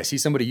what I see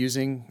somebody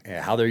using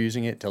and how they're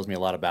using it tells me a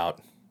lot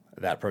about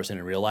that person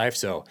in real life.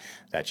 So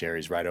that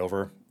carries right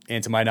over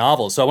into my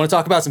novels. So I want to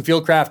talk about some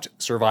FieldCraft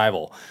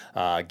survival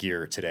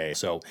gear today.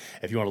 So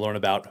if you want to learn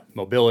about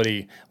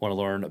mobility, want to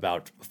learn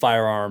about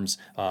firearms,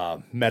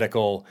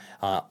 medical,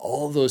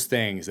 all of those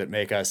things that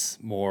make us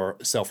more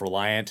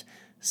self-reliant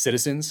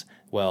citizens,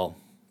 well,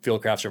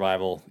 FieldCraft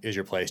Survival is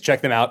your place. Check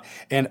them out.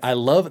 And I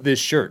love this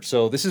shirt.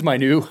 So this is my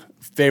new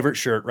favorite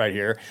shirt right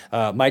here.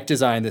 Mike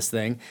designed this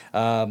thing.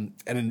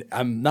 And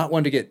I'm not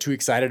one to get too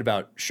excited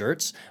about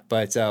shirts,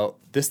 but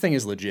this thing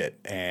is legit.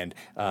 And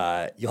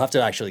you'll have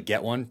to actually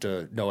get one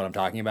to know what I'm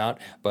talking about.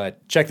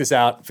 But check this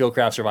out,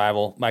 FieldCraft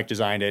Survival. Mike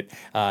designed it.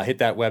 Hit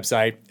that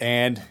website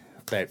and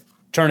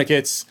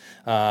tourniquets,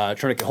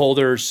 tourniquet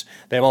holders.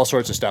 They have all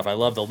sorts of stuff. I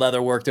love the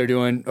leather work they're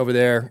doing over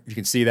there. You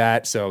can see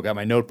that. So got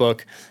my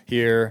notebook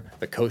here.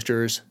 The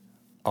coasters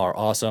are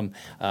awesome.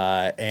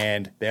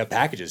 And they have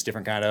packages,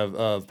 different kind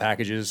of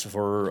packages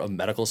for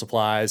medical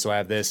supplies. So I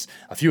have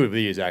a few of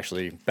these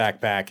actually,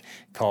 backpack,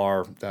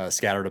 car,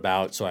 scattered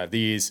about. So I have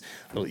these,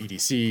 little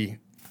EDC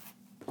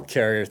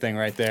carrier thing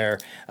right there.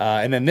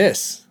 And then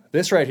this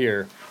right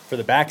here for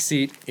the back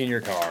seat in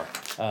your car.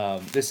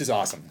 This is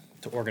awesome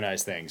to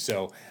organize things.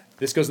 So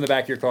this goes in the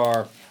back of your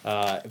car,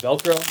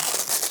 Velcro,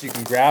 so you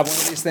can grab one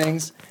of these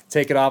things,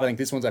 take it off. I think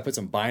this one's, I put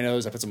some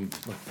binos.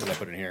 What did I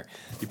put in here?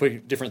 You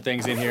put different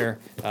things in here.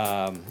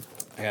 I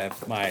have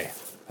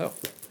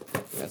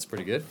that's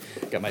pretty good.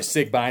 Got my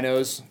SIG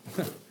binos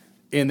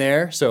in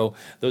there. So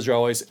those are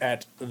always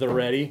at the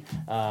ready.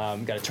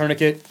 Got a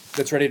tourniquet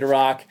that's ready to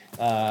rock.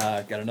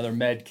 Got another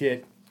med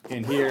kit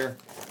in here.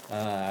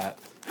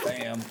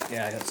 Bam.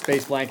 Yeah, I got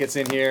space blankets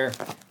in here.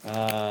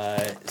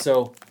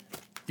 So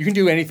you can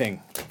do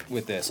anything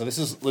with this. So this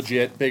is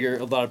legit,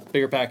 a lot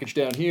bigger package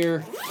down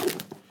here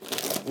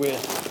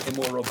with a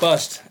more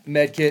robust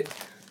med kit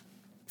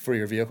for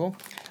your vehicle.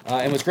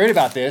 And what's great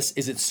about this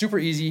is it's super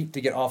easy to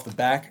get off the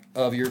back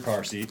of your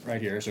car seat right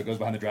here. So it goes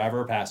behind the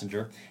driver or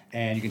passenger.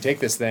 And you can take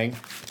this thing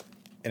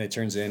and it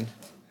turns in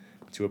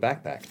to a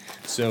backpack.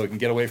 So you can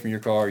get away from your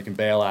car, you can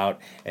bail out,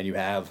 and you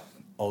have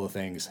all the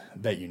things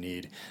that you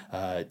need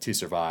to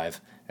survive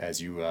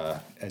as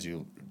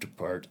you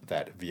depart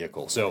that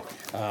vehicle. So,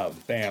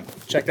 bam,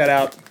 check that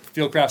out,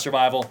 FieldCraft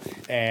Survival,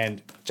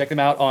 and check them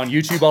out on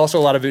YouTube. Also,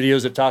 a lot of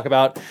videos that talk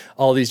about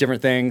all these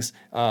different things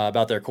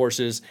about their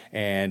courses,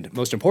 and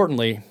most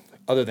importantly,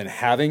 other than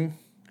having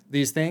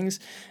these things,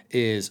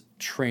 is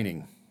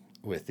training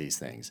with these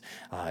things,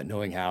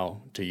 knowing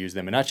how to use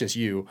them, and not just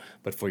you,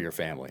 but for your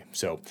family.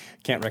 So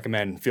can't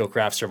recommend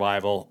FieldCraft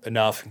Survival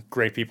enough.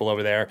 Great people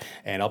over there,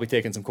 and I'll be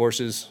taking some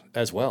courses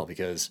as well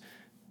because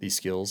these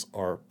skills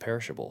are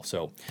perishable.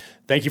 So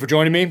thank you for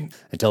joining me.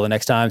 Until the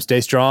next time, stay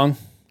strong,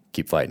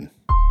 keep fighting.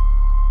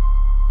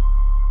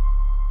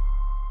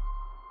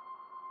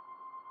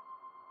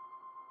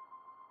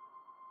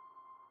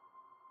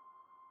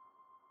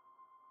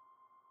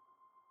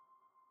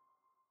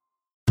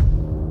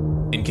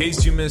 In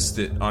case you missed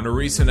it, on a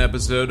recent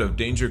episode of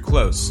Danger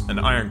Close, an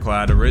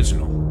Ironclad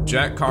original,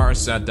 Jack Carr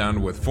sat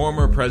down with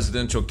former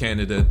presidential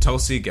candidate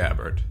Tulsi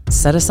Gabbard.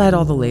 Set aside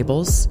all the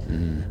labels,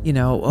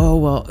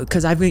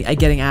 because I've been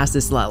getting asked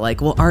this a lot,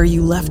 like, well, are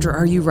you left or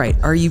are you right?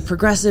 Are you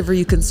progressive or are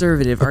you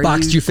conservative? What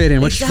box do you fit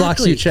in? Which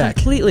box do you check?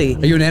 Completely.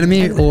 Are you an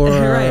enemy or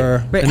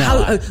right. an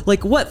ally?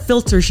 What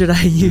filter should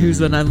I use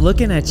when I'm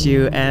looking at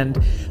you?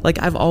 And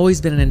I've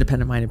always been an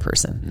independent-minded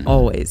person,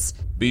 always.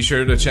 Be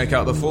sure to check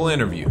out the full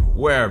interview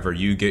wherever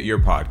you get your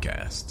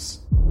podcasts.